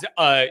Freeman's,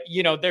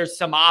 there's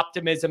some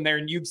optimism there,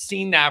 and you've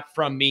seen that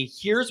from me.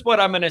 Here's what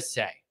I'm going to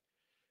say.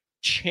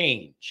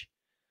 Change.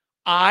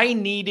 I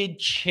needed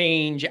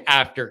change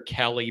after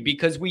Kelly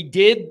because we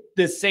did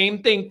the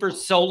same thing for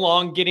so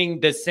long, getting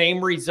the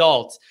same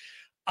results.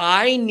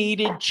 I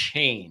needed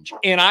change.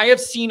 And I have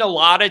seen a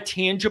lot of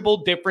tangible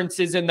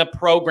differences in the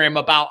program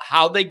about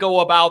how they go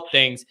about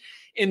things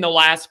in the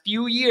last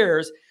few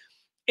years.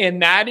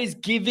 And that is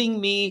giving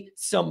me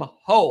some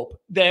hope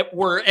that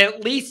we're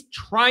at least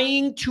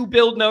trying to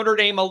build Notre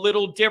Dame a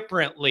little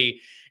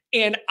differently.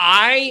 And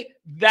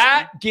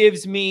that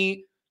gives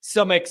me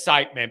some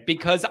excitement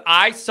because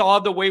I saw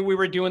the way we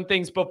were doing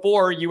things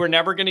before. You were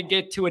never going to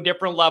get to a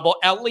different level.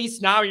 At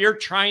least now you're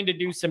trying to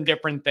do some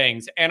different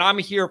things. And I'm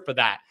here for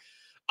that.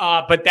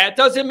 But that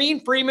doesn't mean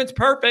Freeman's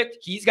perfect.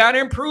 He's got to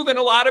improve in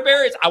a lot of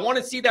areas. I want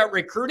to see that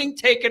recruiting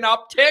take an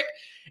uptick.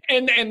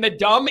 And the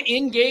dumb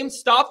in-game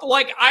stuff,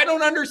 like, I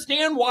don't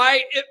understand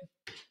why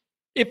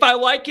if I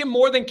like him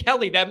more than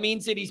Kelly, that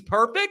means that he's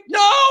perfect?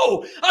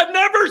 No, I've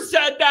never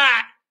said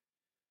that.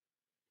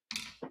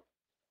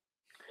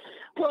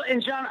 Well,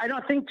 and John, I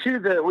don't think, too,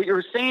 that what you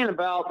were saying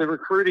about the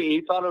recruiting,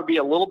 you thought it would be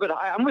a little bit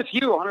high. I'm with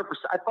you 100%.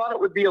 I thought it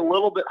would be a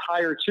little bit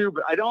higher, too,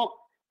 but I don't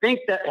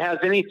think that has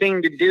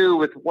anything to do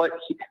with what,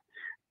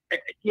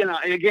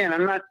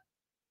 again,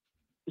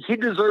 he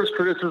deserves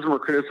criticism where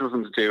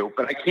criticism's due,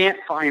 but I can't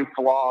find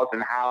flaws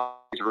in how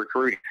he's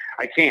recruiting.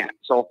 I can't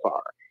so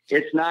far.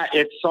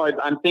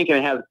 I'm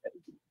thinking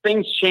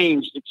things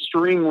changed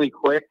extremely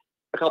quick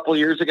a couple of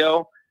years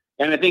ago.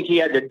 And I think he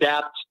had to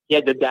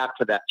adapt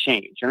to that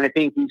change. And I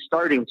think he's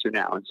starting to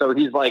now. And so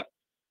he's like,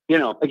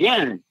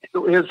 again,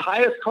 his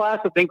highest class,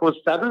 I think, was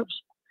 7th.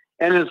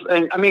 And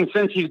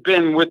since he's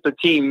been with the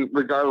team,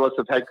 regardless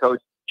of head coach,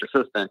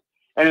 assistant,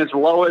 and his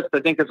lowest, I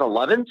think, is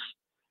 11th.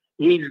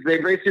 They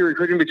basically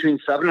recruiting between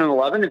 7 and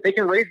 11. If they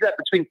can raise that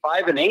between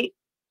 5 and 8,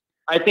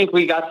 I think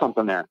we got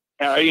something there.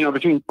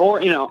 Between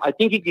 4, I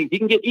think he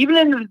can get even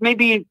in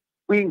maybe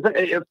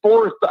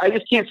 4th. I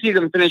just can't see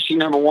them finishing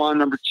number 1,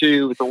 number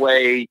 2 the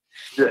way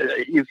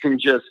you can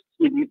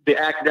the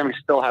academics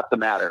still have to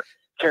matter.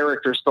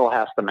 Character still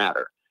has to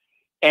matter.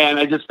 And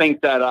I just think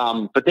that,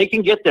 but they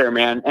can get there,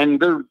 man.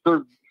 And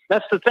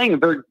that's the thing.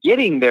 They're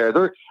getting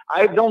there.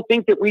 I don't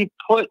think that we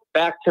put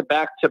back to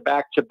back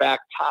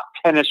top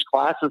 10-ish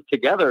classes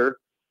together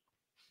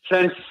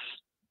since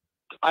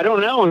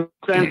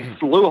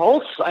Lou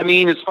Holtz.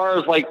 As far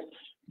as like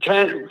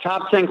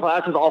top 10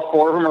 classes, all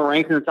 4 of them are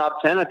ranked in the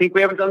top 10. I think we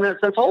haven't done that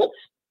since Holtz.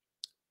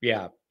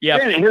 Yeah.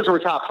 And here's where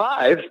top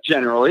 5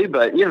 generally,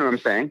 but you know what I'm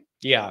saying?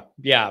 Yeah.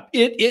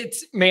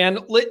 It's man.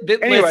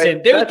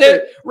 Listen,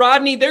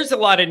 Rodney, there's a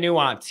lot of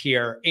nuance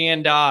here,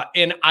 and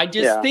I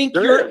just think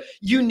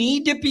you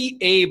need to be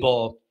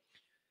able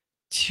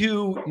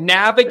to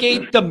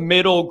navigate the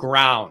middle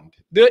ground.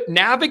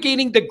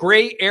 Navigating the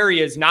gray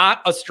area is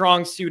not a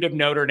strong suit of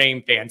Notre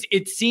Dame fans.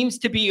 It seems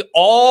to be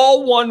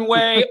all one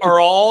way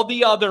or all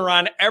the other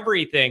on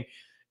everything,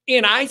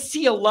 and I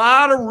see a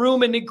lot of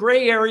room in the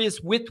gray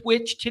areas with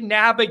which to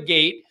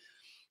navigate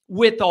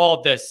with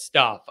all this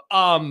stuff.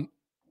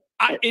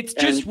 It's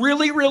just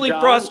really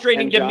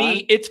frustrating to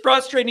me. It's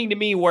frustrating to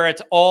me where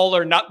it's all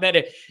or not. That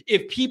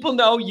if people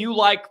know you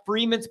like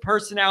Freeman's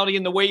personality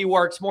and the way he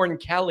works more than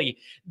Kelly,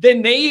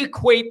 then they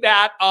equate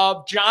that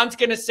of John's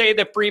going to say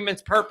that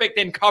Freeman's perfect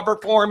and cover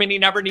for him and he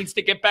never needs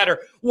to get better.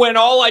 When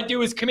all I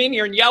do is come in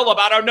here and yell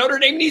about how Notre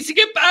Dame needs to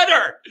get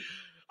better.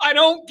 I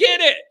don't get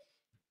it.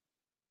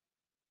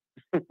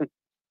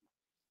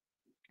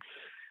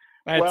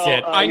 That's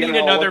it. I need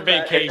another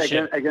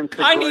vacation.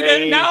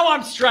 Now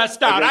I'm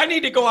stressed out. I need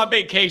to go on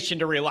vacation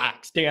to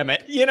relax. Damn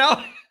it. You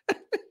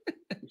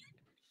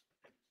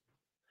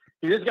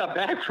just got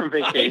back from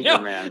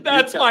vacation, man.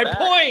 That's my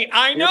point.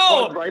 I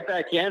know. You're right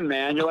back in,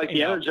 man. You're like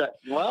the energy.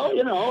 Well,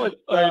 it's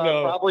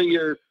probably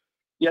your,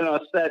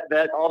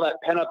 that all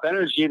that pent up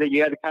energy that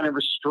you had to kind of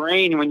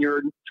restrain when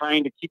you're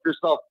trying to keep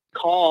yourself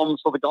calm,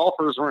 so the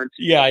golfers weren't.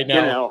 Yeah, I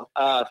know.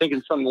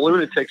 Thinking some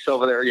lunatics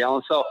over there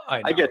yelling. So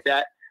I get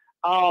that.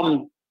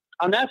 On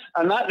that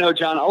note,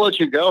 John, I'll let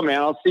you go,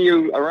 man. I'll see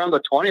you around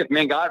the 20th.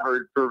 Man, God,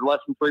 for less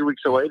than 3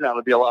 weeks away now.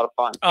 It'll be a lot of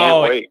fun.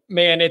 Can't wait.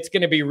 Man, it's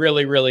going to be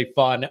really, really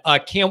fun.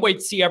 Can't wait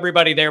to see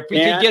everybody there. If we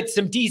could get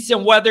some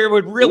decent weather, it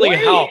would really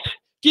help.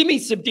 Give me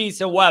some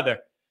decent weather.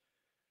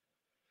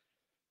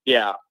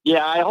 Yeah.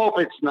 I hope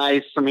it's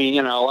nice.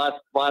 Last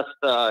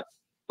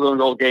blue and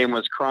gold game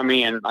was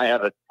crummy, and I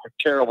had a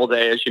terrible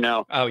day, as you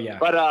know. Oh, yeah.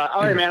 But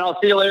all right, man. I'll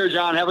see you later,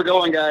 John. Have a good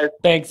one, guys.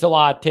 Thanks a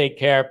lot. Take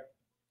care.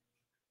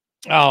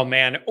 Oh,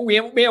 man.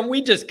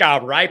 We just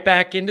got right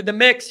back into the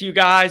mix, you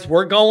guys.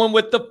 We're going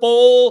with the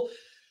full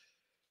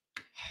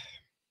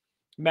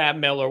Matt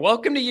Miller.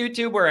 Welcome to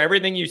YouTube, where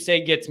everything you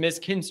say gets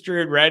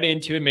misconstrued, read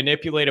into, and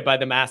manipulated by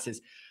the masses.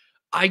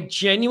 I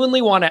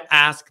genuinely want to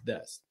ask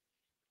this.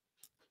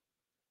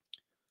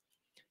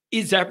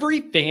 Is every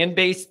fan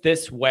base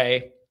this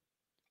way?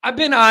 I've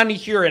been on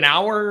here an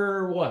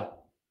hour,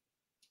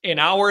 an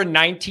hour and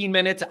 19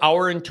 minutes,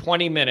 hour and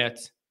 20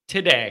 minutes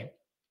today.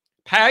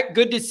 Pat,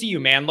 good to see you,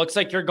 man. Looks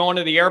like you're going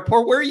to the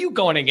airport. Where are you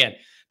going again?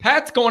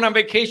 Pat's going on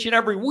vacation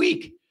every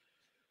week.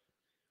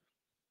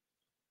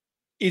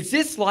 Is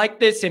this like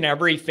this in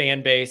every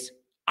fan base?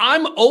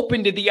 I'm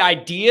open to the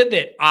idea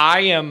that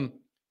I am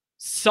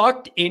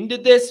sucked into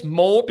this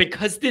more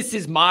because this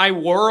is my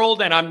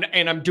world, and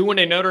I'm doing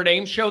a Notre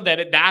Dame show,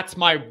 that's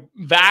my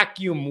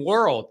vacuum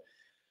world.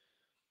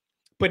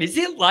 But is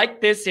it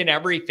like this in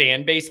every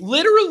fan base?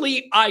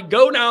 Literally, I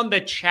go down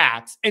the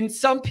chats and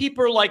some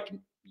people are like,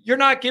 you're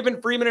not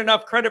giving Freeman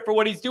enough credit for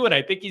what he's doing.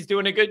 I think he's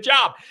doing a good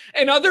job.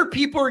 And other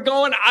people are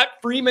going,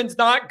 Freeman's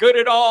not good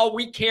at all.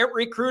 We can't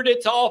recruit.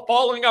 It's all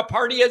falling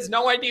apart. He has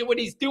no idea what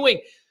he's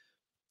doing.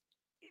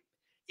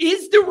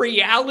 Is the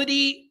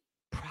reality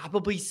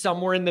probably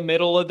somewhere in the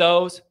middle of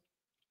those?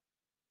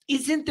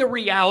 Isn't the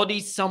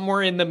reality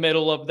somewhere in the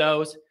middle of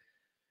those?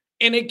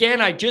 And again,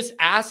 I just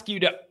ask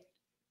you to,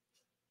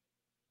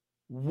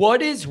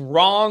 what is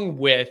wrong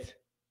with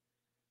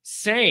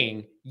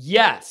saying,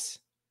 yes,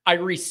 I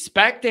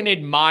respect and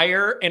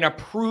admire and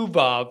approve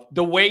of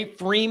the way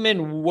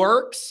Freeman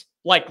works,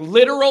 like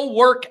literal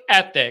work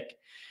ethic,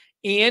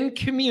 and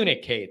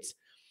communicates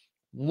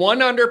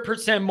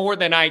 100% more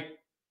than I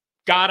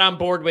got on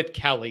board with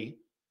Kelly.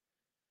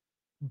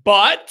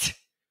 But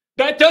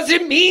that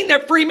doesn't mean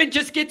that Freeman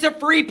just gets a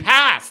free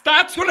pass.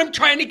 That's what I'm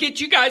trying to get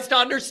you guys to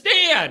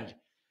understand.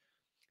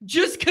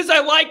 Just because I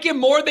like him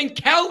more than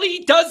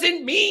Kelly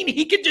doesn't mean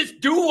he can just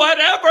do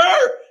whatever.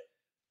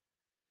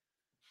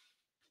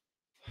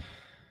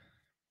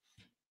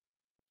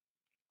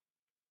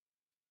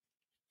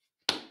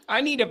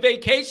 I need a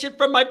vacation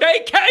from my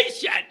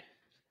vacation.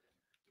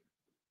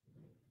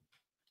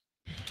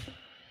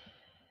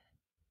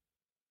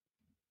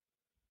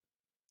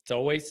 It's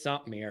always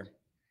something here.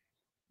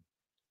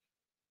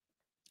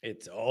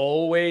 It's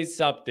always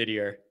something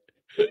here.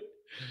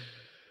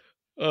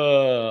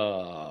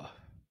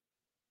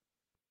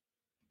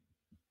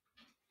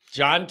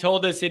 John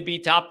told us it'd be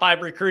top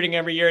 5 recruiting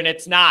every year, and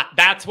it's not.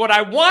 That's what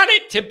I want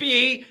it to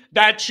be.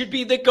 That should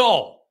be the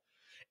goal.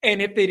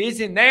 And if it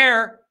isn't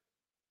there,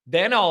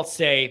 then I'll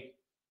say,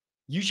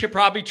 you should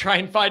probably try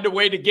and find a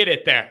way to get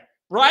it there.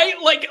 Right?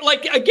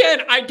 Like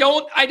again, I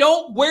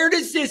don't, where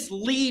does this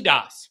lead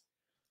us?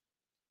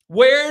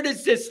 Where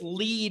does this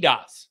lead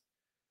us?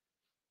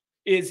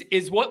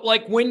 Is what,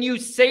 like, when you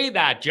say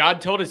that, John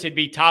told us it'd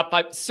be top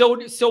 5.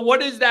 So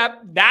what is that?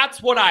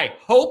 That's what I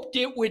hoped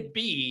it would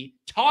be.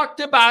 Talked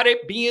about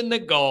it being the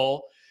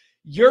goal.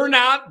 You're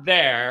not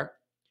there.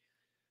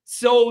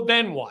 So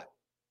then what?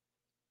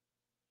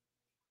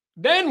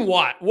 Then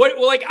what?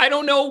 Like, I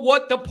don't know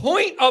what the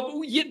point of,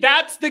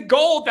 that's the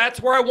goal.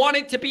 That's where I want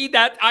it to be.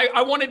 That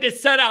I wanted to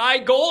set a high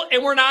goal,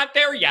 and we're not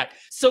there yet.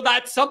 So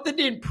that's something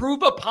to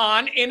improve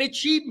upon and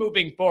achieve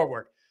moving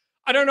forward.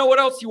 I don't know what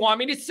else you want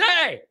me to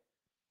say.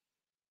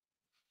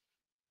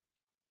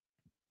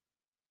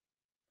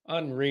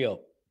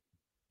 Unreal.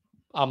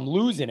 I'm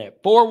losing it.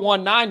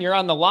 419, you're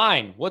on the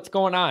line. What's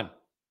going on?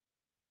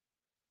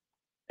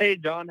 Hey,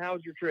 John, how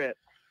was your trip?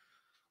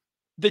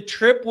 The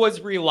trip was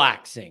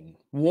relaxing.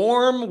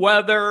 Warm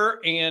weather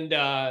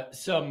and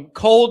some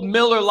cold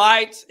Miller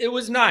Lights. It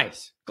was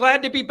nice.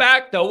 Glad to be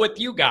back, though, with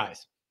you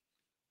guys.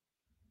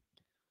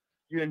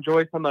 You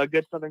enjoy some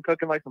good Southern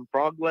cooking, like some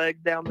frog legs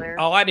down there?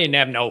 Oh, I didn't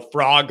have no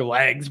frog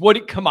legs.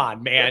 Come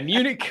on, man.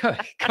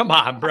 Come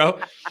on, bro.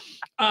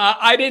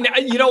 I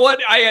didn't, you know what?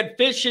 I had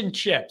fish and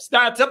chips.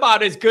 That's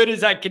about as good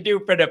as I could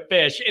do for the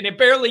fish. And it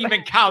barely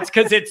even counts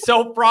because it's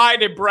so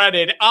fried and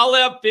breaded. I'll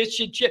have fish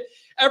and chips.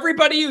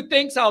 Everybody who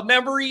thinks I'll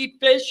never eat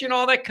fish and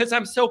all that, because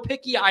I'm so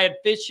picky, I had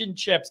fish and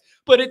chips.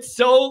 But it's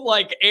so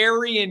like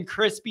airy and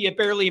crispy, it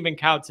barely even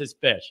counts as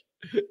fish.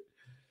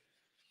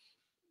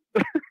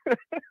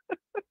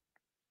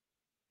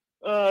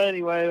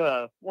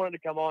 Anyway, wanted to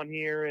come on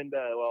here and,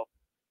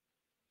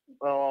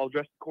 I'll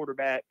address the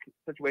quarterback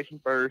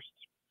situation first.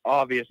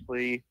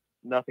 Obviously,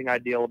 nothing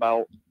ideal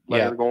about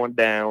Leonard going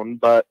down,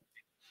 but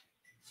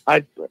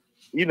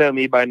you know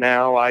me by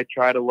now, I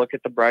try to look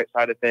at the bright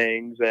side of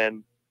things,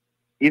 and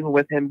even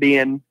with him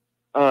being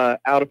out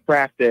of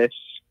practice,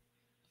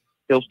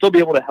 he'll still be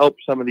able to help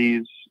some of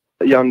these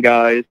young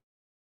guys,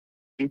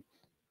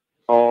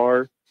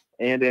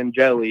 and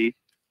Jelly,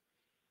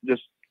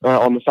 just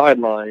on the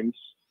sidelines.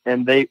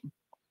 And I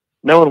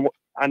know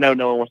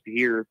no one wants to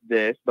hear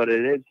this, but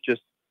it is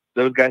just,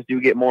 those guys do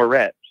get more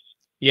reps.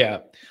 Yeah.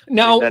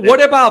 Now,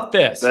 what about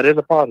this? That is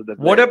a positive.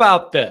 What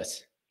about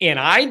this? And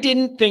I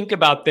didn't think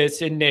about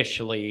this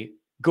initially.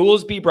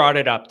 Goolsby brought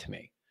it up to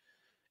me.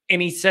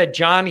 And he said,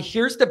 John,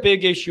 here's the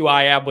big issue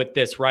I have with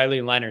this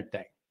Riley Leonard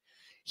thing.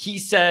 He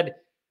said,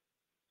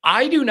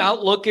 I do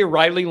not look at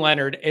Riley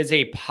Leonard as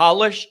a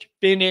polished,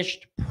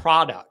 finished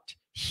product.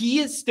 He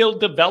is still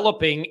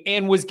developing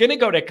and was going to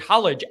go to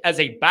college as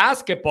a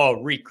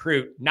basketball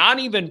recruit, not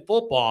even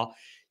football.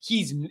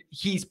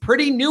 He's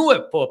pretty new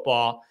at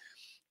football.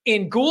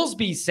 And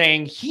Goolsby's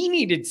saying he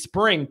needed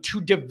spring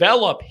to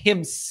develop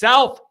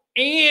himself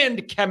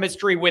and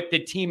chemistry with the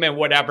team and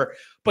whatever.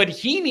 But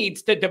he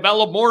needs to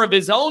develop more of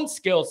his own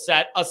skill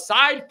set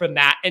aside from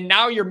that. And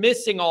now you're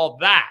missing all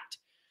that.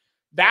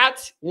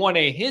 That's one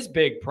of his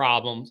big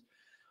problems.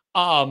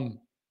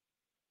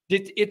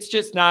 It's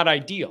just not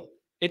ideal.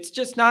 It's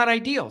just not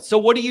ideal. So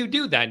what do you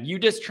do then? You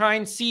just try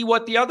and see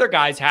what the other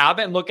guys have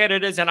and look at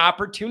it as an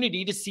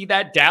opportunity to see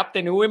that depth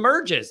and who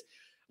emerges.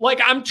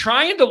 Like, I'm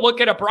trying to look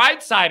at a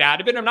bright side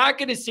out of it. I'm not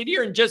going to sit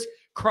here and just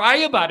cry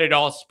about it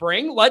all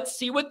spring. Let's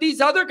see what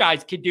these other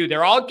guys could do.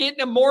 They're all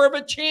getting more of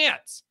a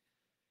chance.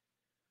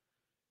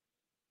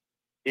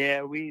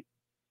 Yeah,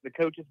 the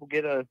coaches will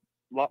get a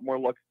lot more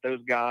looks at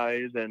those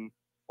guys, and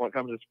when it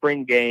comes to the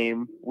spring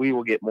game, we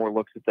will get more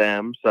looks at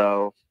them.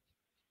 So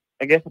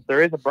I guess if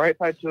there is a bright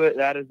side to it,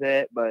 that is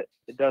it. But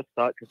it does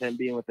suck because him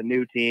being with a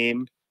new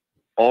team,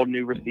 all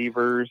new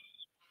receivers,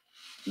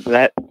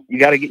 that you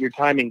got to get your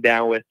timing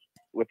down with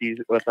these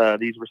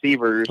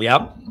receivers.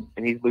 Yep.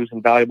 And he's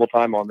losing valuable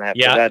time on that.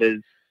 Yeah. So that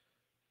is.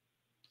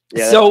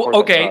 Yeah, so,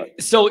 okay.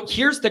 So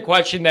here's the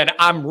question that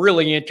I'm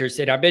really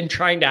interested. I've been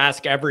trying to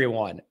ask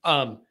everyone.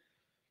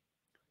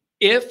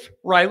 If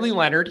Riley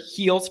Leonard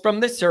heals from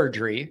the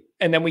surgery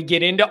and then we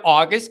get into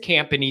August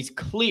camp and he's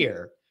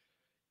clear,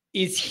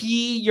 is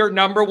he your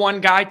number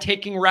one guy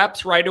taking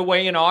reps right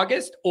away in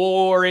August?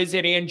 Or is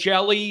it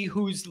Angeli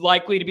who's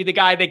likely to be the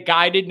guy that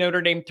guided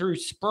Notre Dame through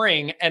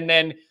spring and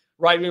then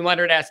Riley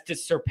Leonard has to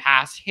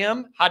surpass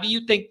him? How do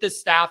you think the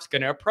staff's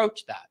going to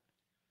approach that?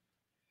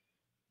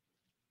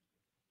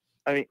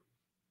 I mean,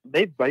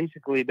 they've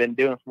basically been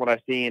doing, from what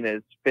I've seen,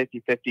 is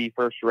 50-50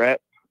 first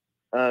rep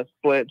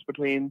splits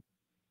between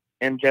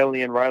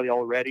Angeli and Riley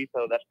already.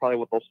 So that's probably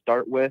what they'll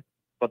start with.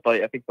 But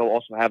I think they'll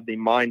also have the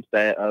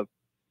mindset of,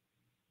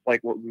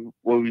 like what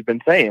we've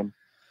been saying,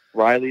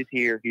 Riley's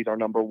here. He's our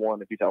number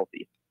one if he's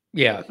healthy.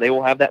 Yeah. They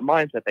will have that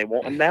mindset. They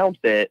won't announce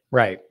it.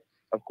 Right.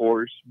 Of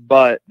course,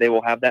 but they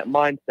will have that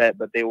mindset,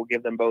 but they will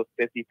give them both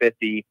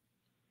 50-50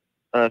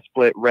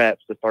 split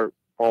reps to start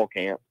fall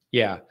camp.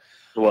 Yeah.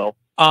 As well.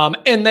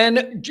 And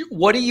then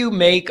what do you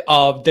make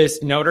of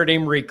this Notre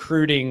Dame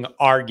recruiting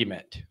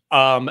argument?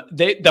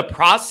 The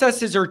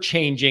processes are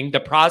changing. The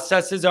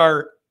processes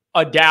are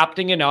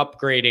adapting and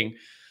upgrading.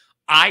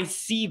 I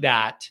see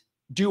that.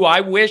 Do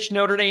I wish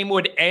Notre Dame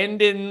would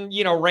end in,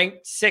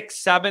 ranked 6,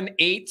 7,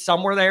 8,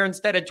 somewhere there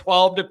instead of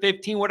 12 to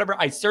 15, whatever?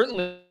 I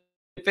certainly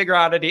figure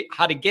out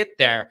how to get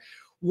there.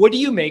 What do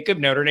you make of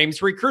Notre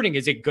Dame's recruiting?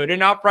 Is it good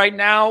enough right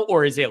now,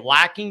 or is it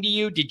lacking to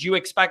you? Did you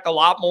expect a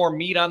lot more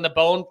meat on the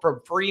bone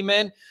from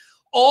Freeman?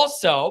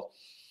 Also,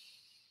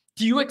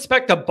 do you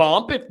expect a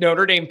bump if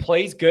Notre Dame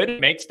plays good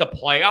and makes the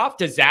playoff?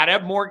 Does that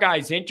have more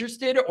guys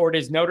interested, or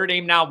does Notre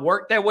Dame now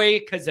work that way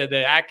because of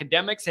the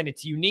academics and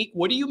it's unique?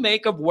 What do you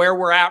make of where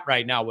we're at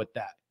right now with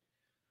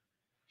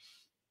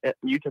that?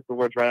 You took the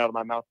words right out of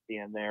my mouth at the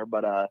end there,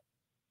 but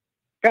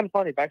kind of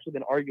funny. I've actually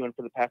been arguing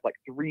for the past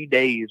 3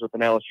 days with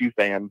an LSU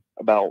fan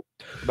about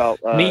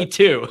me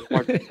too.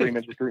 Marcus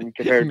Freeman's recruiting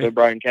compared to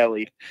Brian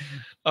Kelly.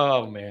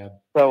 Oh man.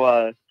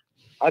 So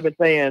I've been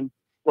saying,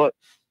 look,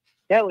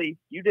 Kelly,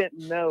 you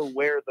didn't know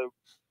where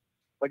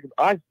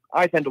I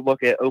tend to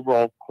look at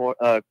overall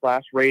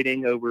class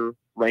rating over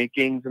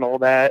rankings and all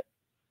that.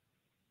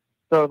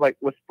 So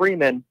with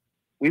Freeman,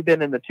 we've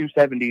been in the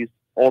 270s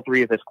all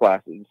three of his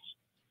classes.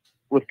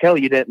 With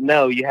Kelly, you didn't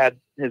know. You had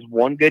his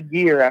one good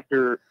year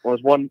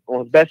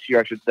his best year,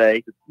 I should say,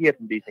 because he had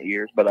some decent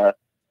years, but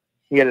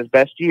he had his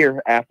best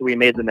year after we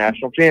made the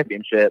national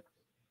championship,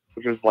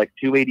 which was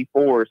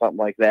 284 or something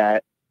like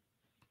that.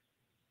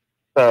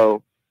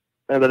 So,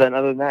 but then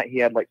other than that, he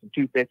had some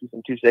 250s,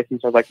 some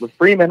 260s. So with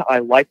Freeman, I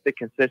like the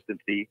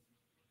consistency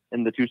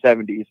in the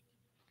 270s,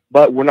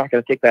 but we're not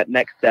going to take that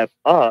next step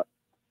up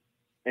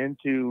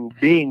into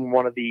being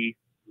one of the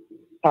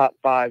top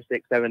 5,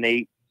 6, 7,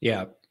 8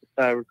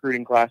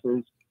 recruiting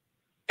classes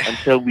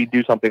until we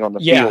do something on the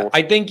field.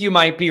 I think you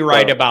might be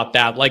right about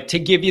that. To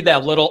give you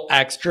that little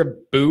extra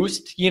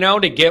boost,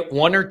 to get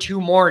 1 or 2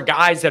 more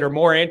guys that are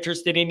more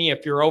interested in you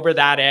if you're over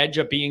that edge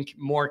of being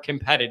more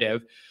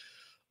competitive.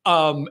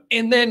 And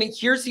then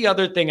here's the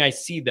other thing I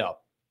see, though.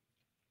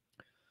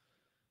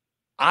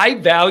 I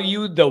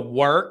value the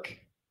work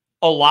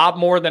a lot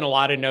more than a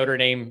lot of Notre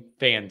Dame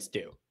fans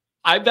do.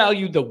 I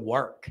value the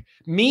work,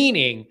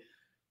 meaning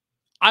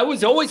I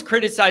was always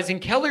criticizing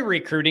Kelly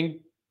recruiting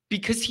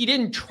because he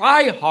didn't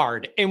try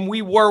hard and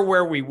we were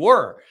where we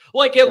were.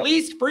 At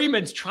least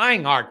Freeman's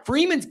trying hard.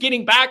 Freeman's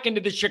getting back into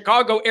the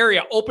Chicago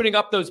area, opening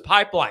up those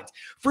pipelines.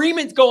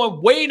 Freeman's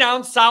going way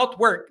down south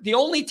where the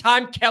only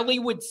time Kelly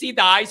would see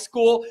the high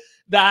school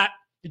that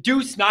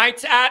Deuce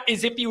Knight's at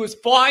is if he was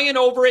flying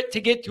over it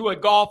to get to a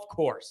golf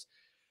course.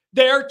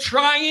 They're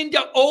trying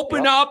to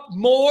open up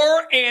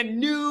more and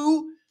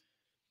new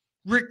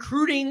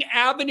recruiting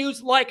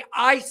avenues. Like,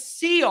 I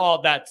see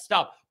all that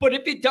stuff. But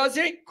if it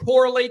doesn't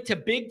correlate to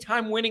big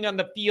time winning on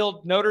the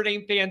field, Notre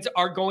Dame fans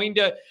are going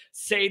to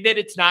say that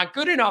it's not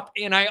good enough.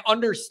 And I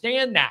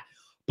understand that.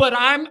 But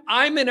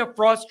I'm in a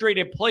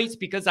frustrated place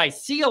because I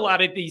see a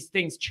lot of these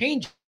things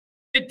change.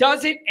 It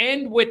doesn't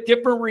end with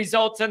different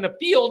results on the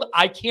field.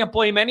 I can't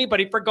blame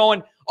anybody for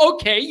going,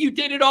 okay, you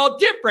did it all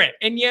different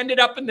and you ended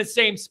up in the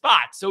same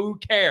spot. So who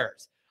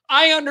cares?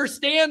 I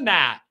understand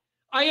that.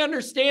 I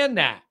understand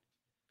that.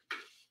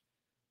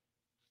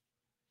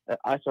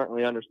 I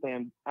certainly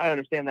understand. I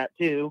understand that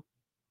too.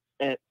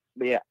 But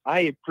yeah,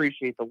 I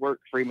appreciate the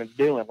work Freeman's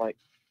doing. Like,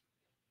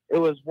 it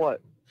was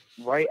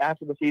right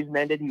after the season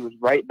ended, he was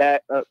right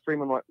back.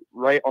 Freeman went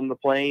right on the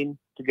plane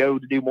to go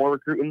to do more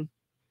recruiting.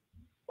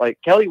 Like,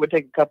 Kelly would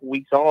take a couple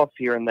weeks off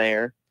here and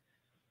there,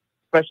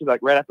 especially like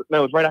it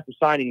was right after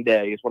signing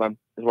day is what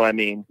I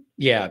mean.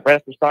 Yeah. Right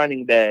after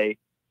signing day,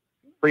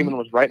 Freeman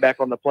was right back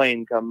on the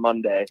plane come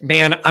Monday.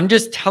 Man, I'm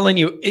just telling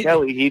you.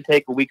 Kelly, he'd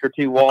take a week or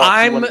two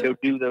off. He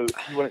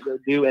wouldn't go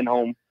do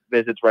in-home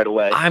visits right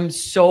away. I'm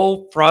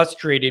so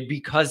frustrated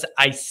because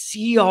I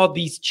see all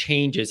these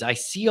changes. I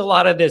see a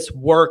lot of this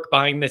work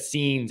behind the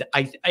scenes.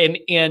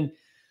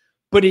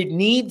 But it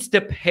needs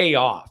to pay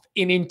off.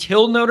 And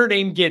until Notre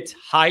Dame gets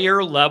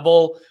higher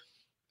level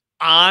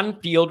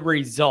on-field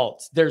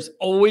results, there's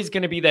always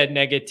going to be that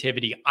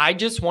negativity. I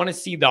just want to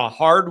see the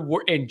hard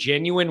work and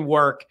genuine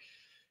work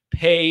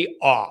pay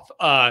off.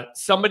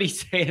 Somebody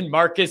saying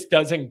Marcus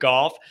doesn't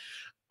golf.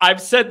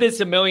 I've said this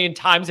a million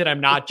times and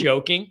I'm not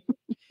joking.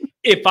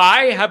 If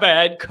I have a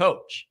head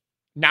coach,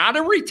 not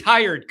a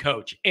retired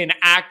coach, an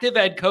active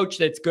head coach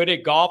that's good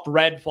at golf,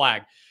 red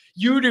flag.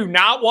 You do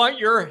not want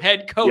your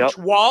head coach,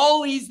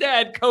 while he's the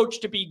head coach,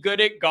 to be good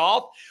at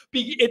golf.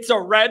 It's a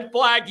red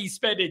flag. He's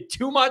spending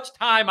too much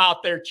time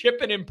out there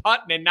chipping and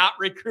putting and not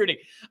recruiting.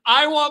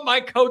 I want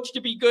my coach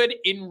to be good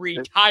in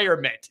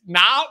retirement,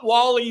 not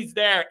while he's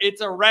there.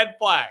 It's a red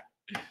flag.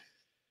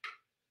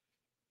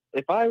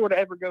 If I were to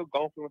ever go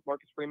golfing with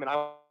Marcus Freeman, I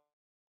would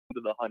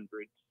go to the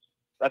hundreds.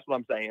 That's what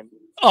I'm saying.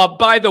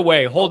 By the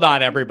way, hold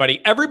on,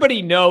 everybody.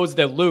 Everybody knows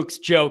that Luke's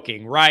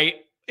joking, right?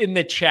 In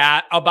the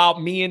chat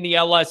about me and the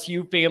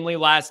LSU family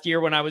last year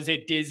when I was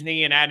at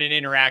Disney and had an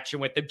interaction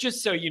with them.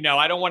 Just so you know,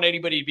 I don't want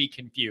anybody to be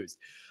confused.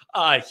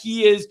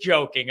 He is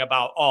joking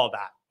about all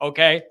that.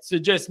 Okay, so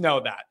just know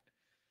that.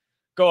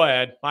 Go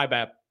ahead. My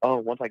bad. Oh,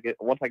 once I get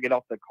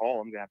off the call,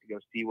 I'm gonna have to go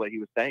see what he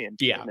was saying.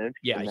 Yeah.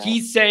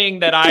 He's saying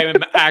that I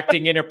am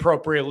acting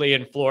inappropriately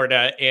in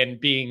Florida and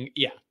being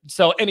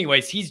So,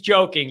 anyways, he's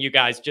joking, you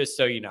guys. Just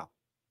so you know.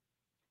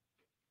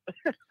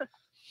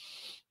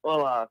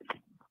 Well,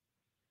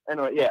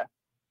 anyway, yeah.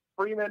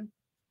 Freeman,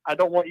 I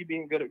don't want you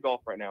being good at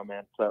golf right now,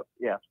 man. So,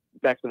 yeah,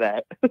 back to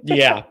that.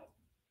 Yeah.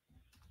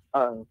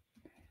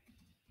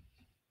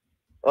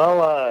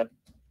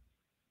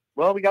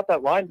 Well, we got that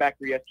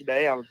linebacker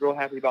yesterday. I was real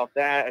happy about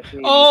that.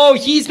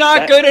 He's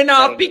not good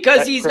enough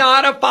because he's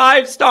not a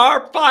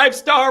five-star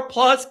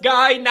plus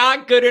guy.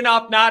 Not good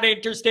enough, not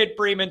interested.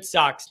 Freeman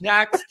sucks.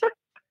 Next.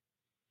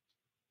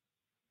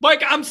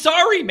 Like, I'm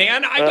sorry,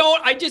 man.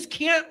 I just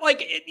can't,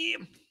 like,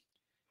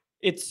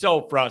 it's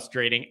so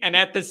frustrating. And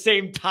at the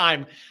same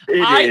time,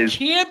 I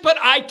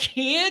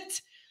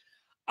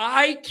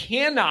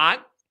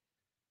cannot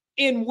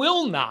and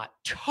will not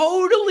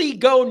totally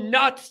go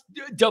nuts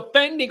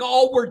defending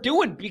all we're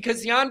doing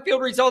because the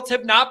on-field results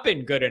have not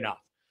been good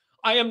enough.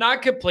 I am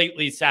not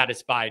completely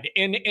satisfied.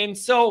 And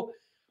so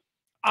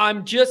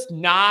I'm just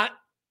not,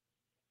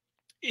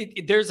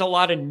 there's a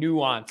lot of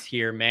nuance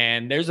here,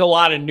 man. There's a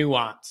lot of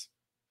nuance.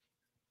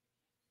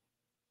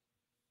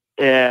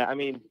 Yeah, I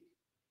mean,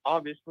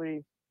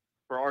 obviously,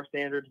 for our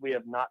standards, we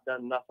have not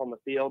done enough on the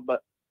field,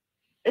 but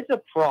it's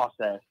a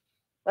process.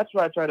 That's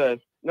what I try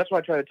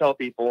to tell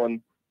people.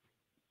 And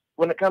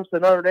when it comes to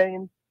Notre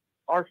Dame,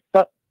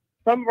 some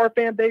of our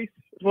fan base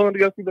is willing to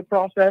go through the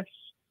process.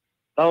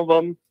 Some of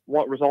them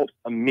want results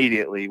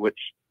immediately, which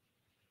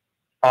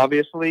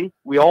obviously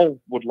we all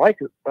would like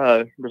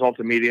results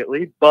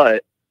immediately,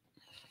 but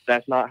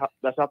that's not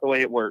the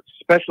way it works.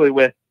 Especially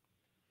with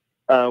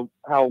how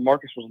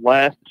Marcus was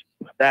left.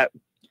 That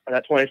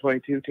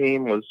 2022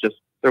 team was just,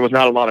 there was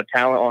not a lot of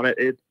talent on it.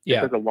 It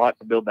took a lot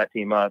to build that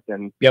team up.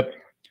 And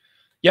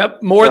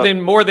Yep. More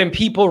than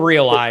people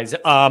realize.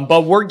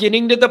 But we're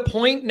getting to the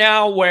point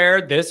now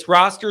where this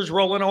roster's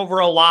rolling over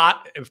a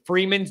lot.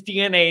 Freeman's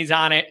DNA's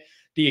on it.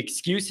 The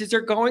excuses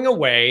are going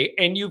away,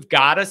 and you've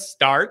got to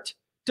start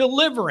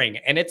delivering.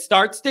 And it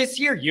starts this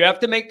year. You have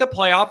to make the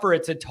playoff or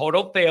it's a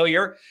total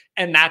failure.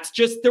 And that's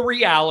just the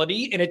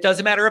reality. And it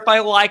doesn't matter if I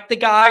like the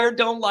guy or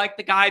don't like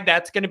the guy.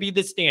 That's going to be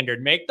the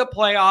standard. Make the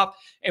playoff,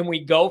 and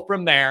we go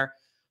from there.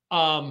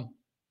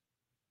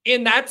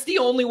 And that's the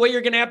only way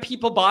you're going to have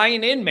people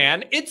buying in,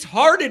 man. It's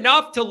hard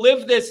enough to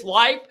live this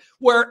life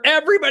where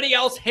everybody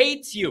else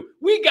hates you.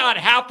 We got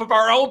half of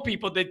our own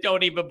people that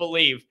don't even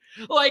believe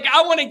Like,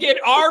 I want to get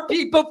our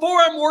people, before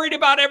I'm worried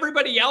about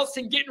everybody else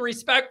and getting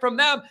respect from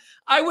them,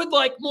 I would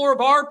like more of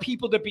our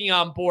people to be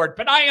on board.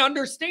 But I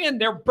understand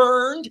they're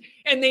burned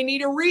and they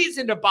need a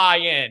reason to buy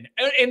in.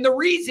 And the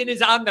reason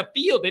is on the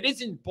field. It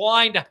isn't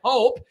blind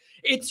hope.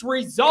 It's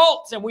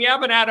results. And we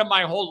haven't had them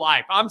my whole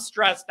life. I'm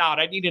stressed out.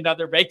 I need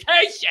another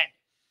vacation.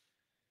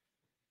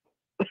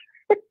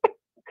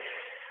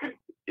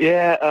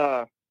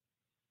 Yeah,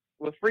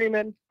 with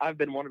Freeman, I've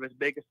been one of his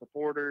biggest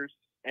supporters.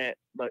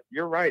 But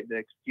you're right, the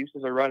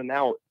excuses are running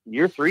out.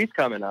 Year 3's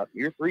coming up.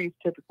 Year 3 is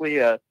typically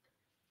a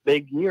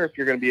big year if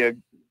you're going to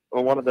be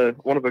one of the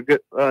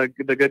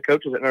good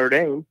coaches at Notre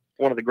Dame,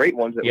 one of the great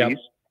ones at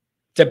least.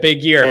 It's a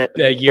big year,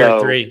 year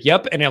 3.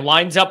 Yep, and it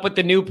lines up with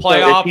the new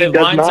playoff. It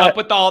lines up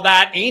with all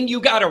that, and you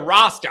got a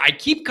roster. I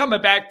keep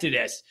coming back to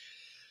this.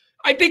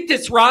 I think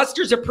this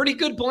roster is a pretty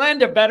good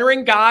blend of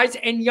veteran guys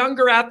and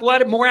younger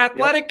more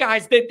athletic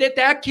guys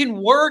that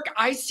can work.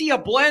 I see a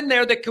blend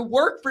there that could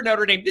work for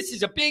Notre Dame. This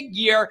is a big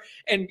year,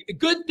 and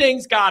good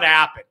things got to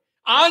happen.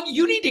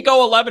 You need to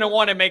go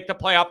 11-1 and make the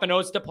playoff and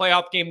host a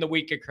playoff game the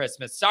week of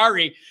Christmas.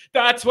 Sorry,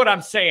 that's what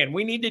I'm saying.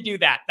 We need to do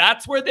that.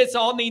 That's where this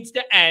all needs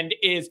to end,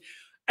 is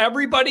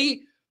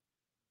everybody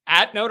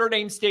at Notre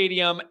Dame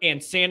Stadium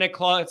and Santa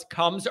Claus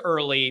comes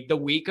early the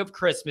week of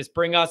Christmas.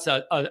 Bring us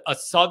a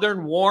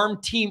southern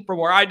warm team from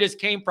where I just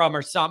came from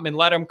or something and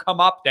let them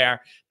come up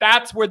there.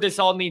 That's where this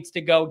all needs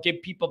to go.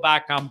 Get people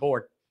back on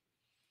board.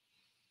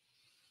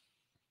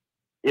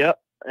 Yep.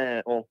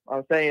 Well, I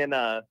was saying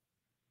after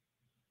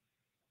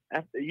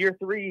year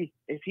 3,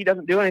 if he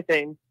doesn't do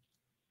anything,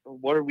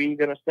 what are we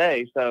going to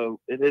say? So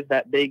it is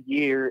that big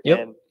year,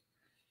 and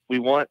we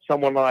want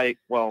someone like,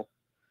 well,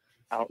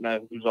 I don't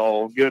know who's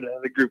all good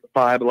at the group of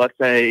 5, but let's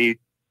say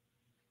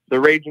the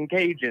Raging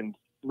Cajuns,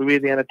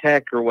 Louisiana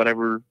Tech or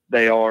whatever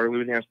they are,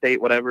 Louisiana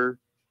State, whatever.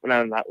 Well,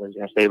 no, not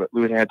Louisiana State, but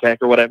Louisiana Tech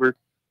or whatever.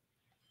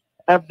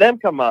 Have them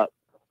come up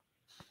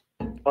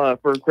for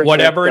Christmas,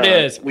 whatever it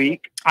is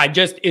week. That's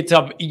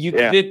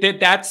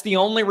the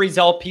only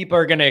result people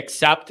are going to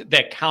accept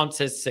that counts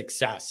as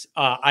success.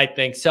 I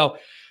think so.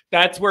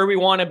 That's where we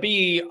want to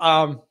be.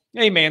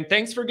 Hey man,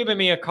 thanks for giving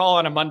me a call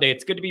on a Monday.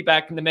 It's good to be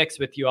back in the mix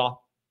with you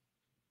all.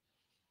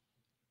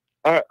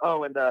 All right.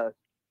 Oh, and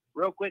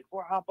real quick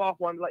before I hop off,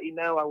 wanted to let you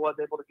know I was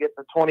able to get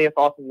the 20th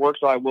off of work,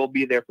 so I will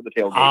be there for the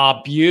tailgate.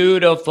 Ah,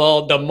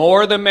 beautiful. The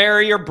more the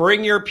merrier.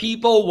 Bring your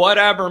people,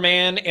 whatever,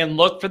 man, and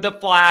look for the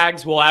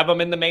flags. We'll have them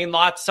in the main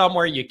lot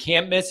somewhere. You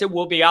can't miss it.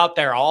 We'll be out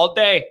there all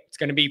day. It's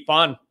going to be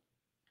fun.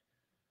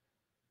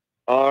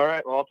 All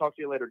right. Well, I'll talk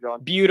to you later,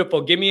 John. Beautiful.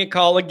 Give me a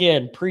call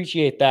again.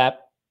 Appreciate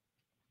that.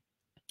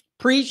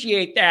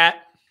 Appreciate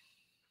that.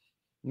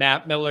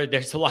 Matt Miller,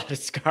 there's a lot of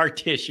scar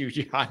tissue,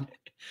 John.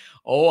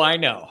 Oh, I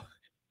know.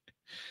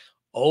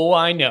 Oh,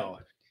 I know.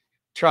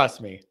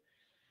 Trust me.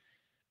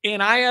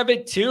 And I have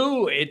it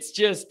too. It's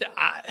just,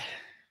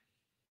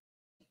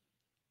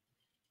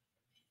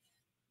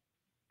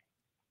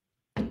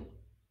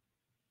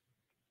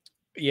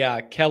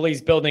 yeah,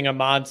 Kelly's building a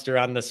monster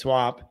on the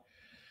swamp.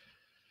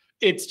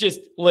 It's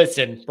just,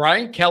 listen,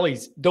 Brian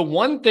Kelly's, the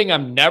one thing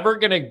I'm never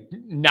going to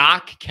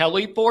knock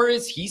Kelly for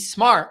is he's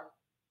smart.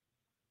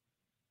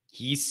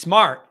 He's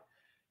smart.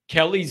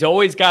 Kelly's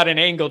always got an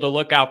angle to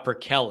look out for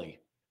Kelly.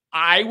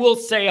 I will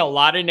say a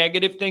lot of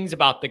negative things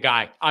about the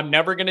guy. I'm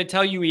never going to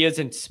tell you he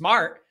isn't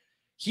smart.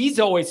 He's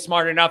always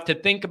smart enough to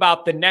think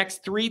about the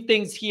next 3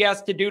 things he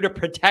has to do to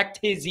protect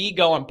his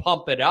ego and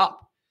pump it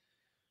up.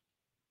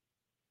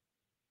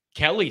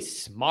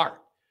 Kelly's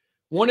smart.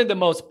 One of the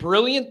most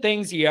brilliant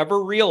things he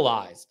ever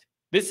realized.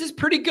 This is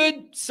pretty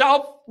good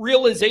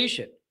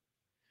self-realization.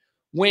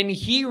 When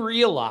he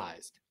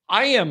realized,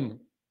 I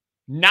am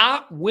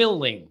not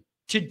willing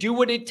to do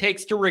what it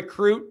takes to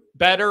recruit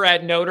better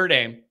at Notre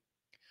Dame.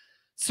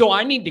 So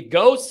I need to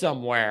go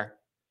somewhere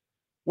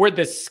where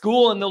the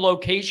school and the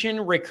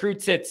location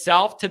recruits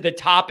itself to the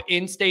top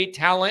in-state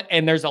talent,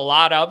 and there's a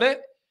lot of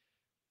it.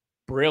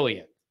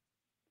 Brilliant.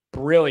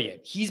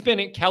 Brilliant.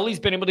 Kelly's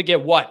been able to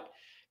get what?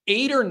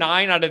 8 or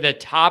 9 out of the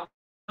top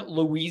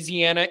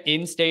Louisiana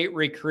in-state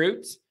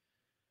recruits.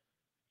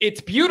 It's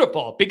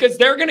beautiful because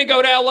they're going to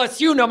go to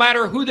LSU no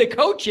matter who the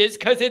coach is,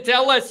 because it's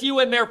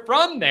LSU and they're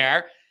from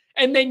there.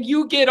 And then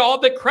you get all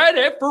the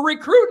credit for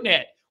recruiting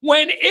it.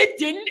 When it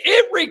didn't,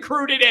 it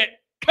recruited it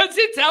because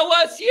it's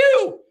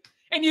LSU.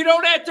 And you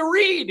don't have to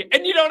read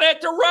and you don't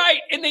have to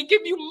write and they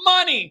give you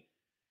money.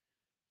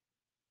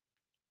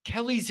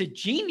 Kelly's a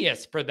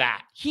genius for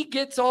that. He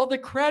gets all the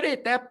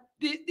credit.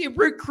 It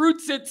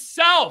recruits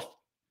itself.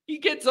 He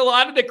gets a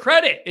lot of the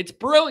credit. It's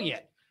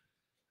brilliant.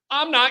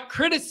 I'm not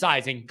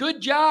criticizing.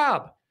 Good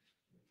job.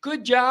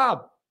 Good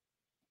job.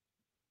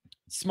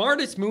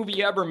 Smartest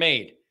movie ever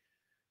made.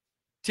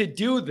 To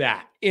do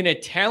that in a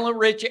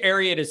talent-rich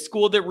area at a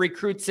school that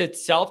recruits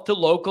itself to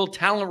local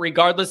talent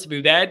regardless of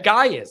who that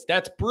guy is.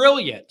 That's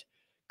brilliant.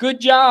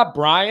 Good job,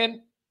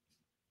 Brian.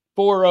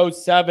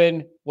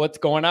 407. What's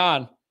going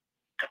on?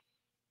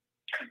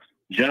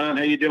 John,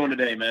 how you doing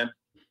today, man?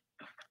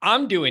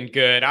 I'm doing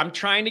good. I'm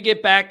trying to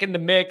get back in the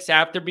mix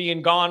after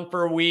being gone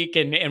for a week,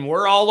 and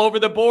we're all over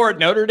the board.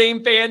 Notre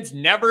Dame fans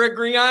never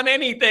agree on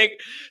anything.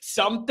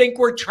 Some think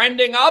we're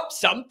trending up.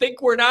 Some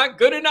think we're not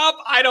good enough.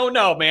 I don't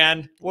know,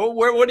 man.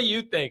 What do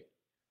you think?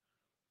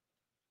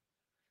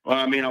 Well,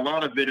 I mean, a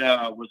lot of it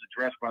was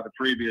addressed by the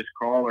previous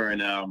caller,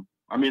 and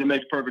I mean, it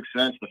makes perfect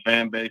sense. The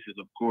fan base is,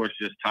 of course,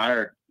 just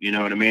tired. You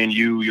know what I mean?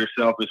 You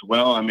yourself as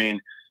well. I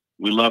mean,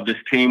 we love this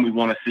team. We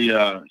want to see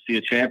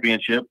a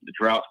championship. The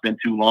drought's been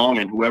too long,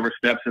 and whoever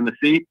steps in the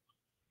seat,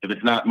 if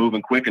it's not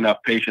moving quick enough,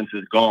 patience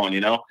is gone. You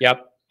know.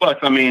 Yep. Plus,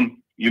 I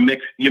mean, you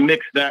mix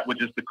that with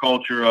just the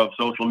culture of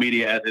social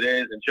media as it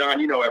is. And John,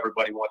 you know,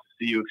 everybody wants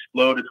to see you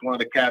explode. It's one of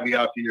the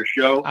caveats of your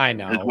show. I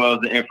know. As well as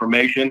the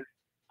information.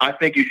 I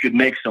think you should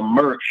make some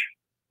merch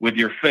with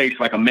your face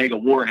like a mega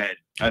warhead.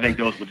 I think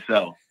those would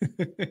sell.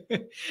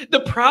 The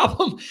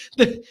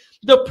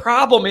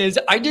problem is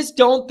I just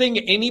don't think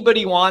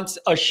anybody wants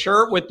a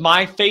shirt with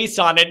my face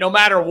on it, no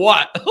matter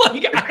what.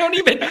 Like I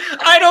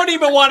don't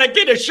even want to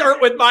get a shirt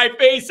with my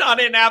face on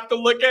it and have to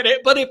look at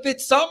it. But if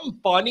it's something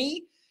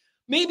funny,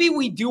 maybe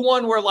we do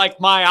one where like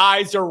my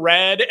eyes are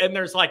red and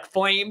there's like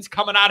flames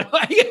coming out of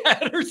my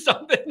head or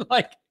something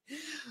like.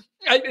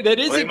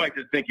 They might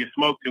just think you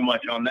smoke too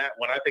much on that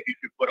one. I think you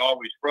should put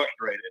 "always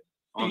frustrated"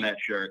 on that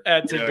shirt.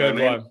 That's a good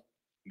one.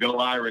 Go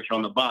Irish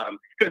on the bottom,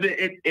 because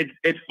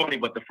it's funny,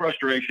 but the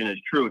frustration is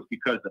true. It's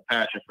because the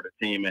passion for the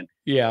team, and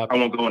yeah, I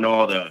won't go into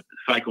all the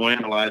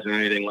psychoanalyzing or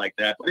anything like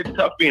that. But it's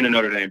tough being a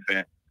Notre Dame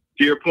fan.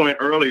 To your point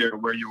earlier,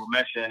 where you were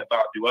mentioning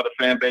about do other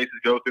fan bases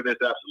go through this?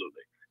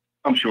 Absolutely,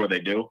 I'm sure they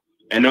do.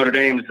 And Notre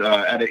Dame's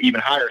at an even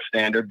higher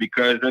standard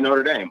because they're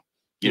Notre Dame.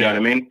 You know what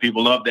I mean?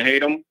 People love to hate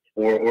them.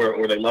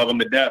 Or they love them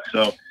to death.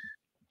 So,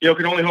 you know,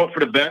 can only hope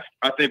for the best.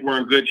 I think we're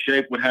in good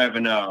shape with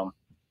having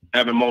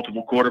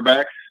multiple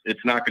quarterbacks.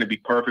 It's not going to be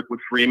perfect with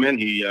Freeman.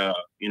 He's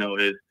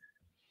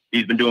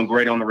been doing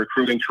great on the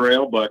recruiting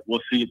trail, but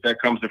we'll see if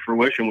that comes to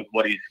fruition with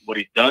what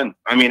he's done.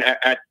 I mean,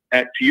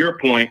 to your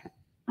point,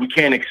 we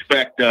can't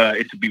expect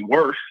it to be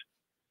worse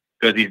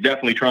because he's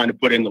definitely trying to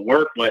put in the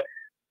work. But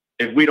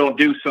if we don't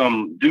do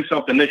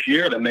something this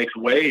year that makes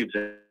waves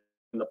in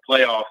the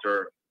playoffs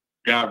or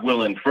God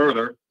willing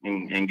further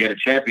and get a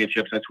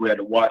championship, since we had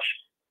to watch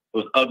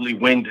those ugly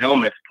winged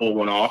helmets pull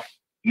one off.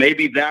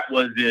 Maybe that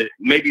was it.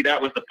 Maybe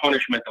that was the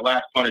punishment, the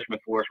last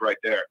punishment for us right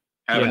there,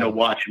 having to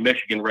watch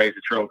Michigan raise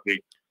a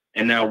trophy,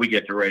 and now we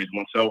get to raise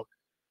one. So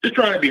just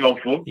trying to be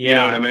hopeful. You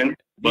know what I mean?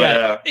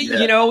 But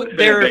you know,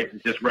 they're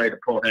just ready to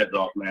pull heads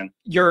off, man.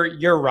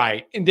 You're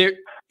right,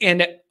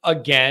 and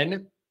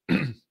again,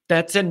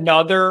 that's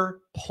another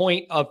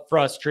point of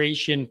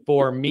frustration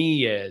for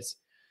me is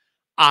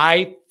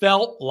I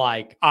felt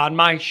like on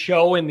my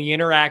show and the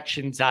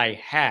interactions I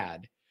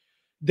had,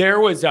 there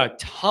was a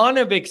ton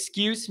of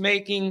excuse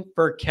making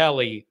for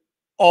Kelly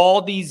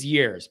all these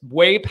years,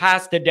 way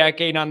past a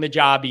decade on the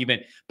job,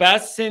 even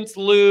best since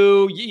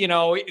Lou, you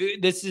know,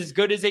 this is as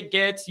good as it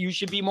gets. You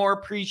should be more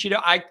appreciative.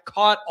 I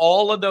caught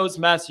all of those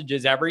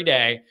messages every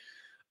day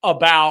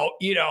about,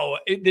 you know,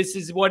 this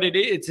is what it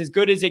is. It's as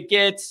good as it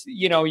gets.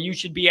 You know, you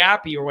should be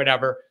happy or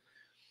whatever.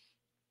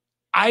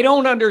 I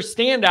don't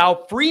understand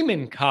how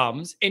Freeman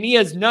comes and he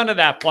has none of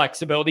that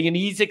flexibility and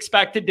he's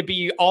expected to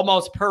be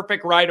almost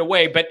perfect right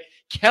away. But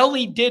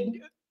Kelly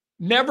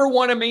never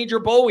won a major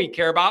bowl we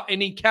care about,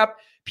 and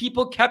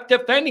people kept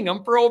defending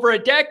him for over a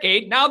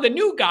decade. Now the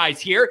new guy's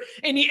here,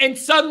 and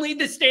suddenly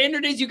the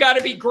standard is you got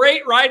to be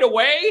great right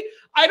away.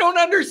 I don't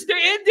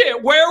understand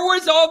it. Where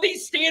was all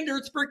these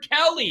standards for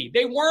Kelly?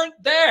 They weren't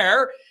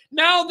there.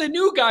 Now the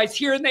new guy's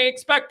here and they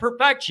expect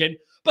perfection.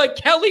 But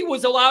Kelly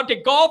was allowed to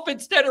golf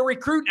instead of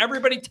recruit, and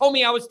everybody told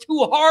me I was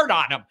too hard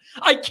on him.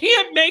 I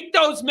can't make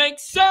those make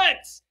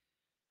sense.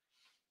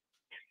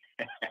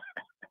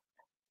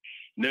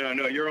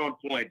 No, you're on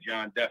point,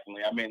 John,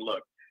 definitely. I mean,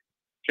 look,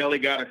 Kelly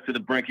got us to the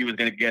brink he was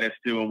going to get us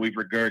to, and we've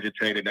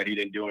regurgitated that he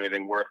didn't do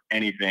anything worth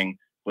anything,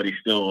 but he's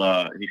still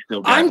got,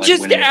 I'm like,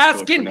 just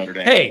asking,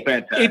 hey,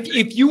 Fantastic.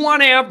 if you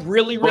want to have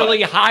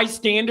really high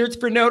standards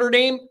for Notre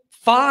Dame,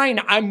 fine,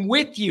 I'm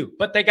with you,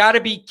 but they got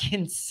to be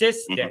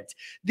consistent.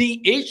 Mm-hmm.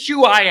 The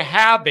issue I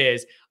have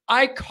is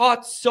I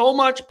caught so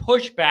much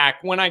pushback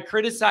when I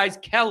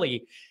criticized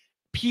Kelly.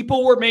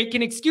 People were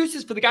making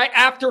excuses for the guy.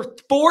 After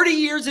 40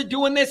 years of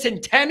doing this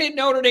and 10 at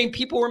Notre Dame,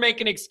 people were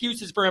making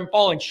excuses for him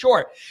falling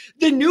short.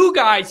 The new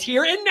guy's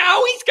here, and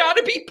now he's got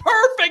to be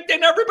perfect,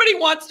 and everybody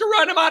wants to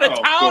run him out of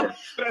town.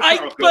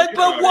 But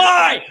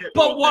why?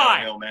 But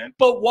why? Downhill,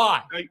 but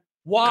why?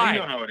 Why? You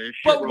know how it is.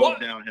 Shit rolls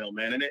downhill,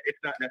 man. And it's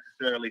not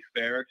necessarily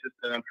fair. It's just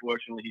that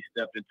unfortunately he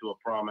stepped into a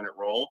prominent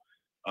role,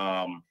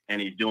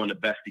 and he's doing the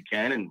best he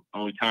can. And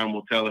only time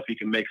will tell if he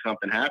can make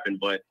something happen.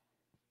 But,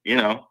 you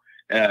know,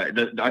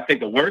 I think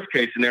the worst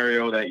case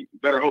scenario that you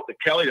better hope that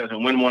Kelly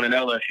doesn't win one at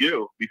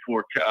LSU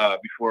before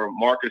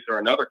Marcus or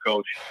another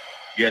coach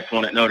gets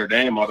one at Notre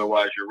Dame.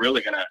 Otherwise, you're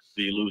really going to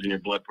be losing your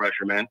blood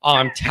pressure, man. Oh,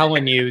 I'm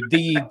telling you,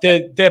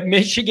 the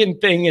Michigan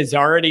thing is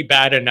already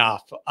bad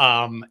enough.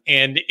 And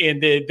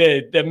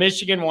the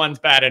Michigan one's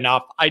bad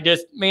enough. I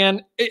just,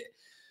 man,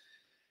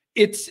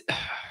 it's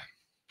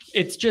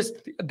It's just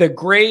the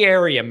gray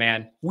area,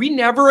 man. We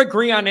never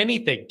agree on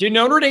anything. Do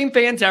Notre Dame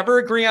fans ever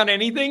agree on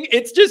anything?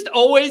 It's just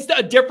always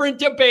a different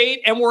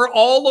debate, and we're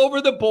all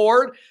over the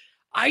board.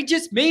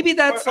 Maybe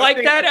that's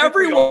like that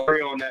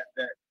everywhere.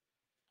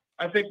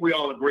 I think we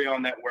all agree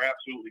on that. We're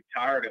absolutely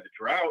tired of the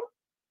drought.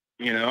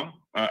 You know,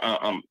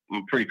 I'm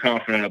pretty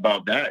confident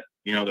about that.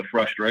 You know, the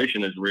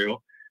frustration is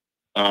real.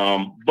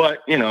 But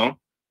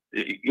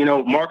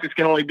Marcus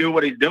can only do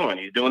what he's doing.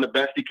 He's doing the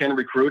best he can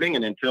recruiting,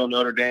 and until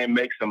Notre Dame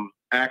makes some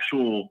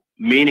actual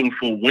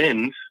meaningful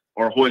wins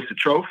or hoist a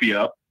trophy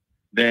up,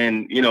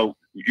 then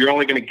you're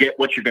only going to get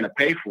what you're going to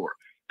pay for.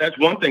 That's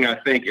one thing I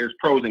think is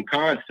pros and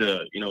cons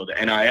to the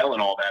NIL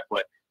and all that.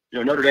 But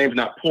Notre Dame's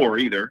not poor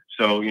either,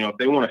 so if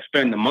they want to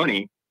spend the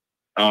money,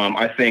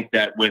 I think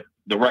that with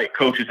the right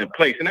coaches in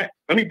place, and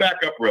let me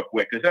back up real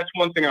quick, because that's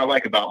one thing I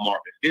like about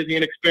Marcus. Is he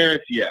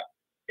inexperienced? Yeah.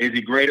 Is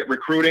he great at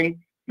recruiting?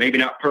 Maybe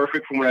not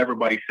perfect from what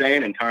everybody's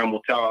saying, and time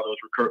will tell how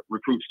those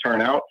recruits turn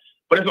out.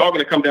 But it's all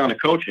going to come down to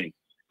coaching.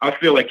 I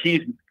feel like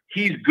he's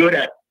good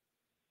at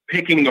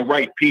picking the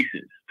right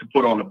pieces to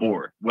put on the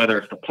board, whether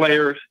it's the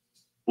players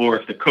or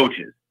it's the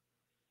coaches.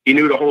 He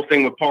knew the whole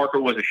thing with Parker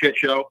was a shit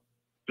show,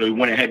 so he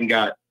went ahead and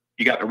got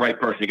the right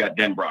person. He got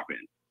Denbrock in.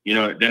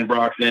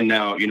 Denbrock's in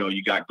now.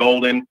 You got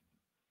Golden.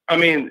 I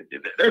mean,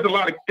 there's a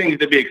lot of things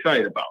to be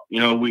excited about.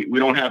 We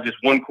don't have just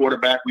one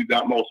quarterback. We've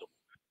got multiple.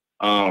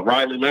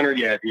 Riley Leonard,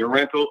 yeah, the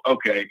rental.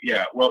 Okay,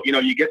 yeah. Well,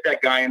 you get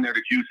that guy in there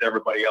to juice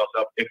everybody else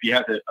up. If he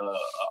has a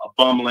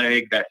bum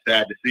leg, that's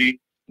sad to see.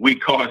 We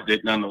caused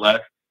it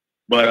nonetheless.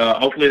 But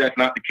hopefully that's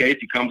not the case.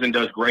 He comes in,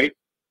 does great.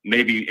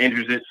 Maybe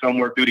injures it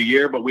somewhere through the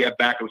year, but we have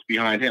backups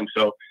behind him.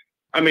 So,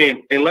 I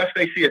mean, unless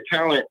they see a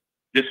talent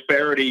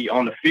disparity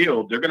on the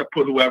field, they're going to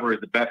put whoever is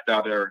the best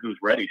out there who's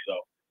ready. So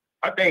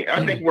I think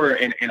we're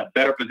in a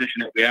better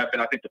position than we have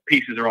been. I think the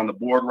pieces are on the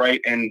board right,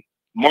 and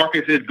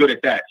Marcus is good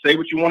at that. Say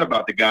what you want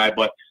about the guy,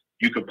 but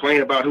you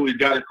complain about who he's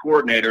got as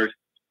coordinators.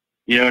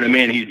 You know what I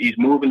mean? He's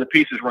moving the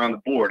pieces around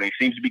the board, and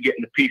he seems to be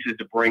getting the pieces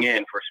to bring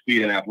in for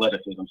speed and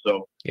athleticism.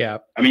 So, yeah,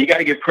 I mean, you got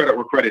to give credit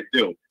where credit's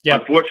due. Yeah.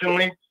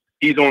 Unfortunately,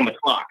 he's on the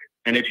clock,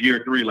 and it's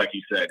year 3, like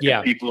you said.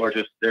 Yeah. People are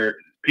just there.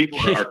 People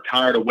are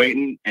tired of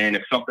waiting, and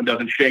if something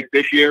doesn't shake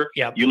this year,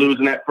 Yep. you lose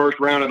in that first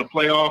round of the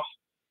playoffs,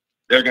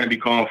 they're going to be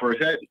calling for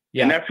his head.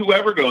 Yeah. And that's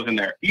whoever goes in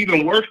there.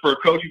 Even worse for a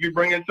coach if you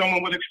bring in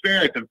someone with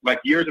experience, like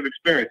years of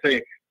experience.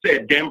 Say a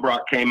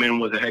Denbrock came in,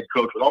 was a head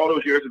coach with all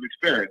those years of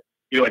experience.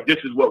 You're like, this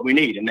is what we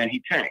need. And then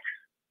he tanks,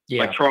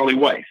 like Charlie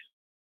Weiss.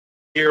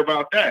 Hear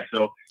about that.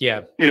 So,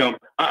 yeah,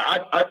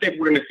 I think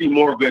we're going to see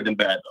more good than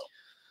bad,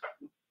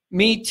 though.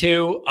 Me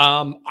too.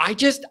 I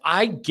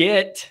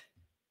get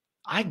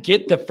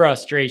the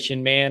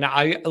frustration, man.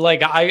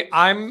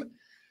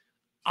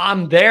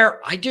 I'm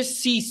there. I just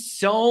see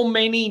so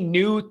many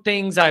new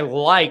things I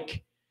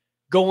like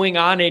going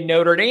on in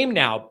Notre Dame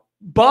now.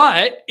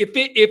 But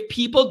if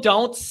people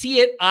don't see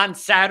it on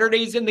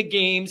Saturdays in the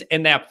games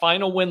and that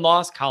final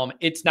win-loss column,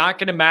 it's not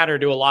going to matter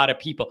to a lot of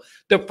people.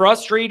 The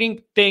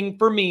frustrating thing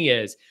for me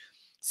is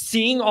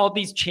seeing all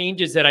these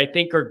changes that I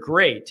think are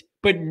great,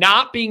 but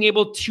not being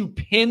able to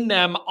pin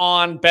them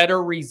on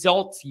better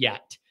results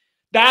yet.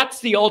 That's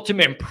the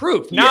ultimate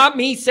proof. Not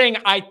me saying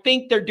I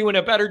think they're doing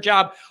a better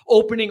job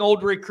opening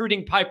old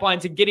recruiting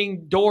pipelines and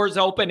getting doors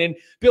open and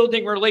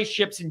building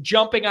relationships and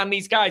jumping on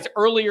these guys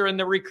earlier in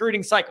the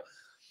recruiting cycle.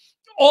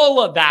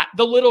 All of that,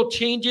 the little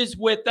changes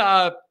with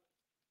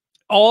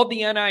all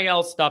the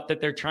NIL stuff that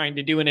they're trying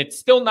to do, and it's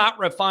still not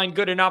refined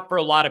good enough for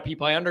a lot of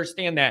people. I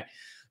understand that.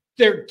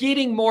 They're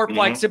getting more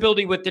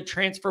flexibility with the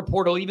transfer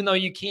portal, even though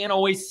you can't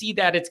always see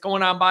that. It's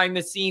going on behind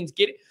the scenes.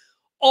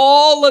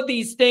 All of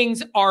these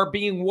things are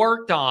being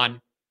worked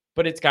on,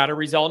 but it's got to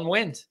result in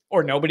wins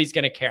or nobody's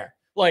going to care.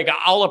 Like,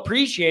 I'll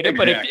appreciate it,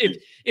 but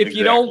if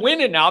you don't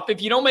win enough,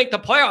 if you don't make the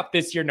playoff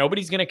this year,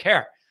 nobody's going to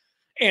care.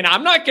 And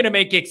I'm not going to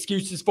make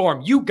excuses for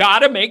them. You got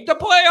to make the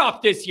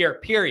playoff this year,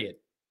 period.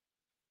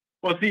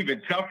 Well, it's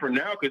even tougher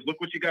now because look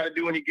what you got to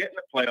do when you get in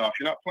the playoffs.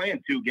 You're not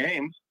playing 2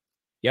 games.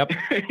 Yep.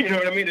 You know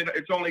what I mean?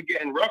 It's only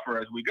getting rougher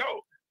as we go.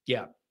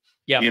 Yeah.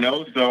 Yeah.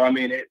 So I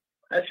mean,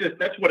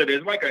 that's what it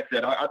is. Like I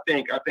said, I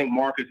think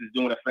Marcus is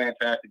doing a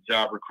fantastic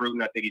job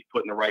recruiting. I think he's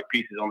putting the right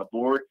pieces on the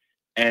board,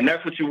 and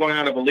that's what you want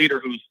out of a leader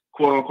who's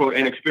quote unquote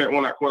inexperienced.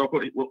 Well, not quote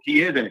unquote. Well,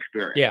 he is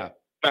inexperienced. Yeah.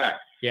 Fact.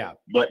 Yeah.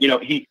 But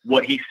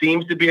what he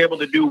seems to be able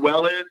to do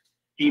well is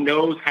he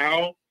knows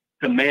how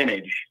to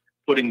manage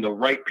putting the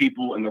right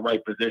people in the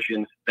right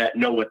positions that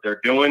know what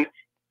they're doing,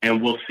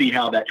 and we'll see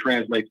how that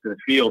translates to the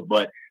field.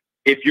 But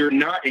if you're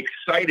not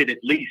excited at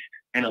least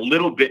and a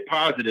little bit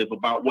positive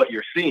about what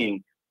you're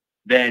seeing,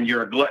 then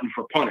you're a glutton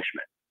for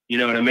punishment. You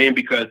know what I mean?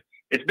 Because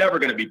it's never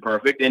going to be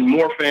perfect, and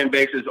more fan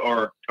bases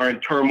are in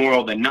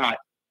turmoil than not.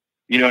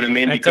 You know what I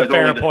mean? That's because a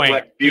fair only the point.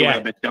 select few Yeah,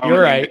 have been you're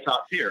dominating right. the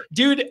top tier.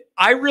 Dude,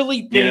 I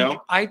really think,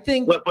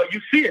 But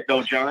you see it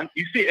though, John.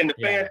 You see it, and the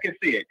fans can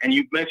see it. And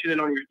you've mentioned it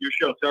on your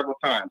show several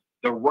times.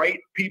 The right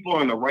people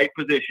are in the right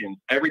positions.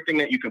 Everything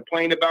that you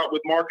complained about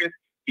with Marcus,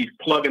 he's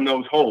plugging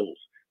those holes.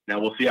 Now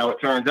we'll see how it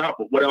turns out.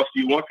 But what else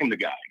do you want from the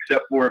guy?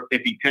 Except for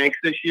if he tanks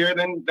this year,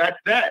 then that's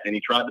that. And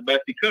he tried the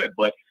best he could.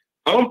 But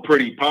I'm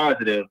pretty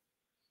positive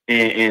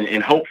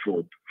and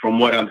hopeful from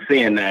what I'm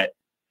seeing that,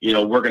 you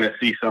know, we're going to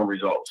see some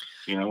results.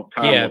 You know,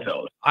 time will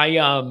tell us.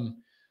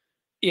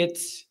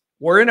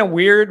 We're in a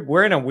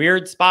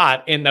weird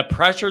spot, and the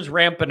pressure's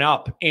ramping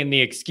up, and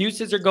the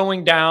excuses are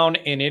going down,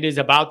 and it is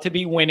about to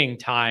be winning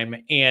time.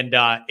 And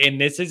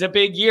this is a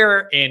big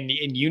year, and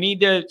you need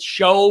to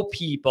show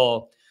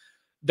people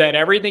that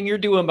everything you're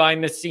doing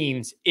behind the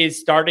scenes is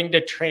starting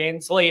to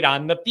translate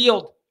on the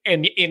field.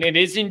 And it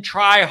isn't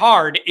try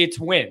hard, it's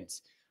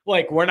wins.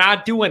 Like, we're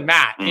not doing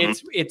that.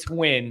 Mm-hmm. It's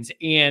wins.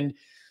 And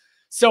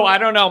so I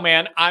don't know,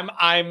 man.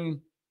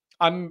 I'm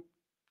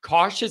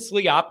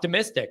cautiously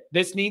optimistic.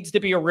 This needs to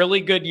be a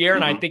really good year,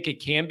 and I think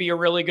it can be a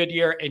really good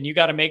year, and you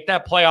got to make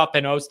that playoff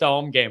and host a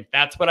home game.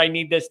 That's what I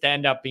need this to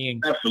end up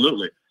being.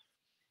 Absolutely.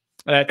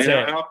 That's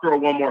it. I'll throw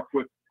one more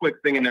quick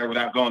thing in there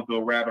without going through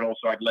a rabbit hole,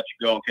 so I can let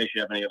you go in case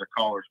you have any other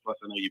callers. Plus,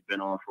 I know you've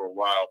been on for a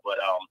while. But,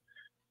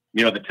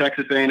 you know, the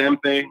Texas A&M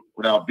thing,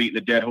 without beating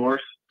the dead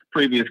horse,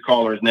 previous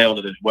callers nailed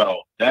it as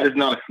well. That is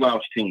not a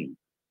slouch team.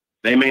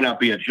 They may not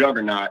be a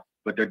juggernaut,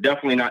 but they're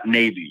definitely not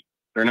Navy.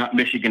 They're not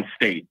Michigan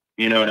State.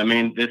 You know what I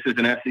mean? This is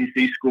an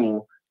SEC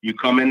school. You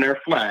come in there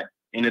flat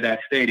into that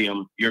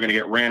stadium, you're going to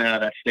get ran out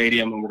of that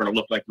stadium, and we're going to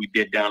look like we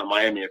did down in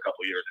Miami a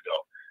couple of years ago.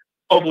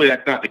 Hopefully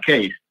that's not the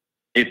case.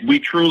 If we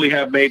truly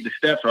have made the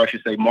steps, or I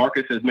should say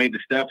Marcus has made the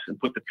steps and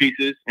put the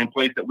pieces in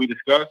place that we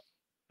discussed,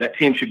 that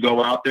team should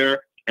go out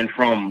there and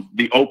from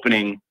the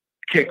opening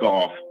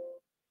kickoff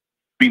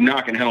be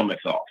knocking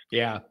helmets off.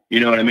 Yeah. You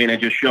know what I mean?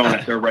 And just showing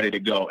that they're ready to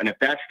go. And if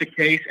that's the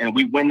case and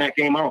we win that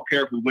game, I don't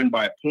care if we win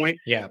by a point.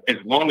 Yeah. As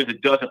long as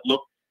it doesn't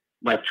look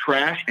like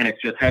trash and it's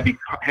just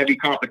heavy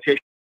competition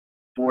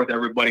with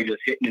everybody just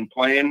hitting and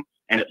playing,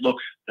 and it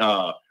looks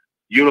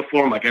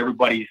uniform, like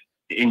everybody's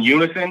in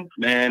unison,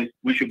 man,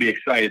 we should be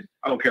excited.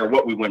 I don't care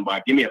what we win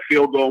by. Give me a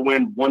field goal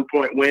win, 1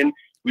 point win.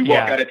 We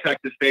walk out of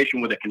Texas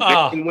Station with a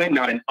convincing win,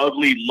 not an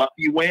ugly,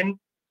 lucky win.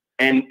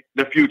 And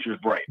the future's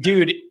bright.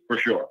 Dude, for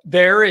sure.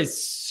 There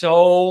is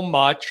so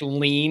much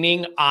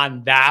leaning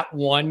on that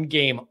one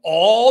game.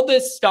 All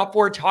this stuff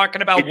we're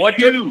talking about, what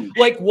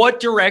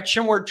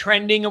direction we're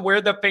trending and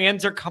where the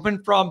fans are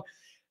coming from.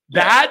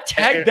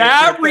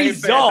 That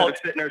result.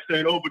 Sitting there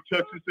saying, "Oh, but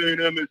Texas A&M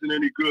isn't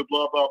any good."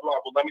 Blah blah blah.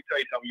 Well, let me tell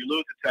you something. You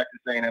lose to Texas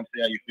A&M,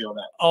 see how you feel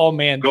now. Oh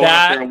man, go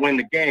out there and win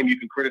the game. You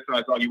can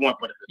criticize all you want,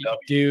 but it's a W.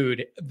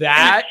 Dude,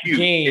 that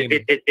game.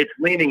 It's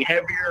leaning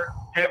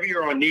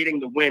heavier on needing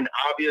the win,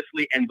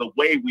 obviously, and the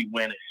way we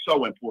win is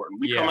so important.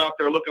 We come out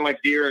there looking like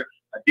a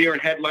deer in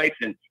headlights,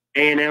 and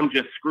A&M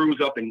just screws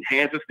up and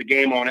hands us the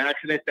game on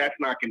accident. That's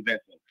not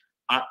convincing.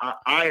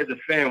 I as a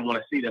fan, want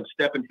to see them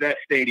step into that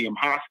stadium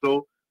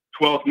hostile.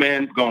 12th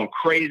man going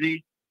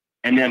crazy,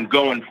 and then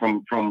going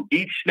from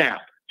each snap,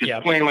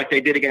 just playing like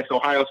they did against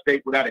Ohio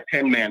State without a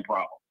 10-man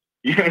problem.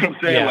 You know what I'm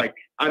saying? Like,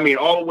 I mean,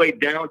 all the way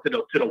down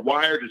to the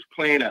wire, just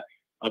playing a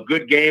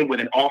good game with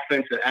an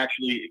offense that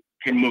actually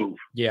can move.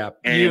 Yeah,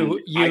 and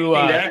you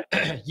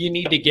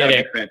need to get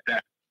it.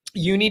 Fantastic.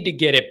 You need to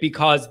get it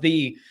because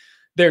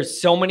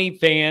there's so many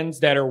fans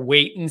that are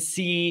wait and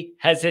see,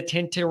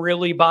 hesitant to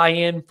really buy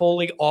in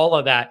fully, all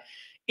of that.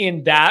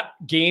 And that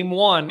game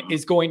one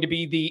is going to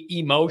be the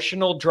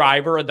emotional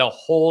driver of the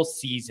whole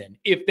season.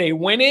 If they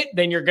win it,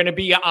 then you're going to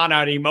be on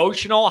an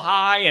emotional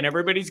high, and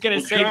everybody's going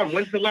to say, John,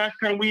 when's the last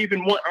time we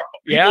even won?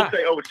 People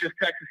say, oh, it's just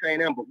Texas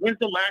A&M. But when's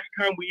the last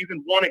time we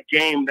even won a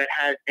game that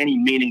has any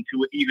meaning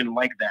to it, even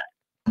like that?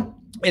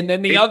 And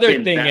then the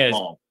other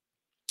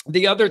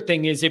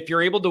thing is, if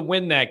you're able to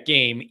win that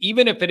game,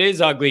 even if it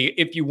is ugly,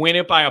 if you win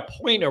it by a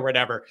point or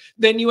whatever,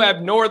 then you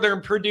have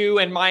Northern, Purdue,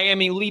 and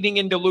Miami leading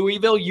into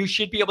Louisville. You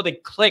should be able to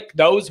click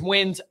those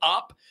wins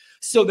up.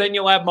 So then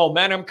you'll have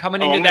momentum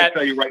coming into that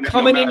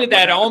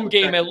home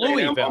game at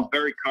Louisville. I'm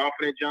very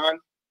confident, John.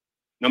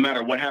 No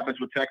matter what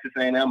happens with Texas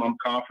A&M, I'm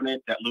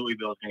confident that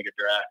Louisville is going to get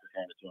their asses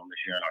handed to them this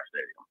year in our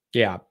stadium.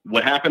 Yeah.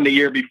 What happened the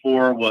year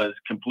before was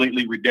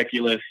completely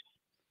ridiculous.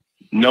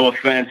 No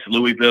offense,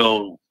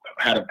 Louisville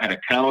had a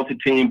talented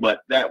team,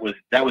 but that was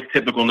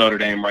typical Notre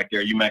Dame right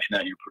there. You mentioned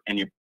that in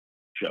your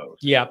shows.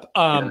 Yep.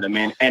 You know what I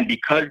mean? And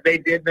because they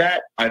did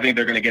that, I think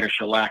they're going to get a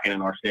shellacking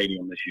in our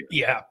stadium this year.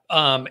 Yeah.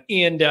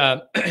 And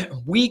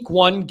week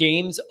one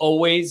games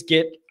always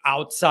get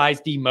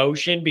outsized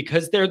emotion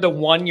because they're the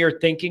one you're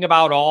thinking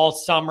about all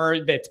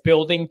summer that's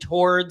building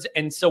towards.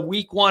 And so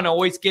week one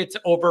always gets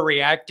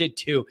overreacted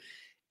to.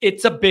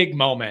 It's a big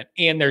moment,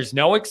 and there's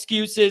no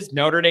excuses.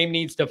 Notre Dame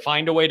needs to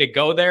find a way to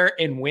go there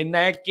and win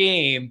that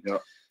game,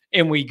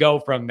 and we go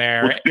from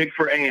there. Well, it's big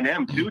for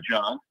A&M too,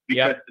 John,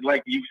 because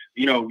like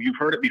you've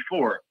heard it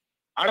before.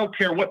 I don't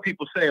care what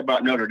people say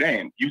about Notre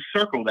Dame. You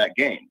circle that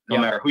game, no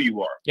matter who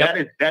you are. That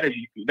is,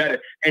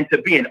 and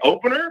to be an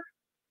opener,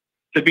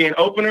 I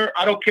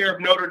don't care if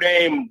Notre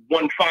Dame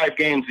won 5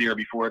 games the year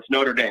before. It's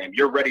Notre Dame.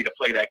 You're ready to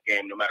play that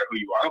game, no matter who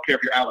you are. I don't care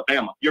if you're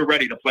Alabama. You're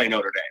ready to play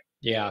Notre Dame.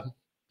 Yeah.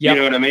 You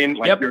know what I mean?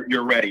 Like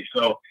you're ready.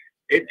 So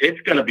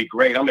it's going to be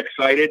great. I'm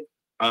excited.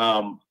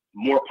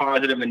 More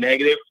positive than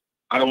negative.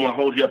 I don't want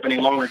to hold you up any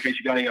longer in case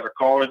you got any other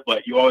callers,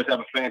 but you always have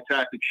a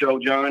fantastic show,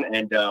 John,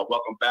 and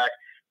welcome back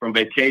from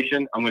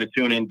vacation. I'm going to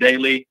tune in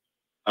daily.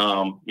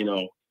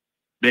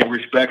 Big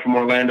respect from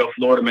Orlando,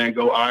 Florida, man.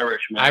 Go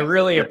Irish, man. I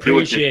really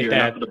appreciate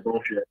that. The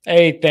bullshit.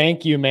 Hey,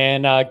 thank you,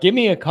 man. Give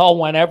me a call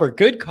whenever.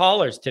 Good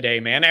callers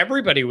today, man.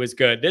 Everybody was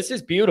good. This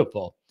is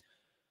beautiful.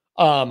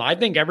 I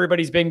think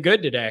everybody's been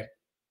good today.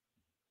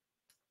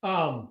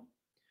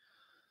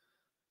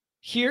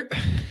 Here.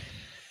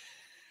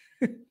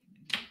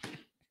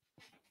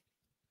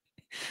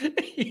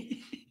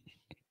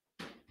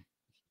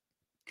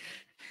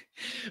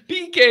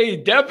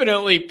 BK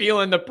definitely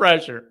feeling the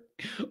pressure.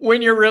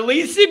 When you're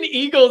releasing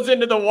eagles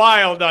into the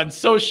wild on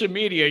social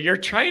media, you're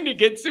trying to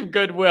get some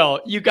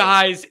goodwill. You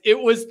guys,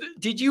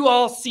 did you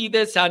all see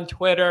this on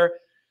Twitter?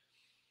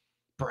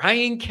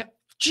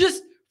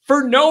 Just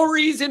for no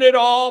reason at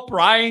all,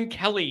 Brian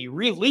Kelly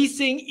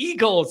releasing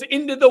eagles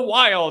into the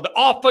wild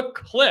off a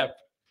cliff.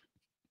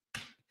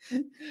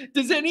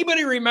 Does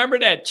anybody remember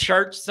that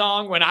church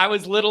song when I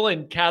was little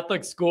in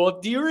Catholic school?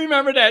 Do you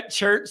remember that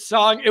church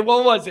song?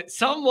 What was it?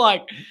 Something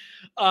like,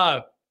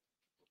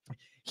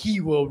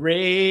 he will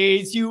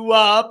raise you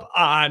up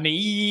on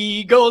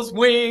eagle's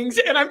wings.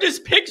 And I'm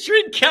just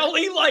picturing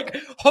Kelly like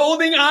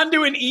holding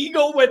onto an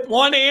eagle with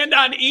one hand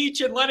on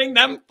each and letting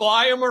them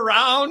fly him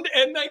around.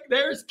 And like,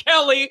 there's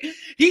Kelly.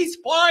 He's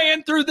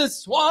flying through the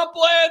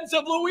swamplands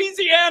of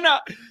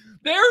Louisiana.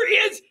 There he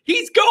is.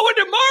 He's going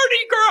to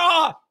Mardi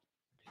Gras.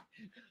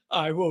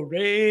 I will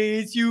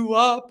raise you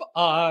up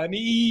on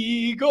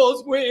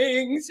eagle's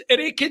wings. And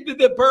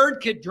the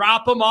bird could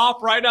drop him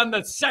off right on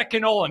the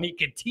second hole and he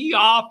could tee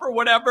off or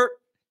whatever.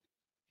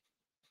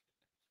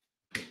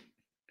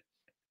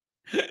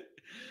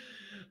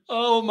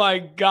 Oh my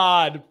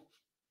God.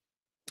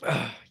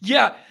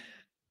 Yeah.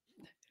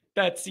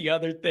 That's the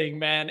other thing,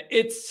 man.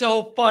 It's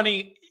so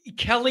funny.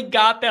 Kelly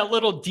got that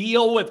little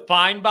deal with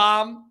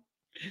Feinbaum.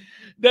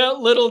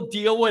 And,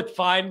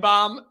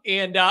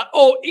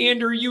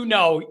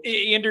 Andrew,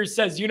 Andrew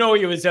says, he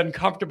was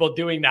uncomfortable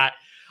doing that.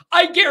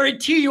 I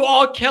guarantee you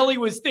all Kelly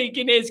was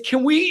thinking is,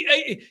 can we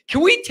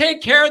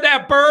take care of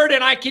that bird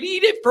and I can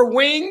eat it for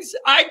wings?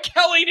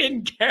 Kelly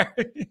didn't care.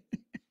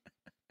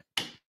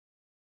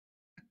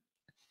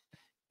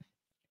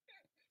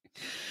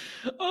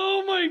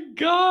 Oh my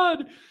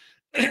God,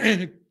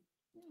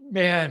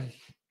 man.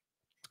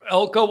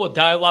 Elko will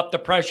dial up the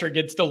pressure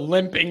against the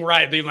limping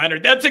Riley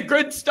Leonard. That's a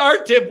good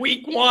start to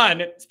week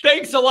 1.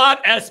 Thanks a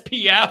lot,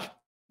 SPF.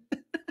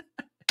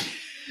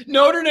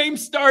 Notre Dame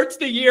starts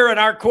the year and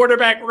our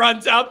quarterback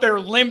runs out there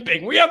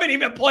limping. We haven't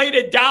even played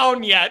it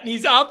down yet, and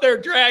he's out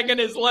there dragging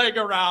his leg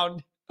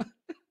around.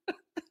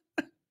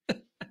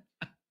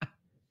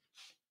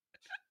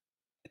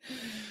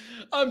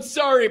 I'm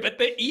sorry, but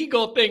the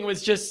eagle thing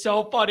was just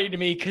so funny to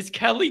me because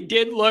Kelly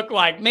did look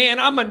like, man,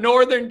 I'm a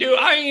northern dude.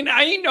 I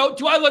ain't know,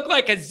 do I look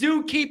like a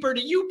zookeeper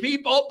to you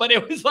people? But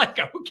it was like,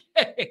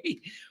 okay,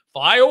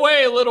 fly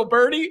away, little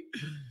birdie.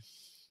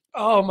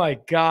 Oh my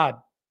God.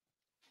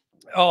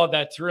 Oh,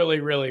 that's really,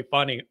 really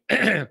funny.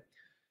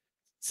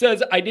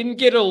 Says, I didn't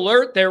get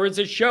alert. There was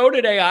a show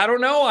today. I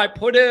don't know. I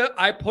put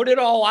it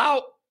all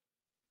out.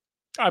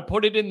 I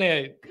put it in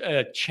the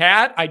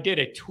chat. I did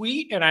a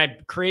tweet and I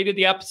created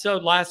the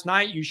episode last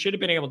night. You should have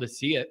been able to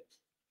see it.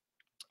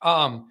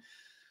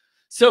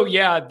 So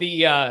yeah, I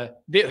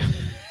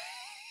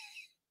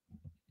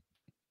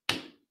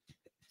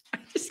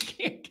just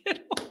can't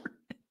get over it.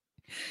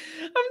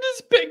 I'm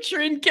just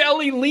picturing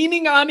Kelly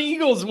leaning on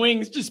eagle's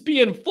wings, just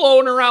being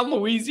flown around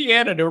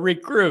Louisiana to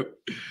recruit.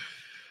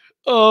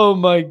 Oh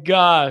my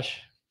gosh.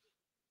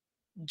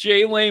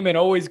 Jay Lehman,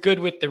 always good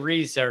with the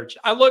research.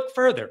 I look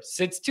further.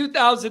 Since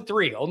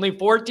 2003, only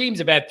 4 teams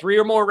have had 3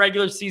 or more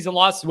regular season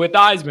losses with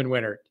Heisman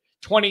winner.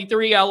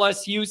 23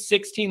 LSU,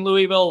 16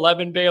 Louisville,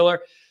 11 Baylor,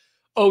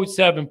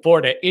 07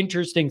 Florida.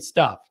 Interesting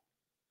stuff.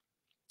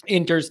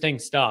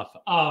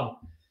 All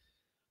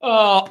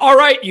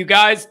right, you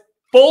guys.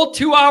 Full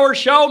 2-hour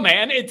show,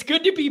 man. It's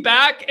good to be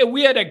back. And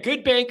we had a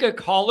good bank of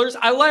callers.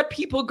 I let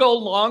people go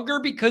longer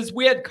because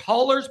we had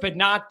callers, but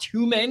not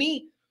too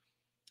many.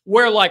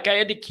 Where like I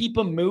had to keep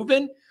them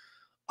moving.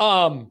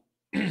 And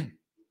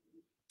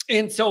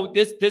so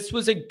this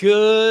was a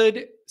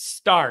good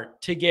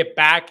start to get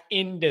back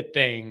into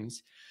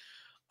things.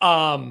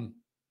 And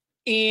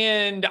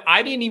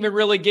I didn't even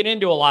really get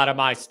into a lot of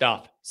my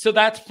stuff. So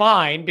that's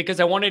fine because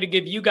I wanted to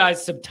give you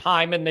guys some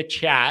time in the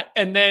chat.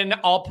 And then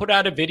I'll put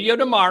out a video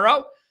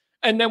tomorrow.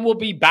 And then we'll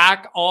be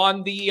back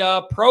on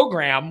the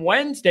program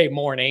Wednesday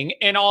morning.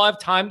 And I'll have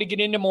time to get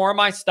into more of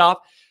my stuff.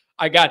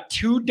 I got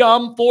 2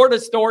 dumb Florida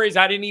stories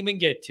I didn't even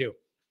get to.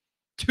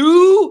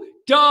 2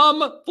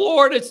 dumb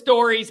Florida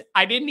stories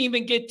I didn't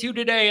even get to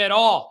today at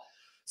all.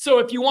 So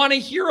if you want to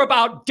hear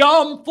about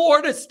dumb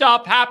Florida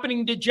stuff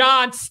happening to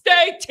John,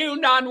 stay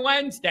tuned on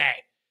Wednesday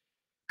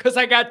because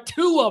I got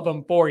 2 of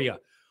them for you.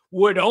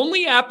 Would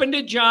only happen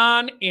to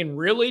John in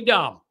really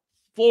dumb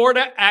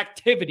Florida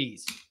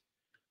activities.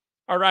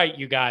 All right,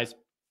 you guys.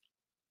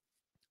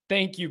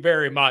 Thank you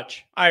very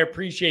much. I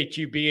appreciate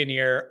you being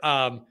here.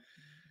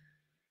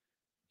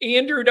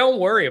 Andrew, don't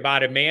worry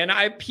about it, man.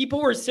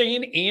 People were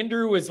saying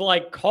Andrew was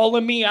like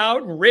calling me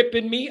out and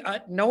ripping me.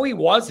 No, he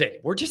wasn't.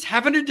 We're just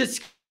having a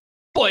discussion.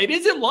 It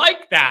isn't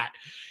like that.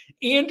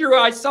 Andrew,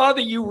 I saw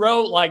that you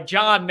wrote like,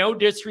 John, no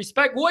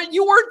disrespect. What?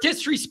 You weren't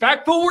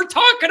disrespectful. We're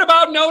talking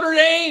about Notre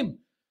Dame.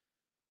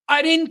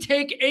 I didn't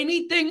take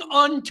anything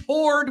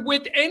untoward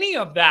with any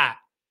of that.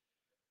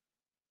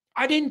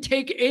 I didn't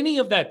take any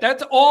of that.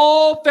 That's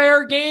all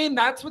fair game.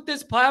 That's what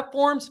this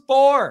platform's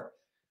for.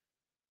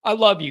 I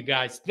love you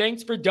guys.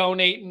 Thanks for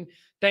donating.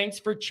 Thanks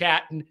for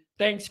chatting.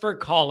 Thanks for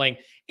calling.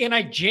 And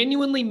I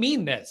genuinely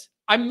mean this.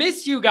 I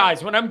miss you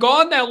guys when I'm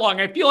gone that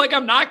long. I feel like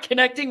I'm not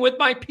connecting with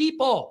my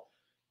people.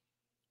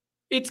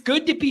 It's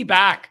good to be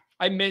back.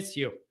 I miss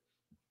you.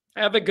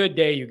 Have a good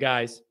day, you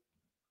guys.